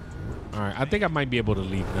 All right, I think I might be able to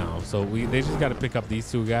leave now. So they just got to pick up these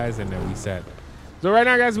two guys and then we set. So right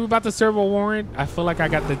now, guys, we're about to serve a warrant. I feel like I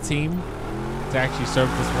got the team to actually serve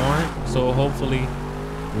this warrant. So hopefully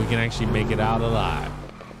we can actually make it out alive.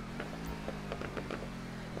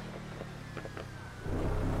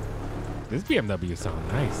 This BMW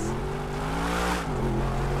sounds nice.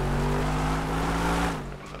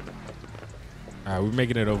 All right, we're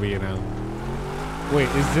making it over here now. Wait,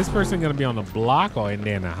 is this person going to be on the block or in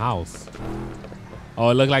there in the house? Oh,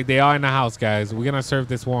 it looks like they are in the house, guys. We're going to serve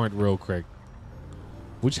this warrant real quick.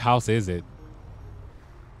 Which house is it?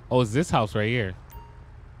 Oh, it's this house right here.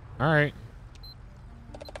 All right.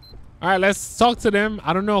 All right, let's talk to them.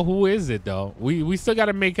 I don't know who is it, though. We still got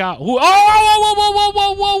to make out who. Oh, whoa, whoa, whoa,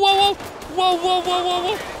 whoa, whoa, whoa, whoa, whoa, whoa, whoa,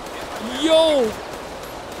 whoa, whoa. Yo.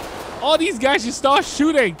 All these guys should start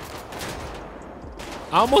shooting.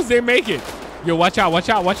 I almost didn't make it. Yo, watch out, watch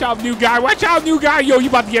out, watch out, new guy. Watch out, new guy. Yo, you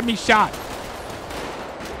about to get me shot.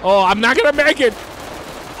 Oh, I'm not going to make it.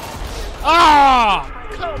 Ah,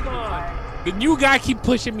 come on. The new guy keep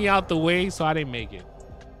pushing me out the way, so I didn't make it.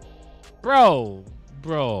 Bro.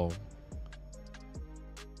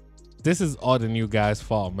 This is all the new guy's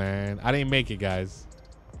fault, man. I didn't make it, guys.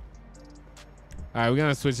 All right, we're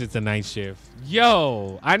going to switch it to night shift.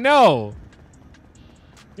 Yo, I know.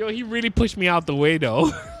 Yo, he really pushed me out the way,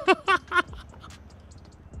 though.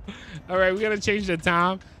 All right, we're going to change the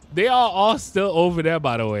time. They are all still over there,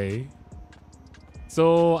 by the way.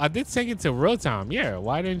 So I did sync it to real time. Yeah,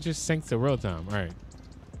 why didn't you just sync to real time? All right.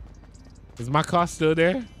 Is my car still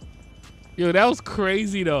there? Yo, that was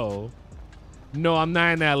crazy, though. No, I'm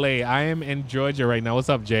not in LA. I am in Georgia right now. What's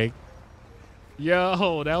up, Jake?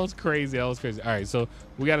 Yo, that was crazy. That was crazy. All right, so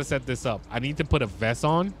we got to set this up. I need to put a vest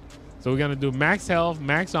on. So we're going to do max health,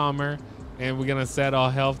 max armor, and we're going to set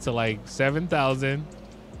our health to like 7,000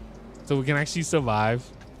 so we can actually survive.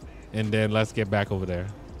 And then let's get back over there.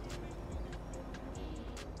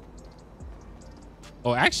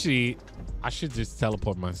 Oh, actually, I should just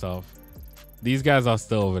teleport myself. These guys are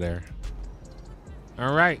still over there.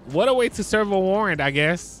 All right. What a way to serve a warrant, I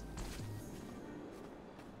guess.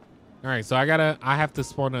 All right. So I have to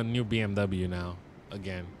spawn a new BMW now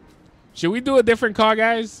again. Should we do a different car,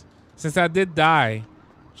 guys? Since I did die,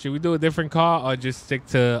 should we do a different car or just stick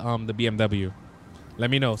to the BMW? Let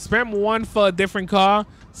me know. Spam 1 for a different car.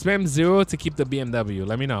 Spam 0 to keep the BMW.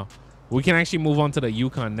 Let me know. We can actually move on to the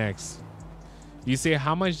Yukon next. You say,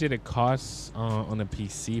 how much did it cost on a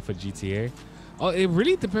PC for GTA? Oh, it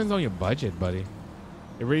really depends on your budget, buddy.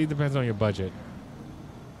 It really depends on your budget.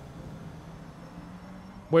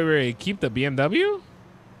 Wait. Keep the BMW?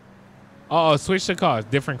 Oh, switch the cars.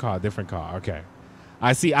 Different car. Okay.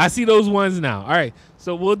 I see those ones now. All right.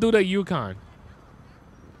 So we'll do the Yukon.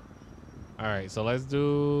 All right. So let's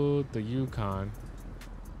do the Yukon.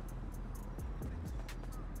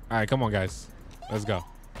 All right. Come on, guys. Let's go.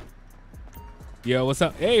 Yo, what's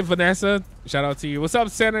up? Hey, Vanessa. Shout out to you. What's up,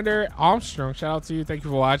 Senator Armstrong? Shout out to you. Thank you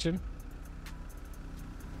for watching.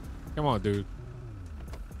 Come on, dude.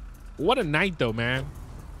 What a night, though, man.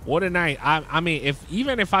 What a night. I mean,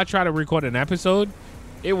 even if I try to record an episode,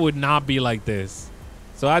 it would not be like this.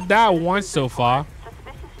 So I died once so far.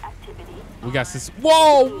 We got this.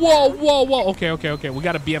 Whoa. Okay. We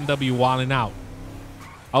got a BMW wilding out.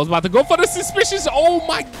 I was about to go for the suspicious. Oh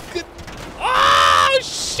my god. Oh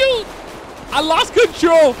shoot. I lost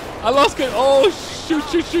control. Oh shoot.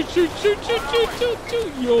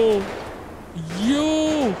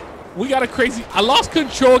 Yo. We got a crazy. I lost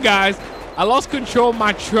control, guys. I lost control of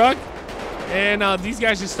my truck. And these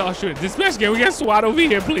guys just start shooting. Dispatch, can we get SWAT over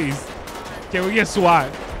here, please? Can we get SWAT?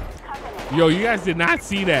 Yo, you guys did not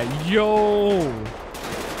see that. Yo.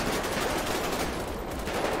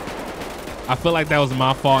 I feel like that was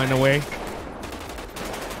my fault in a way.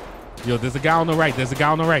 Yo, there's a guy on the right.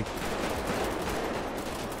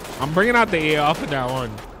 I'm bringing out the air off of that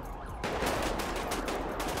one.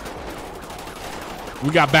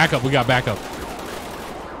 We got backup.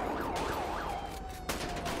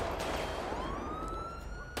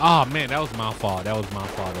 Oh, man, that was my fault. Though.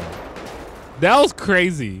 That was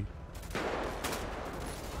crazy.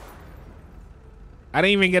 I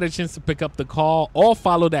didn't even get a chance to pick up the call or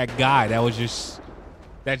follow that guy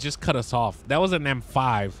that just cut us off. That was an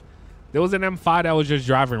M5. There was an M5 that was just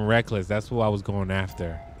driving reckless. That's who I was going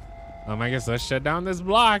after. I guess let's shut down this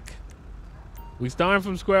block. We starting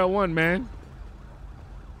from square one, man.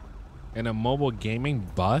 In a mobile gaming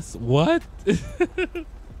bus? What?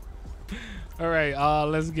 All right,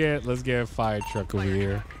 let's get a fire truck over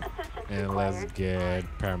here. And let's get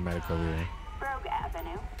paramedic over here.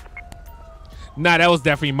 Nah, that was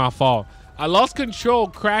definitely my fault. I lost control,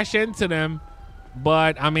 crashed into them.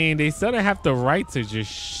 But, I mean, they still don't have the right to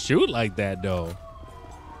just shoot like that, though.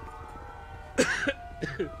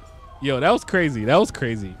 Yo, that was crazy.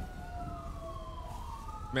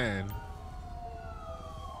 Man.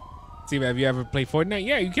 Steve, have you ever played Fortnite?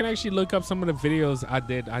 Yeah, you can actually look up some of the videos I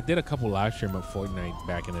did. I did a couple live stream of Fortnite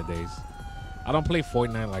back in the days. I don't play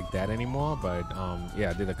Fortnite like that anymore, but yeah,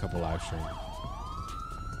 I did a couple live streams.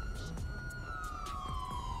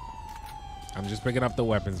 I'm just picking up the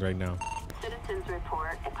weapons right now. Citizens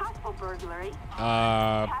report a possible burglary.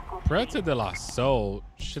 Predator de la Soul.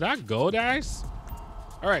 Should I go, guys?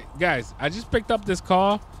 All right, guys, I just picked up this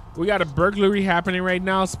call. We got a burglary happening right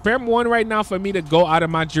now. Spam 1 right now for me to go out of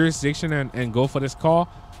my jurisdiction and go for this call.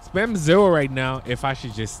 Spam 0 right now if I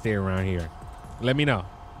should just stay around here. Let me know.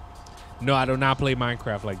 No, I do not play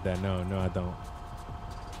Minecraft like that. No, I don't.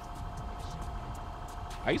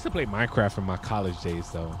 I used to play Minecraft in my college days,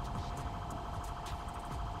 though.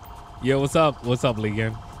 Yo, what's up? What's up,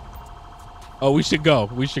 Legan? Oh, we should go.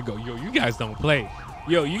 Yo, you guys don't play.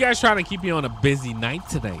 Yo, you guys trying to keep me on a busy night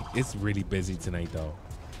tonight. It's really busy tonight, though.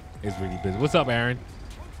 It's really busy. What's up, Aaron?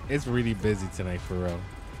 It's really busy tonight, for real.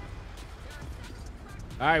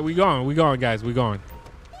 All right, we going, guys. We going.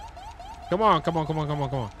 Come on.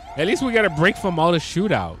 At least we got a break from all the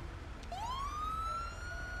shootout.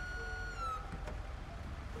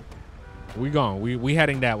 We going. We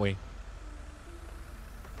heading that way.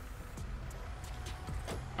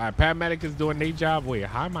 All right, paramedic is doing their job. Wait,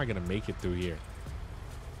 how am I going to make it through here?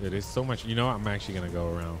 Yeah, there's so much. You know what? I'm actually going to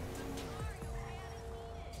go around.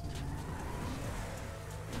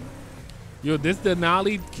 Yo, this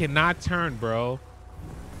Denali cannot turn, bro.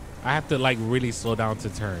 I have to, like, really slow down to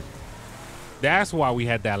turn. That's why we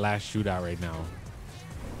had that last shootout right now.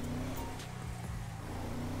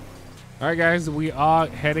 All right, guys. We are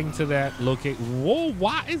heading to that location. Whoa,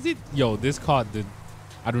 why is it? Yo, this car,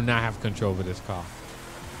 I do not have control over this car.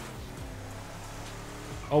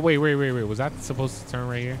 Oh, wait. Was I supposed to turn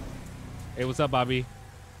right here? Hey, what's up, Bobby?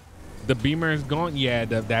 The Beamer is gone? Yeah,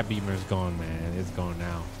 that Beamer is gone, man. It's gone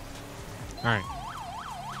now. All right.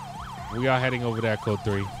 We are heading over there, code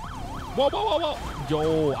 3. Whoa.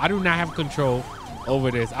 Yo, I do not have control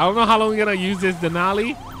over this. I don't know how long we're going to use this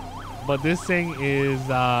Denali, but this thing is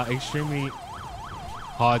extremely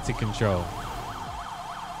hard to control.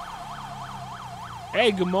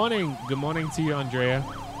 Hey, good morning. Good morning to you, Andrea.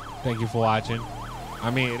 Thank you for watching. I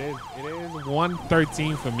mean, it is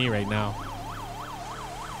 1:13 for me right now.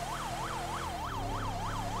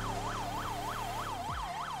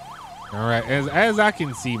 All right, as I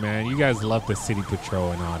can see, man, you guys love the city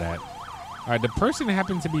patrol and all that. All right, the person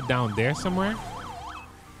happened to be down there somewhere.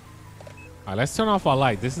 All right, let's turn off our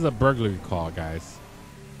light. This is a burglary call, guys.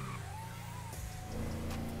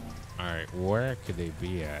 All right, where could they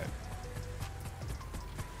be at?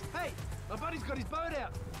 Hey, my buddy's got his boat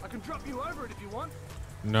out. I can drop you over it if you want.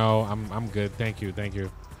 No, I'm good. Thank you.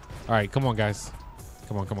 All right, come on, guys.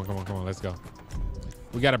 Come on. Let's go.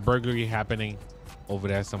 We got a burglary happening over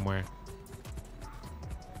there somewhere.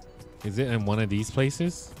 Is it in one of these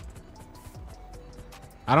places?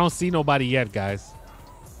 I don't see nobody yet, guys.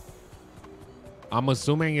 I'm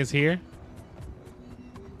assuming it's here.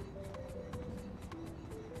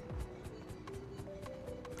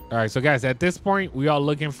 All right, so guys, at this point, we are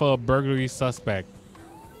looking for a burglary suspect.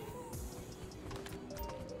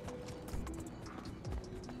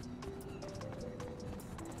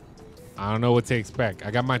 I don't know what to expect.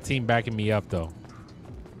 I got my team backing me up though.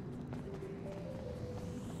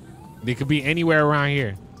 They could be anywhere around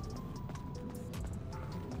here.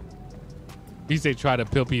 You say try the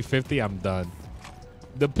Pill P50, I'm done.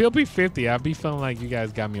 The Pill P50, I be feeling like you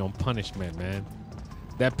guys got me on punishment, man.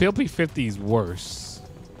 That Pill P50 is worse.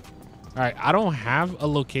 All right, I don't have a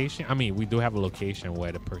location. I mean, we do have a location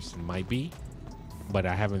where the person might be, but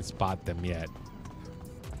I haven't spotted them yet.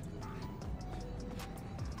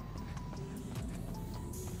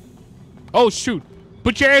 Oh, shoot.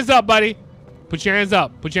 Put your hands up, buddy. Put your hands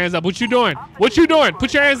up. Put your hands up. What you doing? What you doing?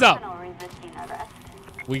 Put your hands up.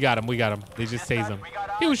 We got him. We got him. They just tased him.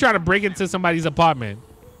 He was trying to break into somebody's apartment.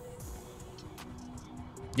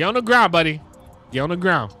 Get on the ground, buddy. Get on the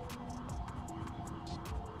ground.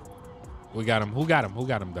 We got him. Who got him? Who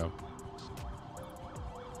got him, though?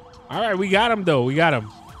 All right, we got him, though. We got him.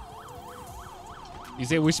 You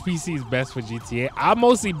say which PC is best for GTA? I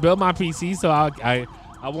mostly build my PC, so I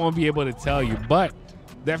won't be able to tell you. But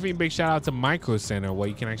definitely a big shout out to Micro Center, where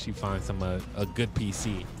you can actually find some a good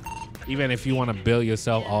PC. Even if you want to build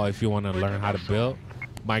yourself or if you want to learn how to build,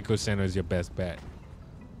 Micro Center is your best bet.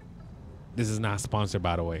 This is not sponsored,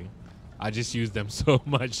 by the way. I just use them so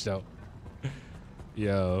much, though.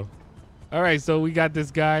 Yo. All right, so we got this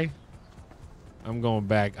guy. I'm going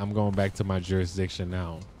back to my jurisdiction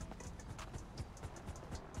now.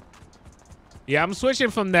 Yeah, I'm switching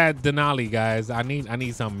from that Denali, guys. I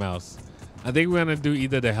need something else. I think we're gonna do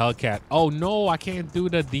either the Hellcat. Oh no, I can't do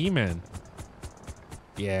the Demon.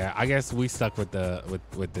 Yeah, I guess we stuck with the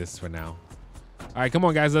with this for now. All right, come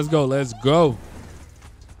on, guys, let's go. Let's go.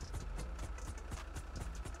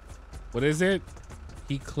 What is it?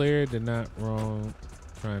 He cleared, did not wrong.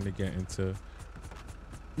 Trying to get into.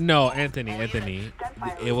 No, Anthony.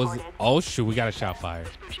 It was. Oh shoot, we got a shot fired.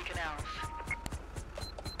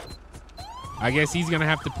 I guess he's gonna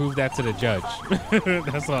have to prove that to the judge.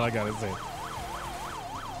 That's all I gotta say.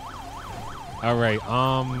 All right,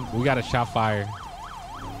 we got a shot fired.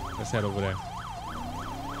 Let's head over there.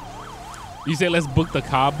 You say let's book the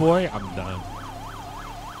cowboy? I'm done.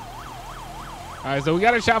 All right, so we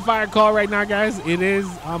got a shot fire call right now, guys. It is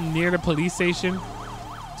near the police station.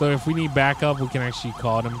 So if we need backup, we can actually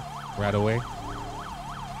call them right away.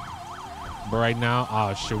 But right now,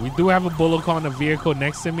 oh shit, we do have a bullet call in the vehicle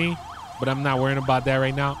next to me, but I'm not worrying about that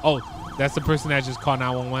right now. Oh, that's the person that just called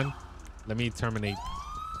 911. Let me terminate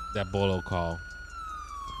that bolo call.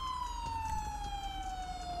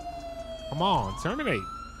 Come on, terminate.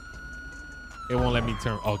 It won't let me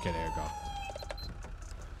turn. Okay, there you go.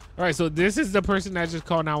 All right, so this is the person that just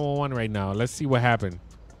called 911 right now. Let's see what happened.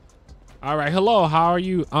 All right, hello, how are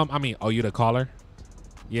you? I mean, are you the caller?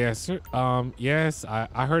 Yes, sir. Yes,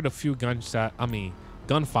 I heard a few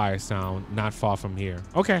gunfire sound not far from here.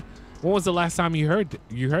 Okay, when was the last time you heard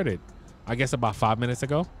it? I guess about 5 minutes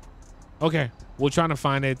ago. Okay, we're trying to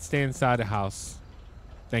find it. Stay inside the house.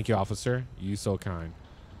 Thank you, officer. You so kind.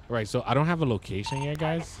 All right, so I don't have a location yet,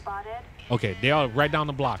 guys. Okay, they are right down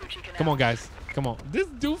the block. Come on, guys. Come on. This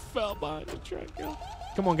dude fell behind the truck, yo.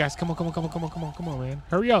 Come on, guys. Come on, man.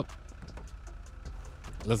 Hurry up.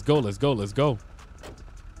 Let's go. You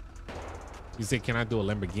say, can I do a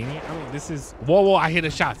Lamborghini? I mean, this is... Whoa. I hear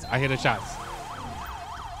the shots.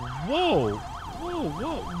 Whoa.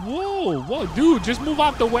 Dude, just move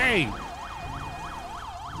out the way.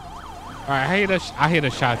 All right, I hear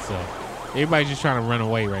the shots, though. Everybody's just trying to run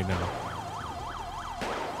away right now.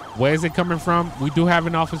 Where is it coming from? We do have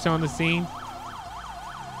an officer on the scene.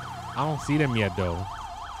 I don't see them yet, though.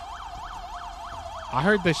 I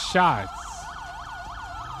heard the shots.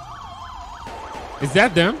 Is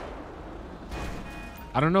that them?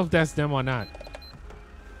 I don't know if that's them or not.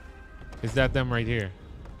 Is that them right here?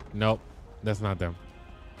 Nope, that's not them.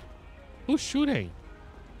 Who's shooting?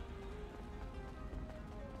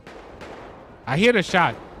 I hear the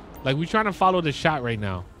shot. Like, we're trying to follow the shot right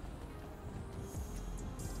now.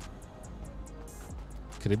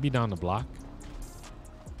 Could it be down the block?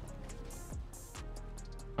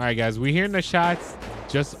 All right, guys, we're hearing the shots.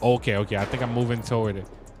 Just okay. I think I'm moving toward it.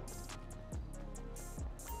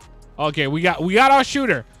 Okay, we got our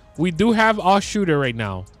shooter. We do have our shooter right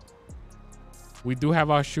now.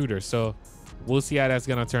 So we'll see how that's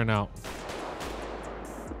gonna turn out.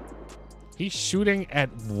 He's shooting at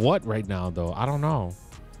what right now, though? I don't know.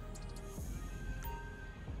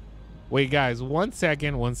 Wait, guys, one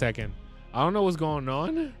second. I don't know what's going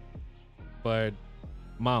on, but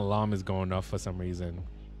my alarm is going off for some reason.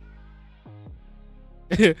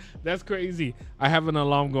 That's crazy. I have an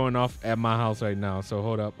alarm going off at my house right now. So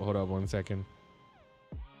hold up 1 second.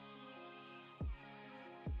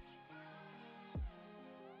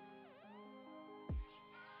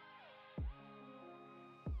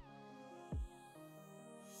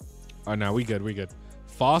 Oh, no, we good. We good.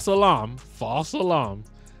 False alarm. False alarm.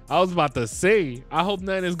 I was about to say, I hope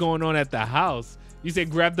nothing is going on at the house. You said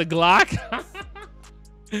grab the Glock?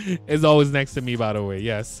 It's always next to me, by the way.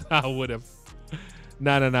 Yes, I would have.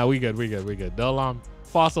 No. We good. We good. We good. The alarm.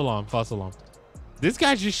 False alarm. False alarm. This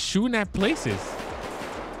guy's just shooting at places.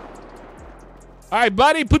 All right,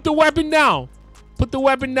 buddy, put the weapon down. Put the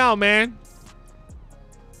weapon down, man.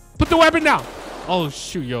 Put the weapon down. Oh,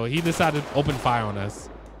 shoot, yo. He decided to open fire on us.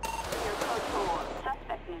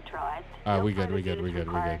 All right, we good. We good. We good.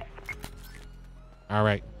 We good. All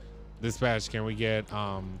right. Dispatch, can we get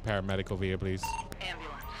paramedic over here, please? Ambulance.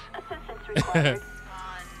 Assistance required.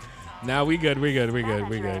 Now we good. We good. We good.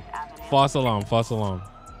 We good. False alarm. False alarm.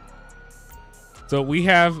 So we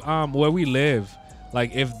have where we live.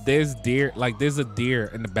 Like if there's deer, like there's a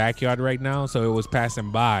deer in the backyard right now, so it was passing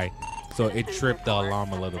by, so it tripped the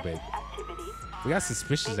alarm a little bit. We got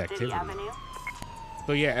suspicious activity.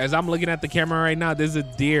 So yeah, as I'm looking at the camera right now, there's a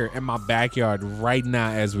deer in my backyard right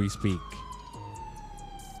now as we speak.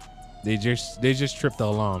 They just tripped the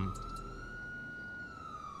alarm.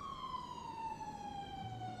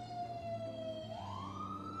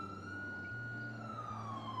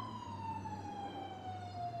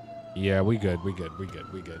 Yeah, we good. We good. We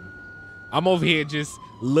good. We good. I'm over here just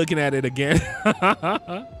looking at it again.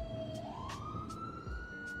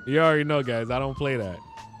 You already know, guys. I don't play that.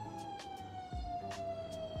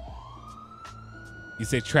 You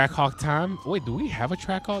say Trackhawk time? Wait, do we have a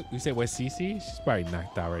Trackhawk? You say where's Cece? She's probably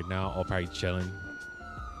knocked out right now or probably chilling.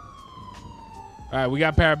 All right, we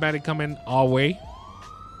got paramedic coming our way.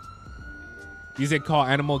 You said call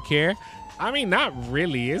animal care? I mean, not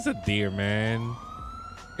really. It's a deer, man.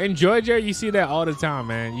 In Georgia, you see that all the time,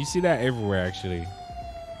 man. You see that everywhere, actually.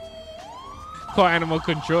 Call animal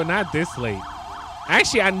control, not this late.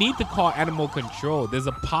 Actually, I need to call animal control. There's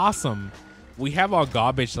a possum. We have our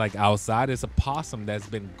garbage like outside. There's a possum that's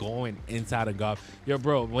been going inside the garbage. Yo,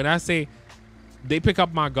 bro, when I say they pick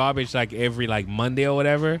up my garbage like every like Monday or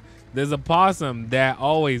whatever, there's a possum that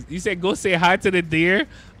always, you said go say hi to the deer.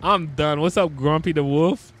 I'm done. What's up, Grumpy the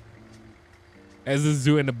Wolf? As a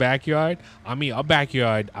zoo in the backyard. I mean, our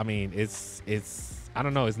backyard, I mean, it's I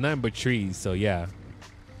don't know, it's nothing but trees. So yeah.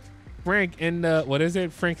 Frank and what is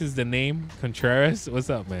it? Frank is the name. Contreras. What's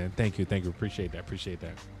up, man? Thank you. Thank you. Appreciate that. Appreciate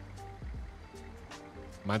that.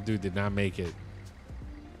 My dude did not make it.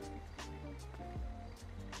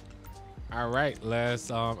 All right, let's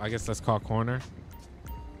I guess let's call corner.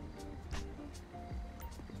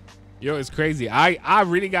 Yo, it's crazy. I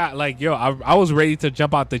really got like, yo, I was ready to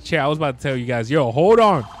jump out the chair. I was about to tell you guys, yo, hold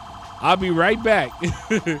on. I'll be right back.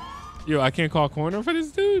 Yo, I can't call corner for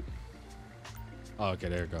this dude. Oh, okay,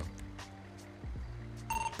 there we go.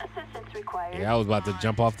 Assistance required. Yeah, I was about to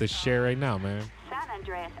jump off this chair right now, man. San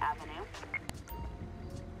Andreas Avenue.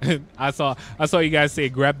 I saw you guys say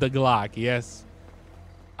grab the Glock. Yes.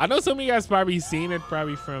 I know some of you guys probably seen it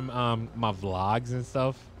probably from my vlogs and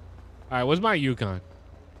stuff. All right, what's my Yukon?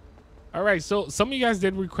 All right, so some of you guys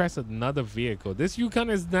did request another vehicle. This Yukon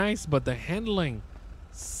is nice, but the handling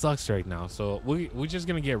sucks right now. So we're just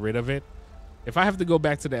going to get rid of it. If I have to go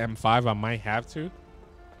back to the M5, I might have to.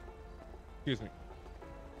 Excuse me.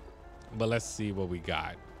 But let's see what we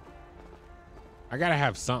got. I got to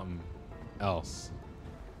have something else.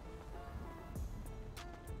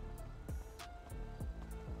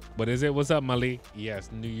 What is it? What's up, Malik? Yes,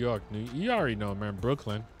 New York. You already know, man.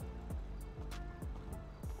 Brooklyn.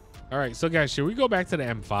 All right, so guys, should we go back to the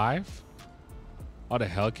M5? Oh, the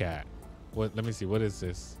Hellcat. What? Let me see. What is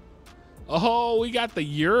this? Oh, we got the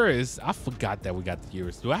Urus. I forgot that we got the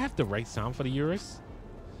Urus. Do I have the right sound for the Urus?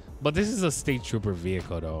 But this is a state trooper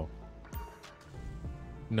vehicle, though.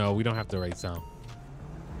 No, we don't have the right sound.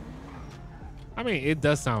 I mean, it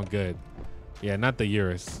does sound good. Yeah, not the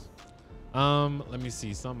Urus. Let me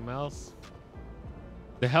see something else.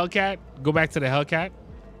 The Hellcat. Go back to the Hellcat.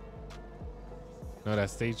 No,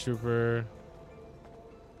 that's state trooper.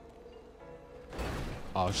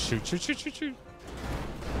 Oh, shoot.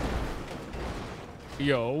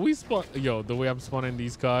 Yo, we spawn. Yo, the way I'm spawning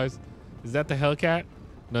these cars. Is that the Hellcat?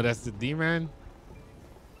 No, that's the D-Man.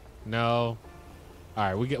 No.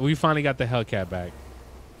 All right, we finally got the Hellcat back.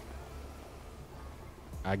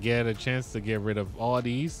 I get a chance to get rid of all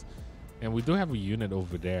these. And we do have a unit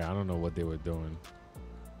over there. I don't know what they were doing.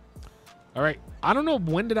 All right. I don't know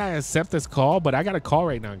when did I accept this call, but I got a call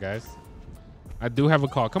right now, guys. I do have a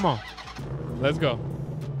call. Come on. Let's go.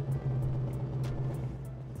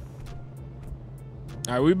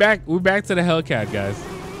 All right, we're back to the Hellcat, guys.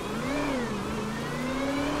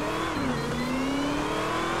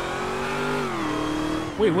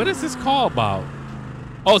 Wait, what is this call about?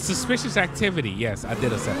 Oh, suspicious activity. Yes, I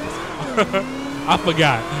did accept this. I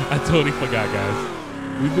forgot. I totally forgot,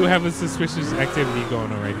 guys. We do have a suspicious activity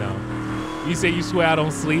going on right now. You say you swear I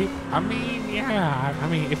don't sleep? I mean, yeah. I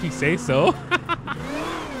mean, if you say so. All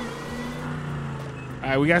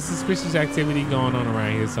right, we got suspicious activity going on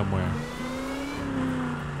around here somewhere.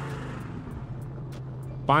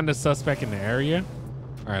 Find a suspect in the area.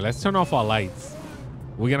 All right, let's turn off our lights.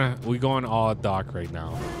 We're going all dark right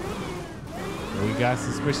now. We got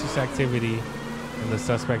suspicious activity, and the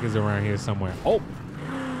suspect is around here somewhere. Oh,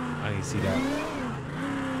 I didn't see that.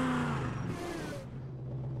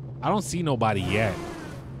 I don't see nobody yet.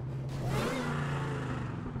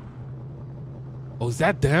 Oh, is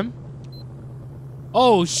that them?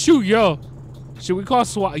 Oh, shoot, yo. Should we call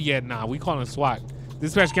SWAT? Yeah, nah, we calling SWAT.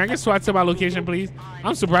 Dispatch, can I get SWAT to my location, please?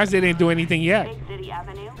 I'm surprised they didn't do anything yet.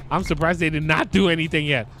 I'm surprised they did not do anything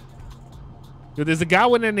yet. Yo, there's a guy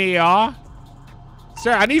with an AR.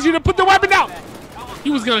 Sir, I need you to put the weapon down. He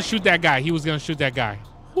was gonna shoot that guy. He was gonna shoot that guy.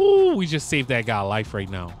 Ooh, we just saved that guy life right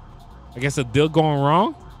now. I guess a deal going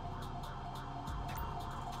wrong.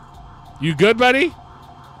 You good, buddy?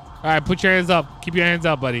 All right, put your hands up. Keep your hands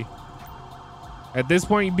up, buddy. At this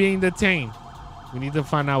point, you're being detained. We need to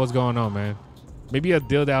find out what's going on, man. Maybe a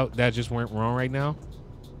deal that just went wrong right now.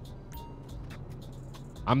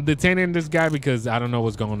 I'm detaining this guy because I don't know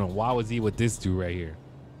what's going on. Why was he with this dude right here?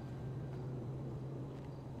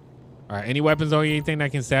 All right, any weapons or anything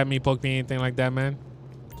that can stab me, poke me, anything like that, man?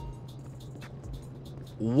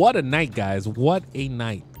 What a night, guys. What a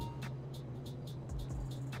night.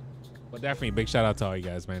 But definitely big shout out to all you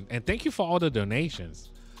guys, man. And thank you for all the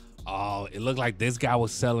donations. Oh, it looked like this guy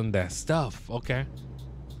was selling that stuff. Okay.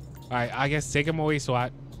 All right, I guess take him away,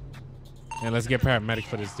 SWAT. And let's get paramedic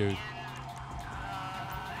for this dude.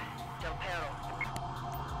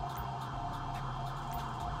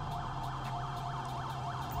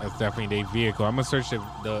 That's definitely their vehicle. I'm gonna search their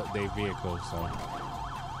vehicle. So,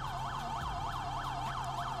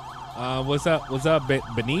 what's up? What's up,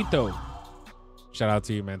 Benito? Shout out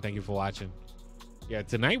to you, man. Thank you for watching. Yeah,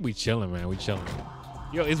 tonight we chilling, man. We chilling.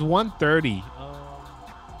 Yo, it's 1:30.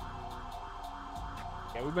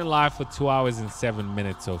 Yeah, we've been live for 2 hours and 7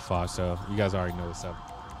 minutes so far, so you guys already know what's up.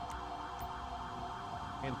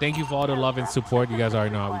 And thank you for all the love and support. You guys already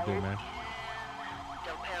know how we do, man.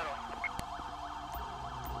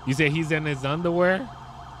 You say he's in his underwear?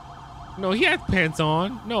 No, he had pants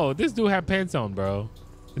on. No, this dude had pants on, bro.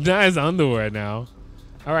 Not his underwear now.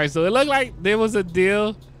 All right, so it looked like there was a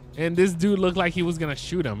deal, and this dude looked like he was gonna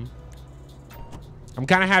shoot him. I'm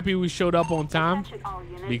kind of happy we showed up on time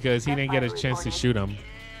because he didn't get a chance to shoot him.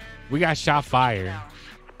 We got shot fired.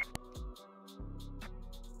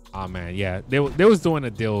 Oh man, yeah, they was doing a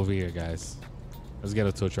deal over here, guys. Let's get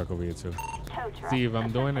a tow truck over here too. Steve,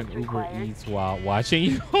 I'm doing an Uber Eats while watching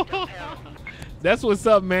you. That's what's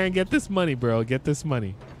up, man. Get this money, bro. Get this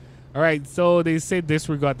money. All right, so they say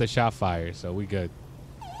disregard the shot fire, so we good.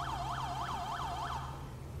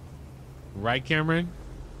 Right, Cameron?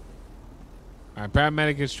 All right,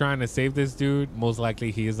 paramedic is trying to save this dude. Most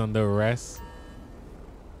likely he is under arrest.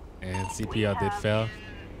 And CPR did fail.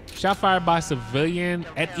 Shot fired by civilian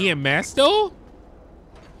at EMS, though?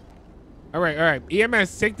 All right, all right.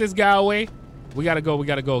 EMS, take this guy away. We gotta go,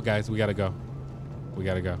 guys. We gotta go. We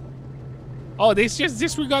gotta go. Oh, they just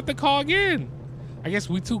disregard the call again. I guess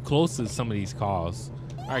we too close to some of these calls.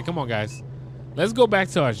 All right, come on, guys. Let's go back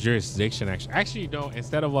to our jurisdiction, actually. Actually, no,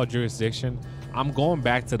 instead of our jurisdiction, I'm going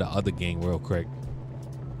back to the other gang real quick.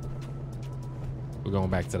 We're going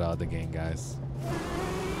back to the other gang, guys.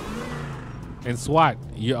 And SWAT,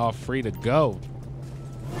 you are free to go.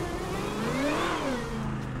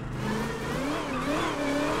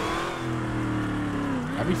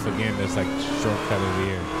 I be forgetting this like shortcut over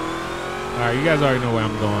here. All right, you guys already know where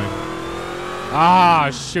I'm going.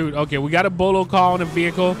 Ah, shoot. Okay, we got a bolo car on the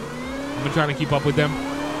vehicle. I'm trying to keep up with them.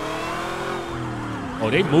 Oh,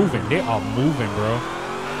 they moving. They are moving, bro.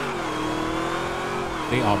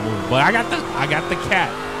 They are moving. But I got the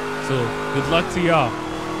cat. So good luck to y'all.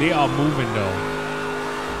 They are moving though.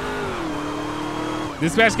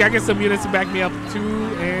 Dispatch, can I get some units to back me up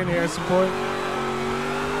too and air support?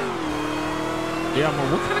 Yeah,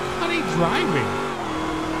 man, what kind of car are they driving?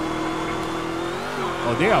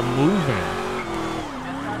 Oh, they are moving.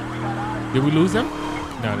 Did we lose them?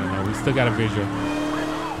 No, no, no. We still got a visual.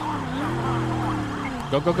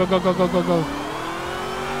 Go, go, go, go, go, go, go, go.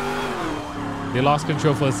 They lost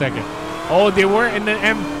control for a second. Oh, they were in the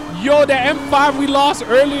M. Yo, the M5 we lost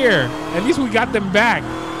earlier. At least we got them back.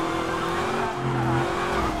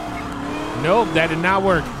 Nope, that did not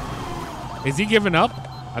work. Is he giving up?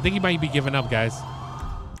 I think he might be giving up, guys.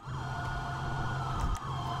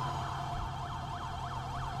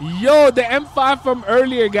 Yo, the M5 from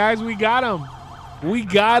earlier, guys. We got him. We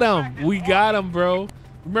got him. We got him, bro.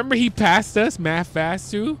 Remember he passed us mad fast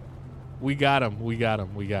too? We got him. We got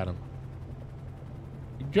him. We got him.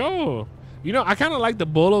 Yo. You know, I kind of like the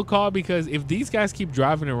Bolo car because if these guys keep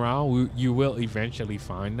driving around, you will eventually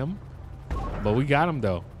find them. But we got them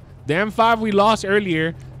though. The M5 we lost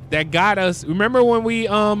earlier that got us. Remember when we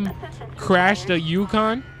crashed the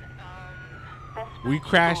Yukon? We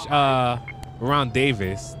crashed around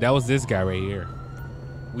Davis. That was this guy right here.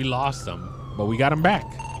 We lost him, but we got him back.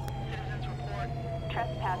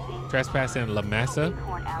 Trespassing La Mesa.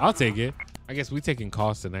 I'll take it. I guess we taking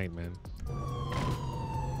calls tonight, man.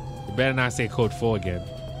 You better not say code 4 again. All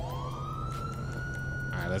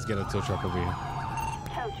right, let's get a tow truck over here.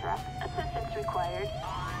 Tow truck. Assistance required.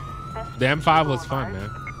 The M5 was fun, man.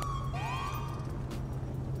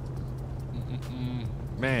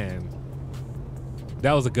 Man.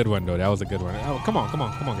 That was a good one, though. That was a good one. Oh, come on, come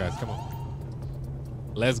on, come on, guys. Come on.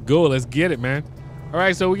 Let's go. Let's get it, man. All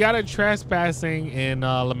right, so we got a trespassing in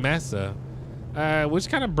La Mesa, which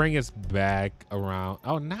kind of bring us back around.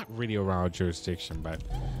 Oh, not really around jurisdiction, but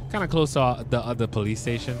kind of close to the other police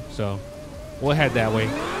station. So we'll head that way.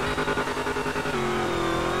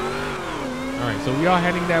 All right, so we are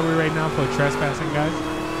heading that way right now for trespassing, guys.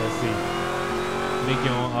 Let's see. Make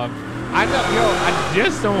your own. I know, yo, I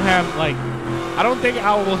just don't have like. I don't think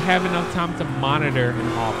I will have enough time to monitor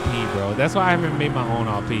an RP, bro. That's why I haven't made my own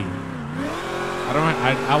RP.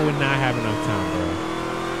 I would not have enough time,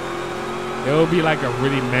 bro. It would be like a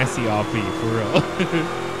really messy RP, for real.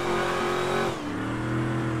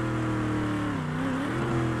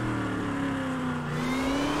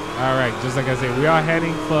 All right, just like I said, we are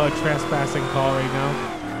heading for a trespassing call right now.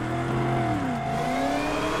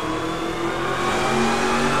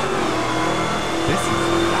 This is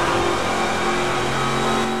loud.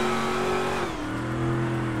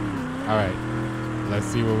 All right, let's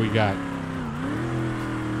see what we got.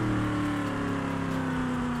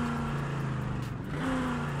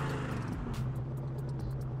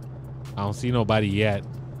 I don't see nobody yet.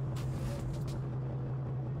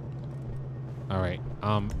 All right,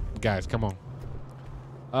 guys, come on.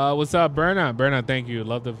 What's up, Berna? Berna, thank you.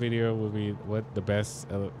 Love the video. Will be what the best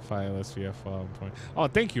file Lspdfr point. Oh,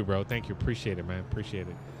 thank you, bro. Thank you. Appreciate it, man. Appreciate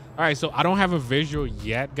it. All right, so I don't have a visual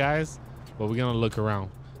yet, guys, but we're gonna look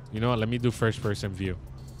around. You know what? Let me do first-person view.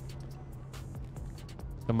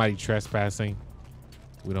 Somebody trespassing.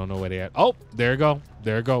 We don't know where they at. Oh, there you go.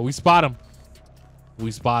 There you go. We spot him.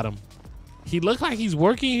 We spot him. He looked like he's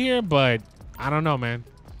working here, but I don't know, man.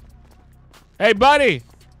 Hey, buddy.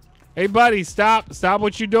 Hey, buddy, stop. Stop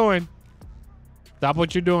what you're doing. Stop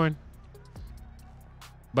what you're doing.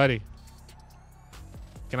 Buddy.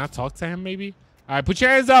 Can I talk to him, maybe? All right, put your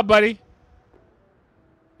hands up, buddy.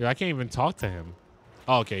 Yo, I can't even talk to him.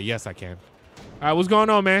 Oh, okay, yes, I can. All right, what's going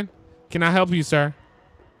on, man? Can I help you, sir?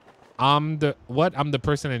 I'm the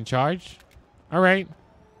person in charge? All right.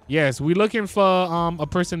 Yes, we're looking for a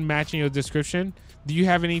person matching your description. Do you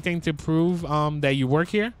have anything to prove that you work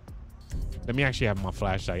here? Let me actually have my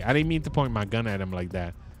flashlight. I didn't mean to point my gun at him like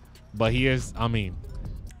that. But he is, I mean,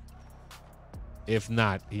 if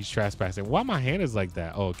not, he's trespassing. Why my hand is like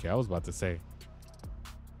that? Oh, okay, I was about to say.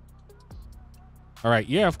 All right,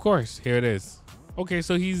 yeah, of course. Here it is. Okay,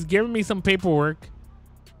 so he's giving me some paperwork.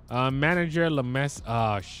 Manager LMS.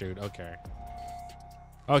 Oh, shoot. Okay.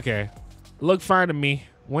 Okay. Look fine to me.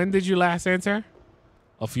 When did you last enter?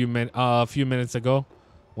 A few minutes ago,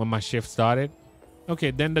 when my shift started.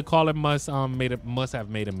 Okay, then the caller must have made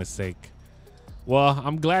a mistake. Well,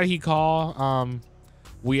 I'm glad he called.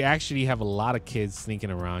 We actually have a lot of kids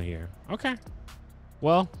sneaking around here. Okay.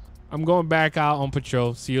 Well, I'm going back out on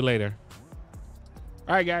patrol. See you later.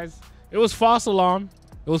 All right, guys. It was false alarm.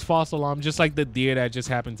 It was false alarm, just like the deer that just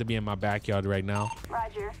happened to be in my backyard right now.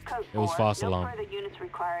 Roger. Code 4. It was false alarm. No further units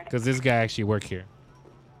required. Because this guy actually worked here.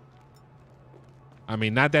 I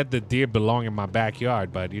mean, not that the deer belong in my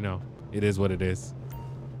backyard, but, you know, it is what it is.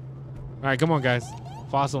 All right, come on, guys.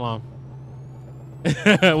 False alarm.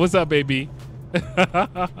 What's up, baby?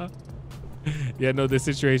 Yeah, no, the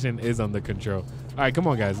situation is under control. All right, come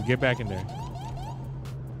on, guys. Get back in there.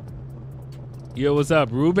 Yo, what's up?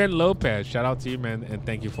 Ruben Lopez. Shout out to you, man, and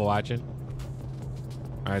thank you for watching.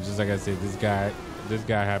 All right, just like I said, this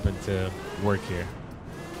guy happened to work here.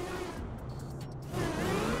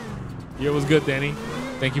 Yo, what's good, Danny?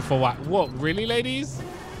 Thank you for watching. Whoa, really, ladies?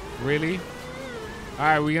 Really? All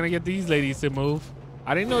right, we're gonna get these ladies to move.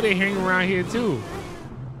 I didn't know they hang around here too.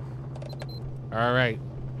 All right.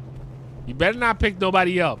 You better not pick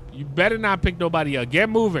nobody up. You better not pick nobody up. Get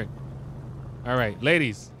moving. All right,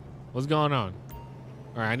 ladies, what's going on?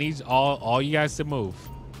 All right, I need all you guys to move.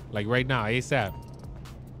 Like right now, ASAP.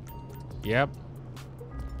 Yep.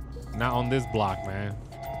 Not on this block, man.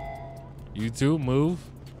 You two, move.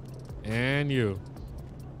 And you.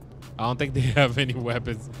 I don't think they have any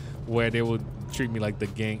weapons where they would treat me like the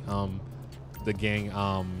gang,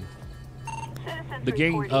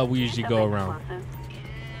 we usually go around.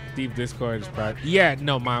 Deep Discord is private. Yeah,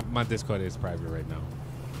 no, my Discord is private right now.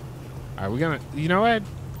 All right, we're gonna, you know what?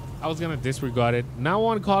 I was gonna disregard it. Now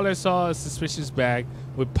one caller saw a suspicious bag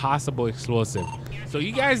with possible explosive. So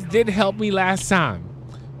you guys did help me last time.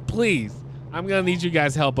 Please, I'm gonna need you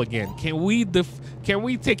guys' help again. Can we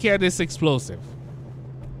take care of this explosive?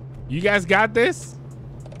 You guys got this?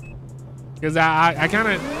 Because I kind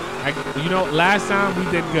of, you know, last time we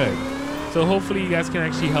did good. So hopefully you guys can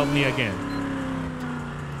actually help me again.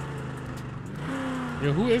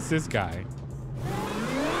 Yo, who is this guy?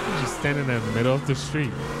 He's just standing in the middle of the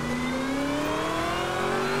street.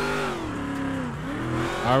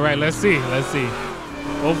 All right, let's see. Let's see.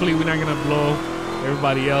 Hopefully we're not going to blow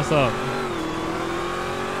everybody else up.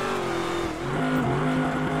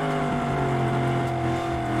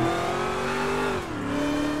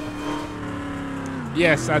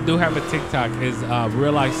 Yes, I do have a TikTok. It's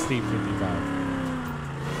Real Life Steve 55.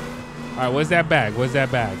 All right, where's that bag? Where's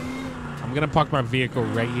that bag? I'm going to park my vehicle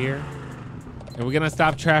right here. And we're going to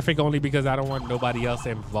stop traffic only because I don't want nobody else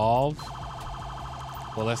involved.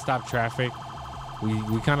 Well, let's stop traffic.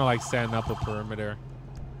 We kind of like setting up a perimeter.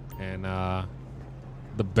 And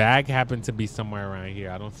the bag happened to be somewhere around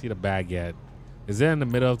here. I don't see the bag yet. Is it in the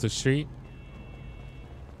middle of the street?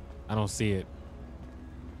 I don't see it.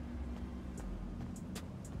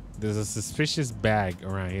 There's a suspicious bag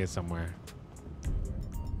around here somewhere.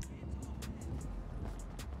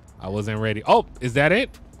 I wasn't ready. Oh, is that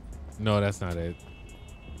it? No, that's not it.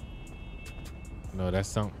 No, that's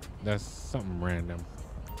something random.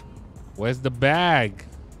 Where's the bag?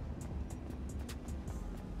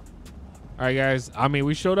 All right, guys. I mean,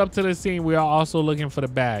 we showed up to the scene. We are also looking for the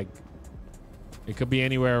bag. It could be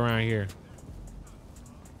anywhere around here.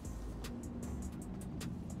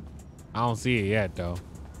 I don't see it yet, though.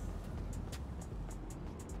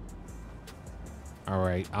 All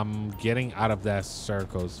right, I'm getting out of that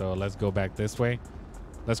circle, so let's go back this way.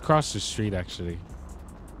 Let's cross the street, actually.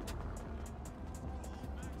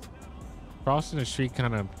 Crossing the street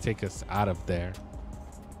kind of take us out of there.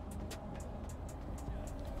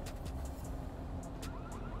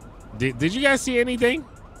 Did you guys see anything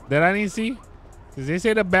that I didn't see? Because they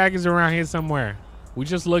say the bag is around here somewhere. We're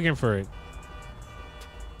just looking for it.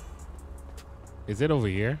 Is it over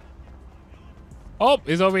here? Oh,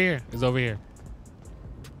 it's over here. It's over here.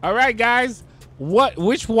 All right, guys.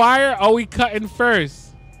 Which wire are we cutting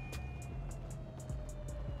first?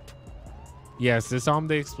 Yes, it's on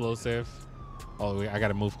the explosive. Oh, I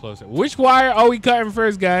gotta move closer. Which wire are we cutting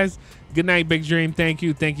first, guys? Good night, Big Dream. Thank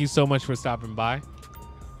you. Thank you so much for stopping by.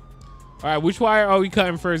 All right, which wire are we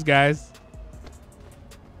cutting first, guys?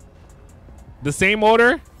 The same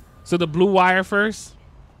order? So the blue wire first,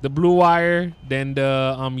 the blue wire, then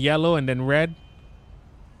the yellow, and then red.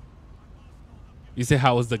 You say,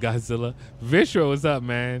 how was the Godzilla? Vishra, what's up,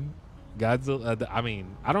 man? Godzilla, I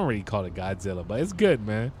mean, I don't really call it Godzilla, but it's good,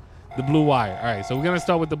 man. The blue wire. All right, so we're going to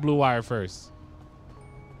start with the blue wire first.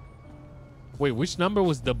 Wait, which number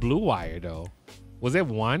was the blue wire, though? Was it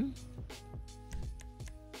 1?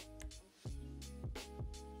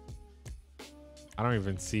 I don't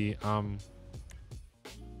even see.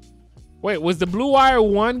 Wait, was the blue wire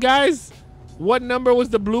 1, guys? What number was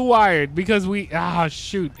the blue wire? Because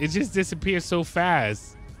shoot, it just disappeared so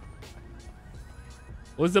fast.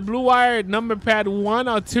 Was the blue wire number pad 1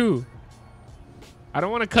 or 2? I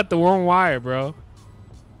don't want to cut the wrong wire, bro.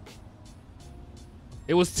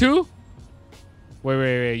 It was 2?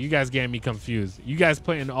 Wait. You guys getting me confused. You guys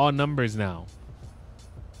putting all numbers now.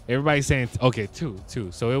 Everybody's saying, okay, 2.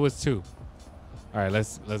 So it was 2. All right,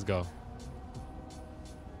 let's go.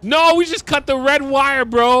 No, we just cut the red wire,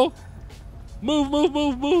 bro. Move.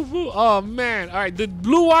 Oh, man. All right, the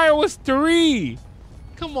blue wire was 3.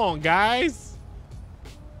 Come on, guys.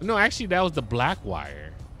 No, actually, that was the black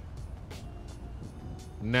wire.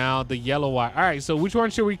 Now the yellow wire. All right, so which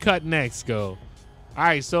one should we cut next, go? All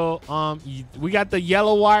right, so we got the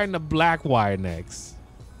yellow wire and the black wire next.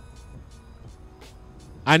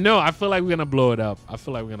 I know. I feel like we're going to blow it up. I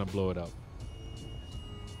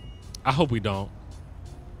hope we don't.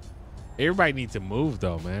 Everybody needs to move,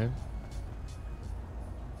 though, man.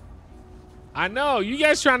 I know. You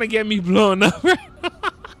guys trying to get me blown up right now.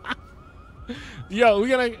 Yo, we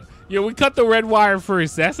cut the red wire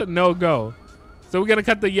first. That's a no-go. So we're going to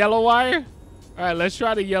cut the yellow wire? All right, let's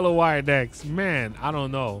try the yellow wire next. Man, I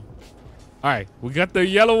don't know. All right, we got the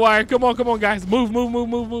yellow wire. Come on, guys. Move.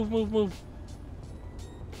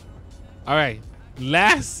 All right,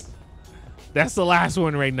 that's the last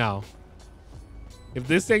one right now. If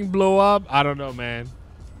this thing blow up, I don't know, man.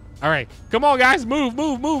 All right, come on, guys. Move.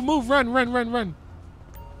 Run.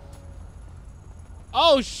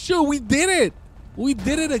 Oh, shoot, we did it. We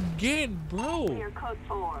did it again, bro. Clear code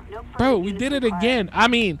 4. No further Bro, we units did it required. again. I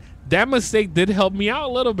mean, that mistake did help me out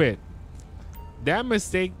a little bit. That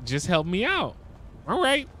mistake just helped me out. All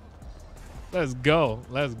right. Let's go.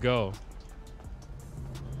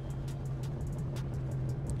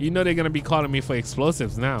 You know they're going to be calling me for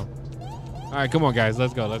explosives now. All right, come on, guys.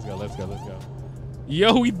 Let's go.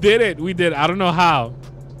 Yo, we did it. I don't know how.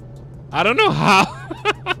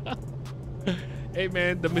 Hey,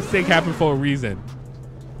 man, the mistake happened for a reason.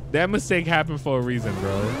 That mistake happened for a reason,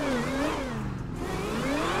 bro.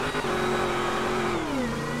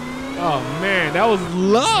 Oh, man, that was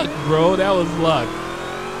luck, bro. That was luck.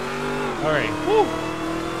 All right. Woo.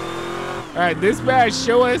 All right, dispatch,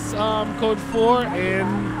 show us code 4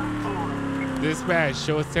 and dispatch,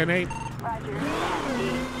 show us 10-8. Roger.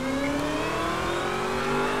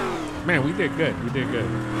 Man, we did good.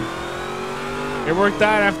 It worked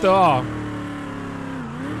out after all.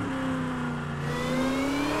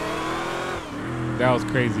 That was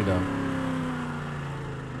crazy, though.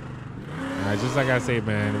 All right, just like I say,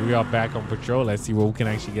 man, we are back on patrol. Let's see what we can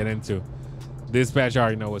actually get into. Dispatch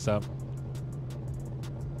already know what's up.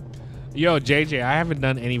 Yo, JJ, I haven't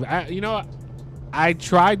done any. You know, I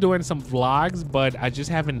tried doing some vlogs, but I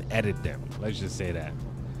just haven't edited them. Let's just say that.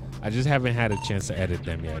 I just haven't had a chance to edit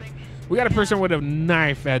them yet. We got a person with a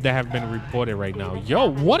knife that have been reported right now.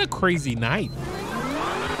 Yo, what a crazy night.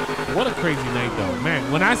 What a crazy night, though.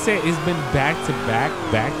 Man, when I say it's been back to back,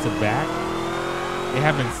 it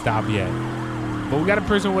haven't stopped yet. But we got a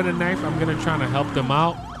person with a knife. I'm going to try to help them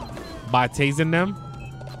out by tasing them.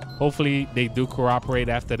 Hopefully, they do cooperate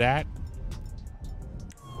after that.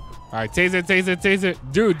 All right, taser.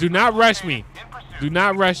 Dude, do not rush me. Do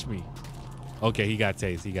not rush me. Okay, he got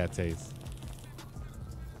tased.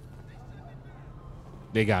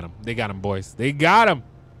 They got him, boys. They got him.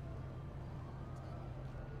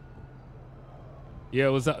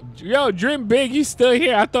 Yo, what's up? Yo, Dream Big, you still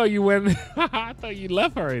here? I thought you went. I thought you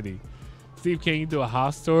left already. Steve, can you do a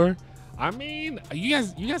house tour? I mean, you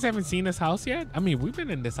guys haven't seen this house yet? I mean, we've been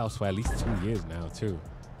in this house for at least 2 years now, too.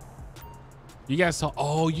 You guys saw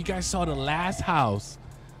the last house.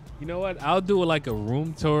 You know what? I'll do like a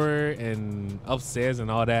room tour and upstairs and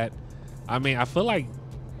all that. I mean, I feel like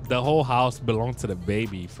the whole house belonged to the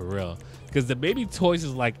baby for real. Because the baby toys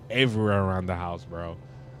is like everywhere around the house, bro.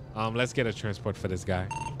 Let's get a transport for this guy.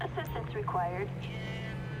 Assistance required.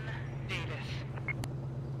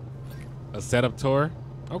 A setup tour?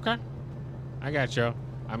 Okay. I got you.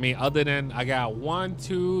 I mean, other than I got 1,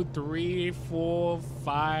 2, 3, 4,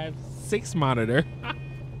 5, 6 monitor.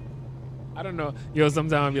 I don't know. Yo,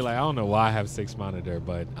 sometimes I'll be like, I don't know why I have 6 monitor,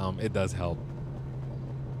 but it does help.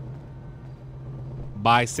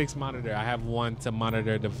 By 6 monitor, I have one to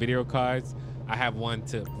monitor the video cards. I have one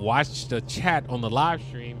to watch the chat on the live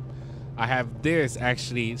stream. I have this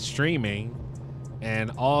actually streaming.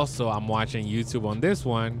 And also I'm watching YouTube on this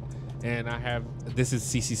one. And I have, this is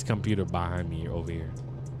CC's computer behind me over here.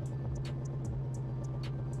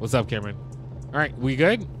 What's up, Cameron? All right, we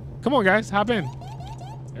good? Come on, guys, hop in.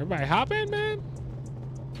 Everybody hop in, man.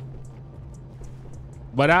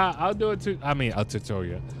 But I'll do a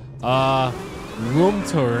tutorial. Room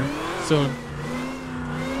tour soon.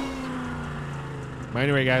 But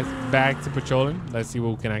anyway, guys, back to patrolling. Let's see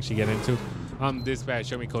what we can actually get into. Dispatch,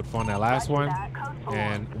 show me code 4 on that last one.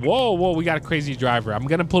 And whoa, we got a crazy driver. I'm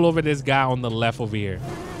gonna pull over this guy on the left over here.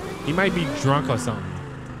 He might be drunk or something.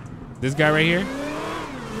 This guy right here.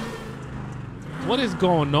 What is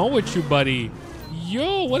going on with you, buddy?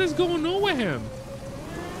 Yo, what is going on with him?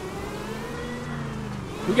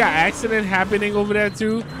 We got accident happening over there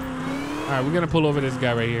too. All right, we're gonna pull over this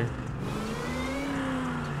guy right here.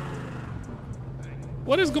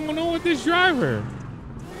 What is going on with this driver?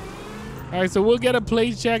 All right, so we'll get a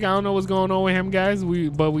plate check. I don't know what's going on with him, guys. We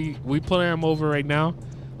pulling him over right now.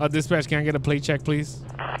 Dispatch, can I get a plate check, please?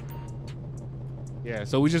 Yeah,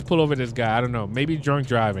 so we just pull over this guy. I don't know, maybe drunk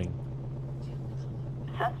driving.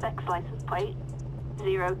 Suspect's license plate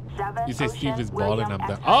 07. You say Steve is William balling. I'm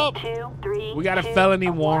done. X-ray Oh, 232, we got a felony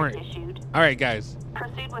warrant. issued. All right, guys.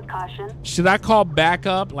 Proceed with caution. Should I call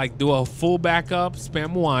backup, like do a full backup,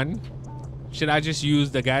 spam 1? Should I just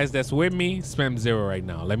use the guys that's with me, spam 0 right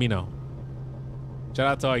now? Let me know. Shout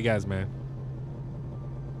out to all you guys, man.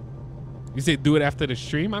 You say do it after the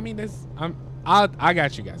stream? I mean, I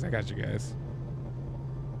got you guys.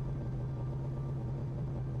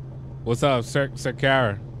 What's up, Sir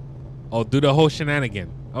Kara? Oh, do the whole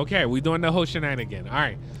shenanigan. Okay, we doing the whole shenanigan. All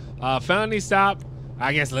right. Felony stop.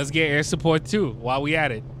 I guess let's get air support too while we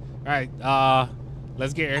at it. All right.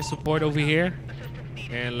 Let's get air support over here.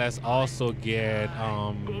 And let's also get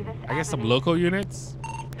I guess some local units.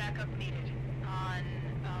 Backup needed on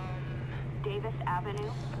Davis Avenue.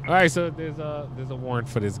 All right, so there's a warrant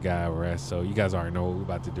for this guy arrest. So you guys already know what we're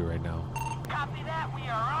about to do right now. Copy that. We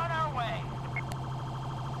are on our way.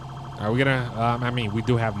 Are we gonna? I mean, we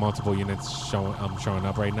do have multiple units showing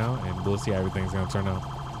up right now, and we'll see how everything's gonna turn out.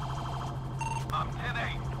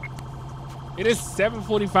 It is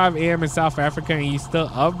 7:45 a.m. in South Africa, and you still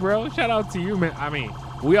up, bro? Shout out to you, man. I mean,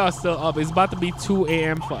 we are still up. It's about to be 2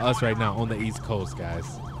 a.m. for us right now on the East Coast, guys.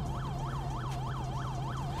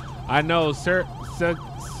 I know, sir.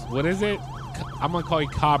 What is it? I'm gonna call you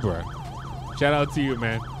Cabra. Shout out to you,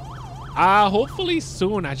 man. Hopefully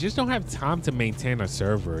soon. I just don't have time to maintain a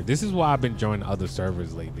server. This is why I've been joining other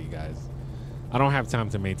servers lately, guys. I don't have time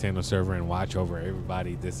to maintain a server and watch over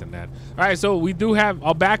everybody, this and that. All right, so we do have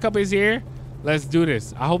our backup is here. Let's do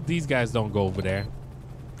this. I hope these guys don't go over there.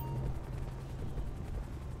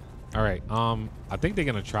 All right, I think they're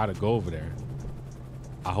gonna try to go over there.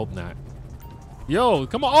 I hope not. Yo,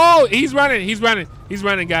 come on. Oh, he's running,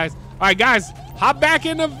 guys. All right, guys, hop back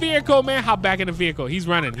in the vehicle, man. Hop back in the vehicle. He's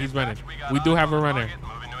running. We do have a runner.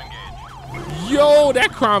 Yo,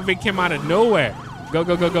 that Crown Vic came out of nowhere. Go.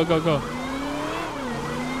 That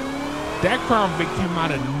Crown Vic came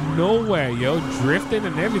out of nowhere, yo, drifting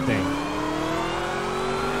and everything.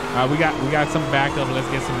 All right, we got some backup. Let's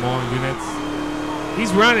get some more units.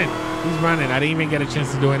 He's running. I didn't even get a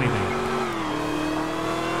chance to do anything.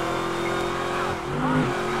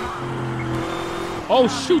 Oh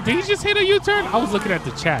shoot! Did he just hit a U-turn? I was looking at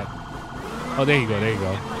the chat. Oh, there you go.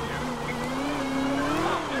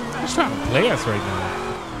 He's trying to play us right now.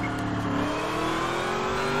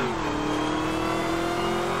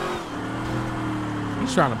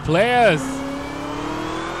 He's trying to play us.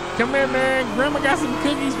 Come here, man. Grandma got some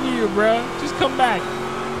cookies for you, bro. Just come back.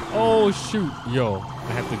 Oh shoot, yo!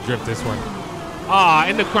 I have to drift this one.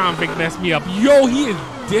 And the Crown Vic messed me up. Yo, he is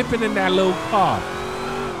dipping in that little car.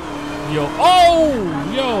 Yo,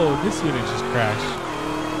 this unit just crashed.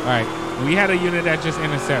 All right, we had a unit that just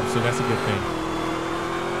intercepted, so that's a good thing.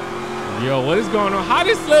 Yo, what is going on? How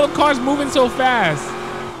this little car's moving so fast?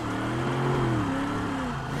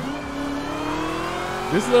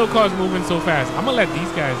 This little car's moving so fast. I'm gonna let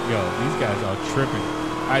these guys go. These guys are tripping.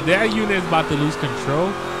 All right, that unit is about to lose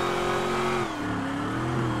control.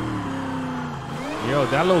 Yo,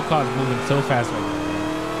 that little car's moving so fast right now.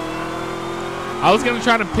 I was gonna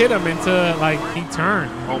try to pit him into, like, he turned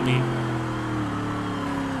on me.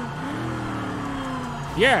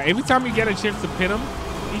 Yeah, every time you get a chance to pit him,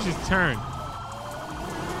 he just turned.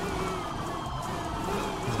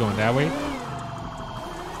 He's going that way.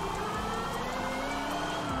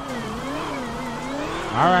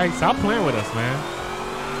 All right, stop playing with us, man.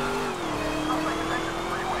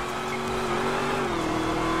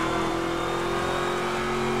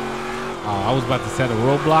 Oh, I was about to set a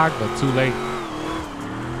roadblock, but too late.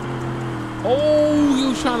 Oh, he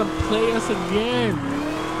was trying to play us again.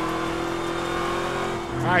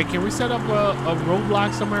 All right, can we set up a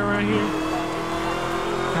roadblock somewhere around here?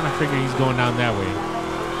 Kind of figure he's going down that way.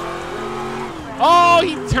 Oh,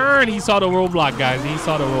 he turned. He saw the roadblock, guys. He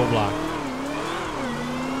saw the roadblock.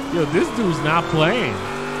 Yo, this dude's not playing.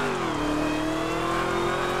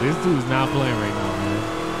 This dude's not playing right now, man.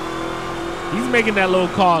 He's making that little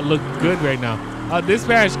car look good right now.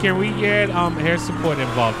 Dispatch, can we get air support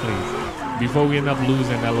involved, please? Before we end up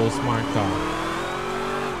losing that little smart car.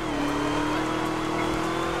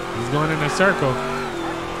 He's going in a circle.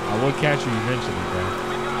 I will catch you eventually, bro.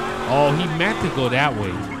 Oh, he meant to go that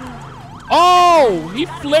way. Oh, he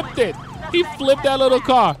flipped it. He flipped that little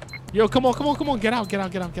car. Yo, come on. Get out.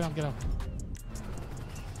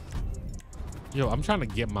 Yo, I'm trying to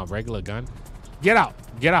get my regular gun. Get out.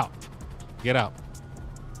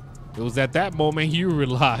 It was at that moment you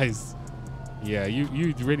realized. Yeah,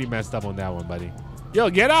 you really messed up on that one, buddy.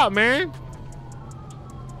 Yo, get out, man.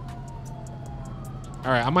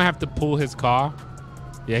 All right, I'm gonna have to pull his car.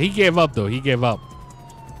 Yeah, he gave up though. I'm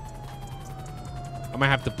gonna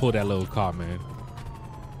have to pull that little car, man.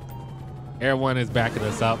 Air One is backing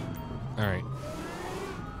us up. All right,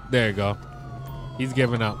 there you go. He's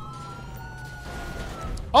giving up.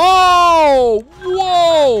 Oh,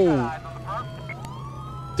 whoa.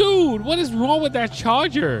 Dude, what is wrong with that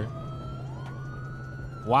Charger?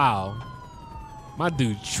 Wow. My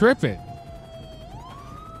dude tripping.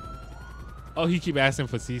 Oh, he keep asking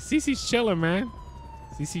for CC. CC's chilling, man.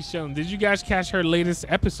 CC Shelton. Did you guys catch her latest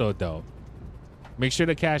episode though? Make sure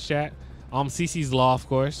to catch that. CC's Law, of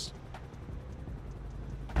course.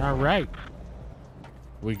 All right.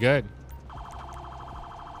 We good.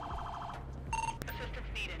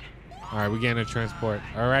 All right, we getting a transport.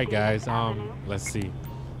 All right, guys. Let's see.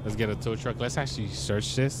 Let's get a tow truck. Let's actually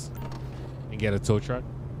search this and get a tow truck.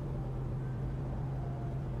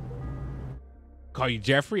 Call you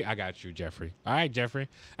Jeffrey? I got you, Jeffrey. All right, Jeffrey.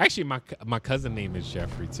 Actually, my cousin name is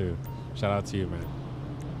Jeffrey too. Shout out to you, man.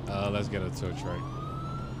 Let's get a tow truck.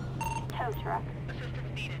 Tow truck. Assistance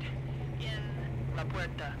needed in La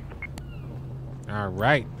Puerta. All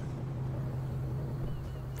right.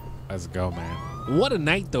 Let's go, man. What a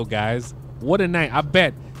night, though, guys. What a night. I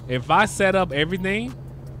bet if I set up everything,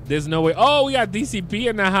 there's no way. Oh, we got DCP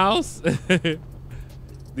in the house.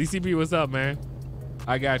 DCP, what's up, man?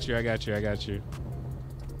 I got you. I got you. I got you.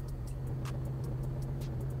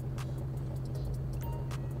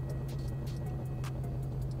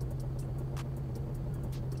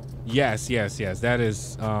 Yes, yes, yes. That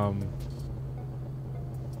is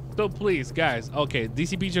so please, guys. Okay,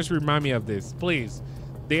 DCP just remind me of this. Please.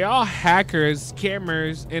 They are hackers,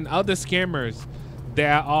 scammers, and other scammers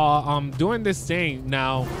that are doing this thing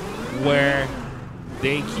now where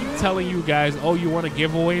they keep telling you guys, oh, you want a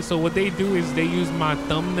giveaway. So what they do is they use my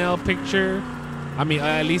thumbnail picture. I mean,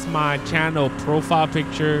 at least my channel profile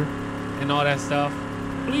picture and all that stuff.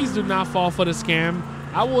 Please do not fall for the scam.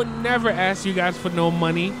 I will never ask you guys for no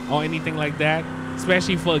money or anything like that,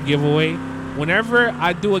 especially for a giveaway. Whenever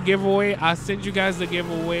I do a giveaway, I send you guys the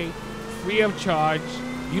giveaway free of charge.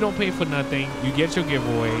 You don't pay for nothing. You get your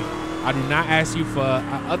giveaway. I do not ask you for,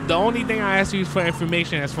 the only thing I ask you is for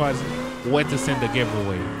information as far as where to send the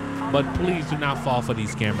giveaway. But please do not fall for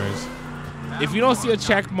these scammers. If you don't see a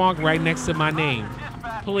check mark right next to my name,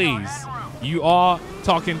 please, you are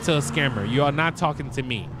talking to a scammer. You are not talking to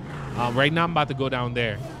me. Right now I'm about to go down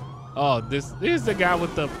there. Oh, this is the guy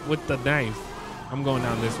with the knife. I'm going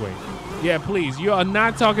down this way. Yeah, please, you are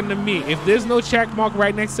not talking to me. If there's no check mark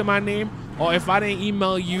right next to my name, or if I didn't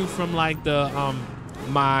email you from like the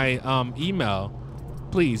my email,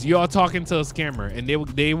 please, you are talking to a scammer, and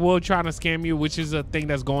they will try to scam you, which is a thing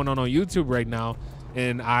that's going on YouTube right now.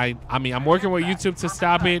 And I mean, I'm working with YouTube to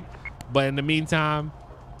stop it, but in the meantime,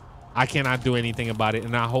 I cannot do anything about it.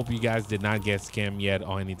 And I hope you guys did not get scammed yet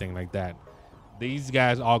or anything like that. These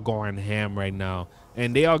guys are going ham right now,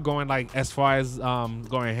 and they are going like as far as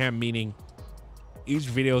going ham, meaning each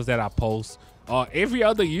videos that I post, or every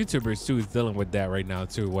other YouTubers too is dealing with that right now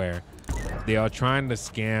too, where they are trying to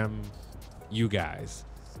scam you guys.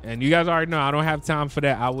 And you guys already know I don't have time for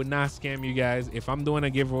that. I would not scam you guys. If I'm doing a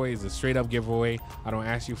giveaway, it's a straight up giveaway. I don't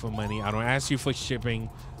ask you for money. I don't ask you for shipping,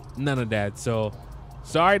 none of that. So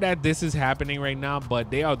sorry that this is happening right now, but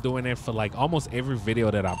they are doing it for like almost every video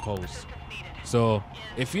that I post. So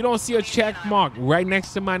if you don't see a check mark right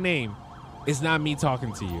next to my name, it's not me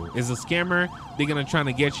talking to you. It's a scammer. They're gonna try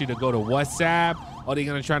to get you to go to WhatsApp, or they're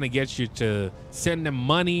gonna try to get you to send them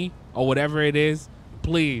money or whatever it is.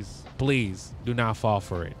 Please, please do not fall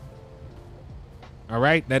for it. All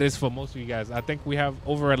right, that is for most of you guys. I think we have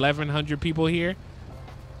over 1,100 people here.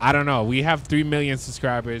 I don't know. We have 3 million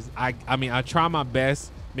subscribers. I mean, I try my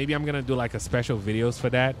best. Maybe I'm gonna do like a special videos for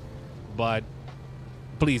that, but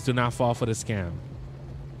please do not fall for the scam.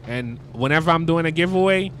 And whenever I'm doing a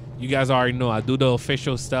giveaway, you guys already know I do the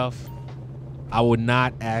official stuff. I would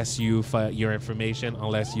not ask you for your information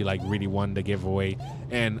unless you like really want the giveaway.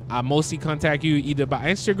 And I mostly contact you either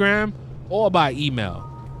by Instagram or by email.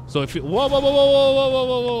 So if you, whoa, whoa, whoa, whoa, whoa, whoa,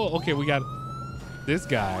 whoa, whoa. Okay, we got this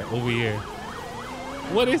guy over here.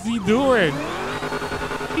 What is he doing?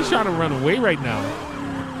 He's trying to run away right now.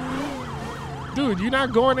 Dude, you're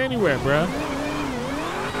not going anywhere, bro.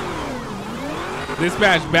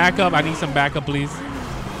 Dispatch, backup. I need some backup, please.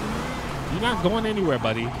 You're not going anywhere,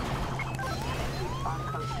 buddy.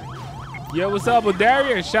 Yo, what's up with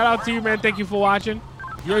Darius? Shout out to you, man. Thank you for watching.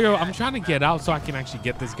 Yo, I'm trying to get out so I can actually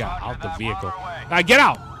get this guy out the vehicle. All right, get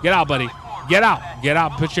out. Get out, buddy. Get out. Get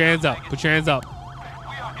out. Put your hands up. Put your hands up.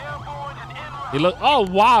 He look. Oh,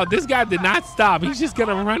 wow. This guy did not stop. He's just going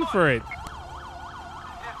to run for it.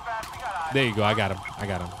 There you go. I got him. I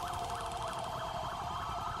got him.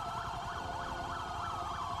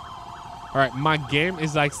 All right, my game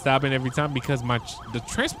is like stopping every time because the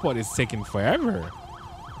transport is taking forever.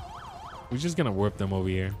 We're just gonna warp them over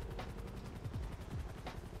here.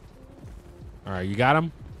 All right, you got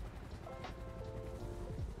him?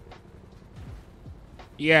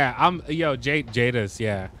 Yeah, yo, Jada's,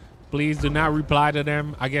 yeah. Please do not reply to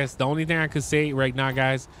them. I guess the only thing I could say right now,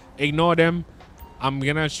 guys, ignore them. I'm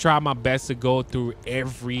gonna try my best to go through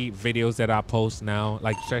every videos that I post now,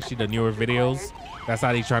 like especially the newer videos. That's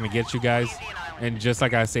how they trying to get you guys. And just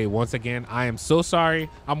like I say, once again, I am so sorry.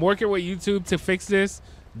 I'm working with YouTube to fix this,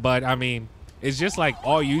 but I mean, it's just like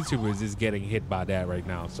all YouTubers is getting hit by that right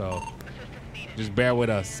now. So just bear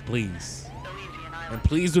with us, please. And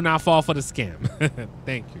please do not fall for the scam.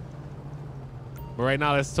 Thank you. But right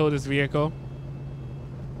now, let's tow this vehicle.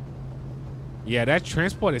 Yeah, that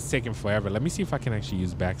transport is taking forever. Let me see if I can actually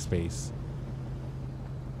use backspace.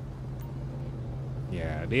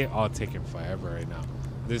 Yeah, they're all taking forever right now.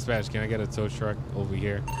 Dispatch, can I get a tow truck over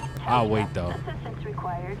here? I'll wait though. Assistance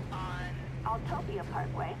required on Altopia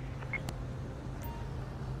Parkway.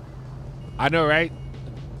 I know, right?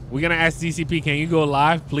 We're gonna ask DCP, can you go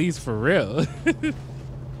live, please, for real?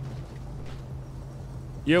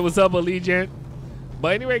 Yo, what's up, Allegiant?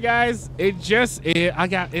 But anyway, guys,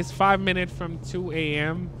 it's 5 minutes from 2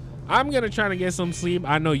 a.m. I'm gonna try to get some sleep.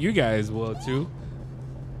 I know you guys will too.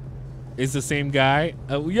 It's the same guy.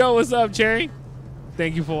 Yo, what's up, Cherry?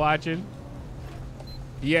 Thank you for watching.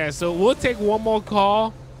 Yeah, so we'll take one more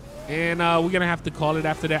call, and we're gonna have to call it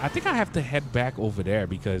after that. I think I have to head back over there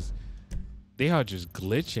because they are just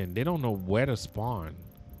glitching. They don't know where to spawn.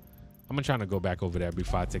 I'm trying to go back over there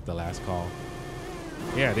before I take the last call.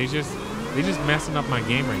 Yeah, they just messing up my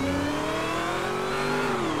game right now.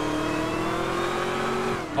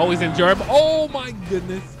 Always enjoyable. Oh my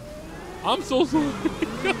goodness. I'm so sorry.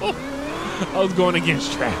 I was going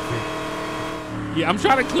against traffic. Yeah, I'm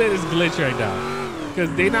trying to clear this glitch right now because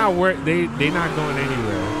they not going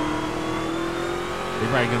anywhere. They're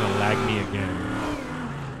probably gonna lag me again.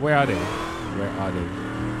 Where are they? Where are they?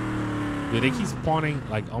 Dude, they keep spawning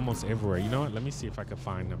like almost everywhere. You know what? Let me see if I can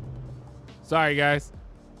find them. Sorry, guys.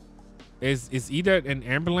 It's either an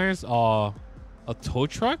ambulance or a tow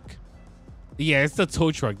truck. Yeah, it's the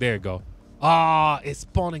tow truck. There you go. Ah, it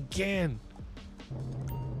spawned again.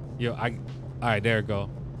 Yo, all right, there you go.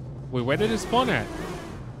 Wait, where did it spawn at?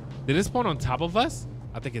 Did it spawn on top of us?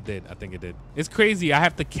 I think it did. I think it did. It's crazy. I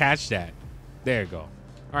have to catch that. There you go. All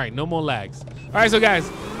right, no more lags. All right, so guys,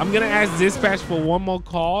 I'm gonna ask dispatch for one more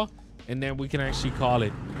call, and then we can actually call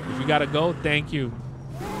it. If you gotta go, thank you.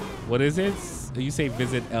 What is it? You say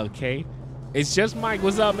visit LK. It's just Mike.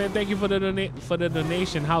 What's up, man? Thank you for the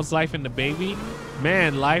donation. How's life and the baby?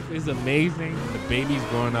 Man, life is amazing. The baby's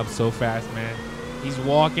growing up so fast, man. He's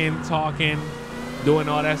walking, talking, doing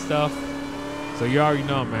all that stuff. So you already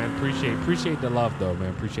know, man. Appreciate the love, though,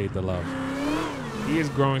 man. Appreciate the love. He is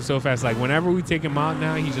growing so fast. Like whenever we take him out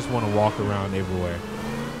now, he just want to walk around everywhere.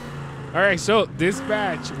 All right, so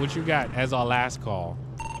dispatch, what you got as our last call?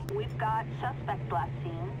 We've got suspect black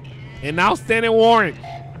scene. An outstanding warrant.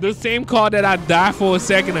 The same call that I died for a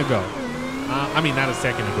second ago. I mean, not a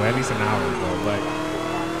second ago, at least an hour ago.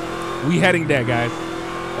 But we heading there, guys.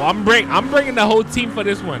 Well, I'm bringing the whole team for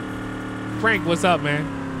this one. Frank, what's up, man?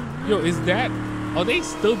 Yo, are they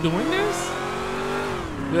still doing this?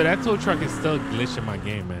 Yo, that tow truck is still glitching my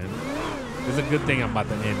game, man. It's a good thing I'm about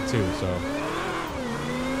to end too, so.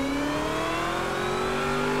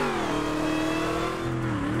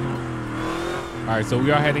 All right, so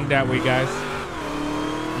we are heading that way, guys.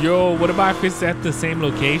 Yo, what about if it's at the same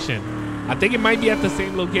location? I think it might be at the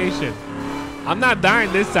same location. I'm not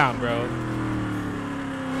dying this time, bro.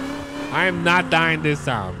 I am not dying this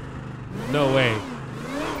time. No way.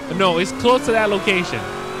 No, it's close to that location.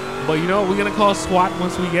 But you know, we're gonna call SWAT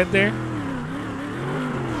once we get there.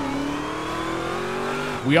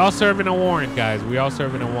 We all serving a warrant, guys. We all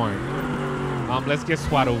serving a warrant. Let's get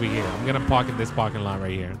SWAT over here. I'm gonna park in this parking lot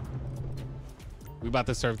right here. We about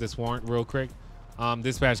to serve this warrant real quick.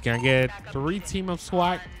 Dispatch, can I get 3 team of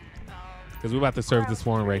SWAT? Because we're about to serve this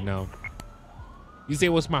warrant right now. You say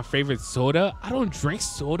what's my favorite soda? I don't drink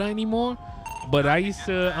soda anymore. But I used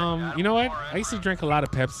to, you know what? I used to drink a lot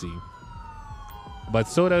of Pepsi. But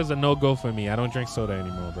soda is a no-go for me. I don't drink soda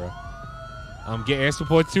anymore, bro. Get air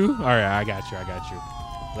support too? All right, I got you.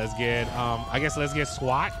 Let's get, I guess let's get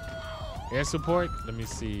SWAT. Air support. Let me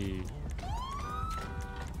see.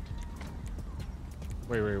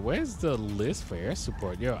 Wait, where's the list for air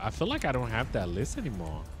support? Yo, I feel like I don't have that list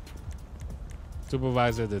anymore.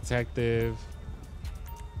 Supervisor, detective.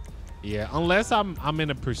 Yeah, unless I'm in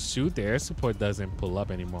a pursuit, the air support doesn't pull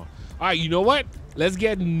up anymore. All right, you know what? Let's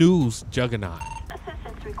get news, Juggernaut.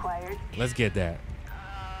 Assistance required. Let's get that.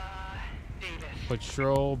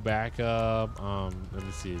 Patrol, backup. Let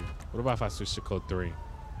me see. What about if I switch to code 3?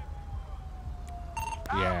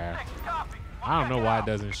 Yeah. I don't know why it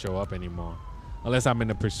doesn't show up anymore. Unless I'm in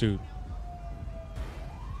a pursuit.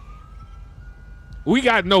 We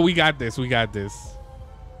got this.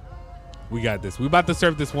 We got this. We about to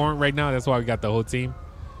serve this warrant right now. That's why we got the whole team.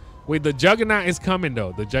 Wait, the Juggernaut is coming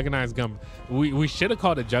though. The Juggernaut is coming. We should have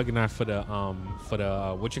called the Juggernaut for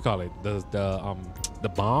the what you call it?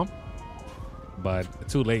 The bomb. But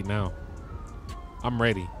too late now. I'm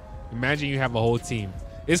ready. Imagine you have a whole team.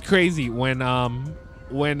 It's crazy when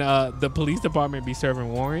the police department be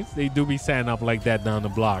serving warrants, they do be setting up like that down the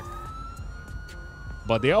block.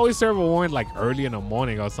 But they always serve a warrant like early in the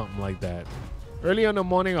morning or something like that. Early in the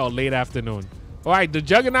morning or late afternoon. All right, the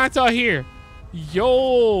Juggernauts are here.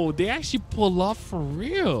 Yo, they actually pull off for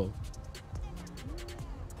real.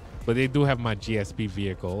 But they do have my GSP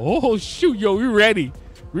vehicle. Oh, shoot, yo, we ready.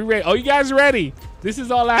 We ready. Oh, you guys ready? This is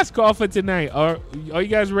our last call for tonight. Are you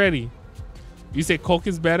guys ready? You say Coke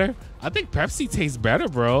is better? I think Pepsi tastes better,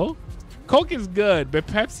 bro. Coke is good, but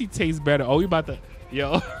Pepsi tastes better. Oh, we about to,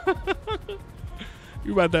 yo.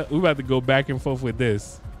 we about to go back and forth with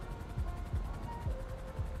this.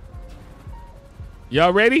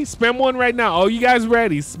 Y'all ready? Spam one right now. Oh, you guys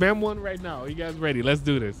ready? Spam one right now. Oh, you guys ready? Let's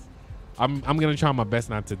do this. I'm gonna try my best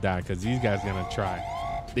not to die because these guys gonna try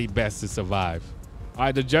their best to survive. All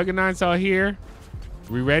right, the Juggernauts are here.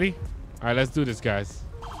 We ready? All right, let's do this, guys.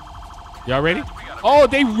 Y'all ready? Oh,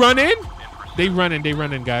 they running? They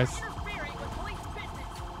running, guys.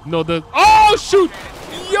 No, oh shoot!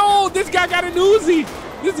 Yo, this guy got an Uzi.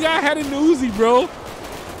 This guy had an Uzi, bro.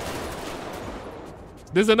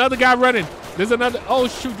 There's another guy running. There's another. Oh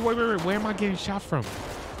shoot! Wait. Where am I getting shot from?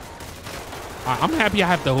 I'm happy I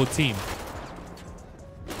have the whole team.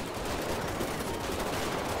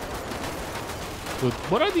 Dude,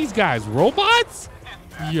 what are these guys? Robots?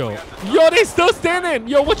 Yo, they still standing.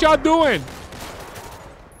 Yo, what y'all doing?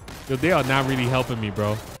 Yo, they are not really helping me,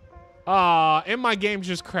 bro. And my game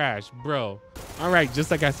just crashed, bro. All right,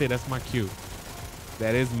 just like I said, that's my cue.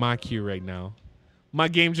 That is my cue right now. My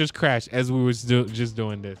game just crashed as we was just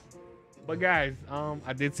doing this. But guys,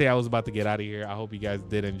 I did say I was about to get out of here. I hope you guys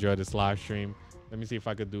did enjoy this live stream. Let me see if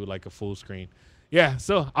I could do like a full screen. Yeah,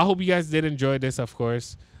 so I hope you guys did enjoy this, of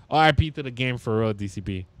course. RIP to the game for real,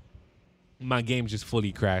 DCP. My game just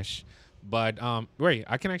fully crashed. But wait,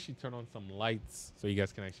 I can actually turn on some lights so you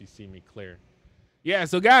guys can actually see me clear. Yeah,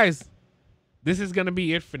 so guys, this is gonna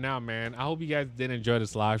be it for now, man. I hope you guys did enjoy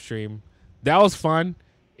this live stream. That was fun.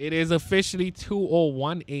 It is officially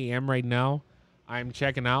 2:01 a.m. right now. I'm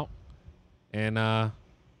checking out. And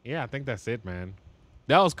yeah, I think that's it, man.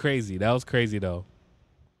 That was crazy. That was crazy though.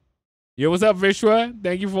 Yo, what's up, Vishwa?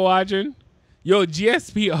 Thank you for watching. Yo,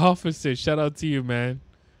 GSP officer, shout out to you, man.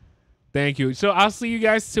 Thank you. So I'll see you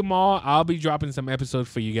guys tomorrow. I'll be dropping some episodes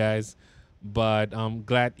for you guys. But I'm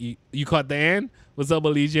glad you caught the end. What's up,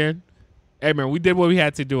 Allegiant? Hey, man, we did what we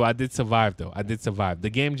had to do. I did survive, though. I did survive. The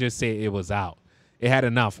game just said it was out. It had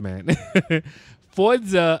enough, man.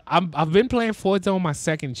 Forza, I've been playing Forza on my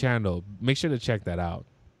second channel. Make sure to check that out.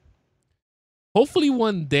 Hopefully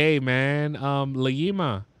one day, man,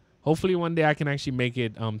 Laima. Hopefully one day I can actually make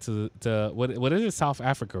it to what is it, South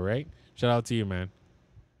Africa, right? Shout out to you, man.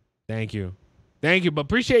 Thank you. Thank you. But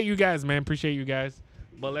appreciate you guys, man. Appreciate you guys.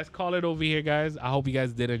 But let's call it over here, guys. I hope you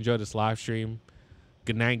guys did enjoy this live stream.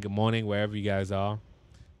 Good night, good morning, wherever you guys are.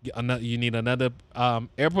 You need another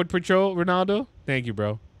airport patrol, Ronaldo? Thank you,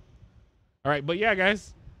 bro. All right, but yeah,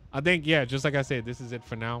 guys. I think, yeah, just like I said, this is it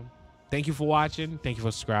for now. Thank you for watching. Thank you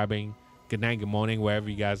for subscribing. Good night, good morning, wherever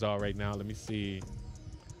you guys are right now. Let me see.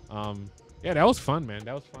 Yeah, that was fun, man.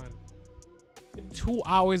 That was fun. 2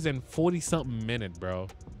 hours and 40-something minutes, bro.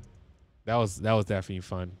 That was definitely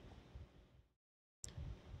fun.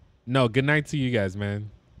 No, good night to you guys,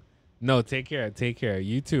 man. No, take care. Take care.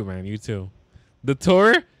 You too, man. You too. The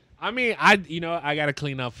tour? I mean, I gotta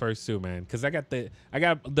clean up first too, man. Cause I got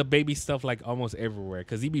the baby stuff like almost everywhere.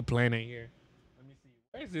 Cause he be playing it here. Let me see.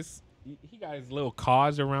 Where's this? He got his little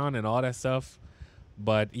cars around and all that stuff.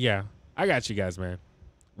 But yeah, I got you guys, man.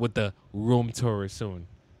 With the room tour soon.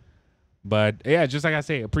 But yeah, just like I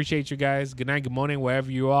say, appreciate you guys. Good night, good morning,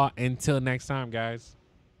 wherever you are. Until next time, guys.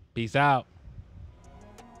 Peace out.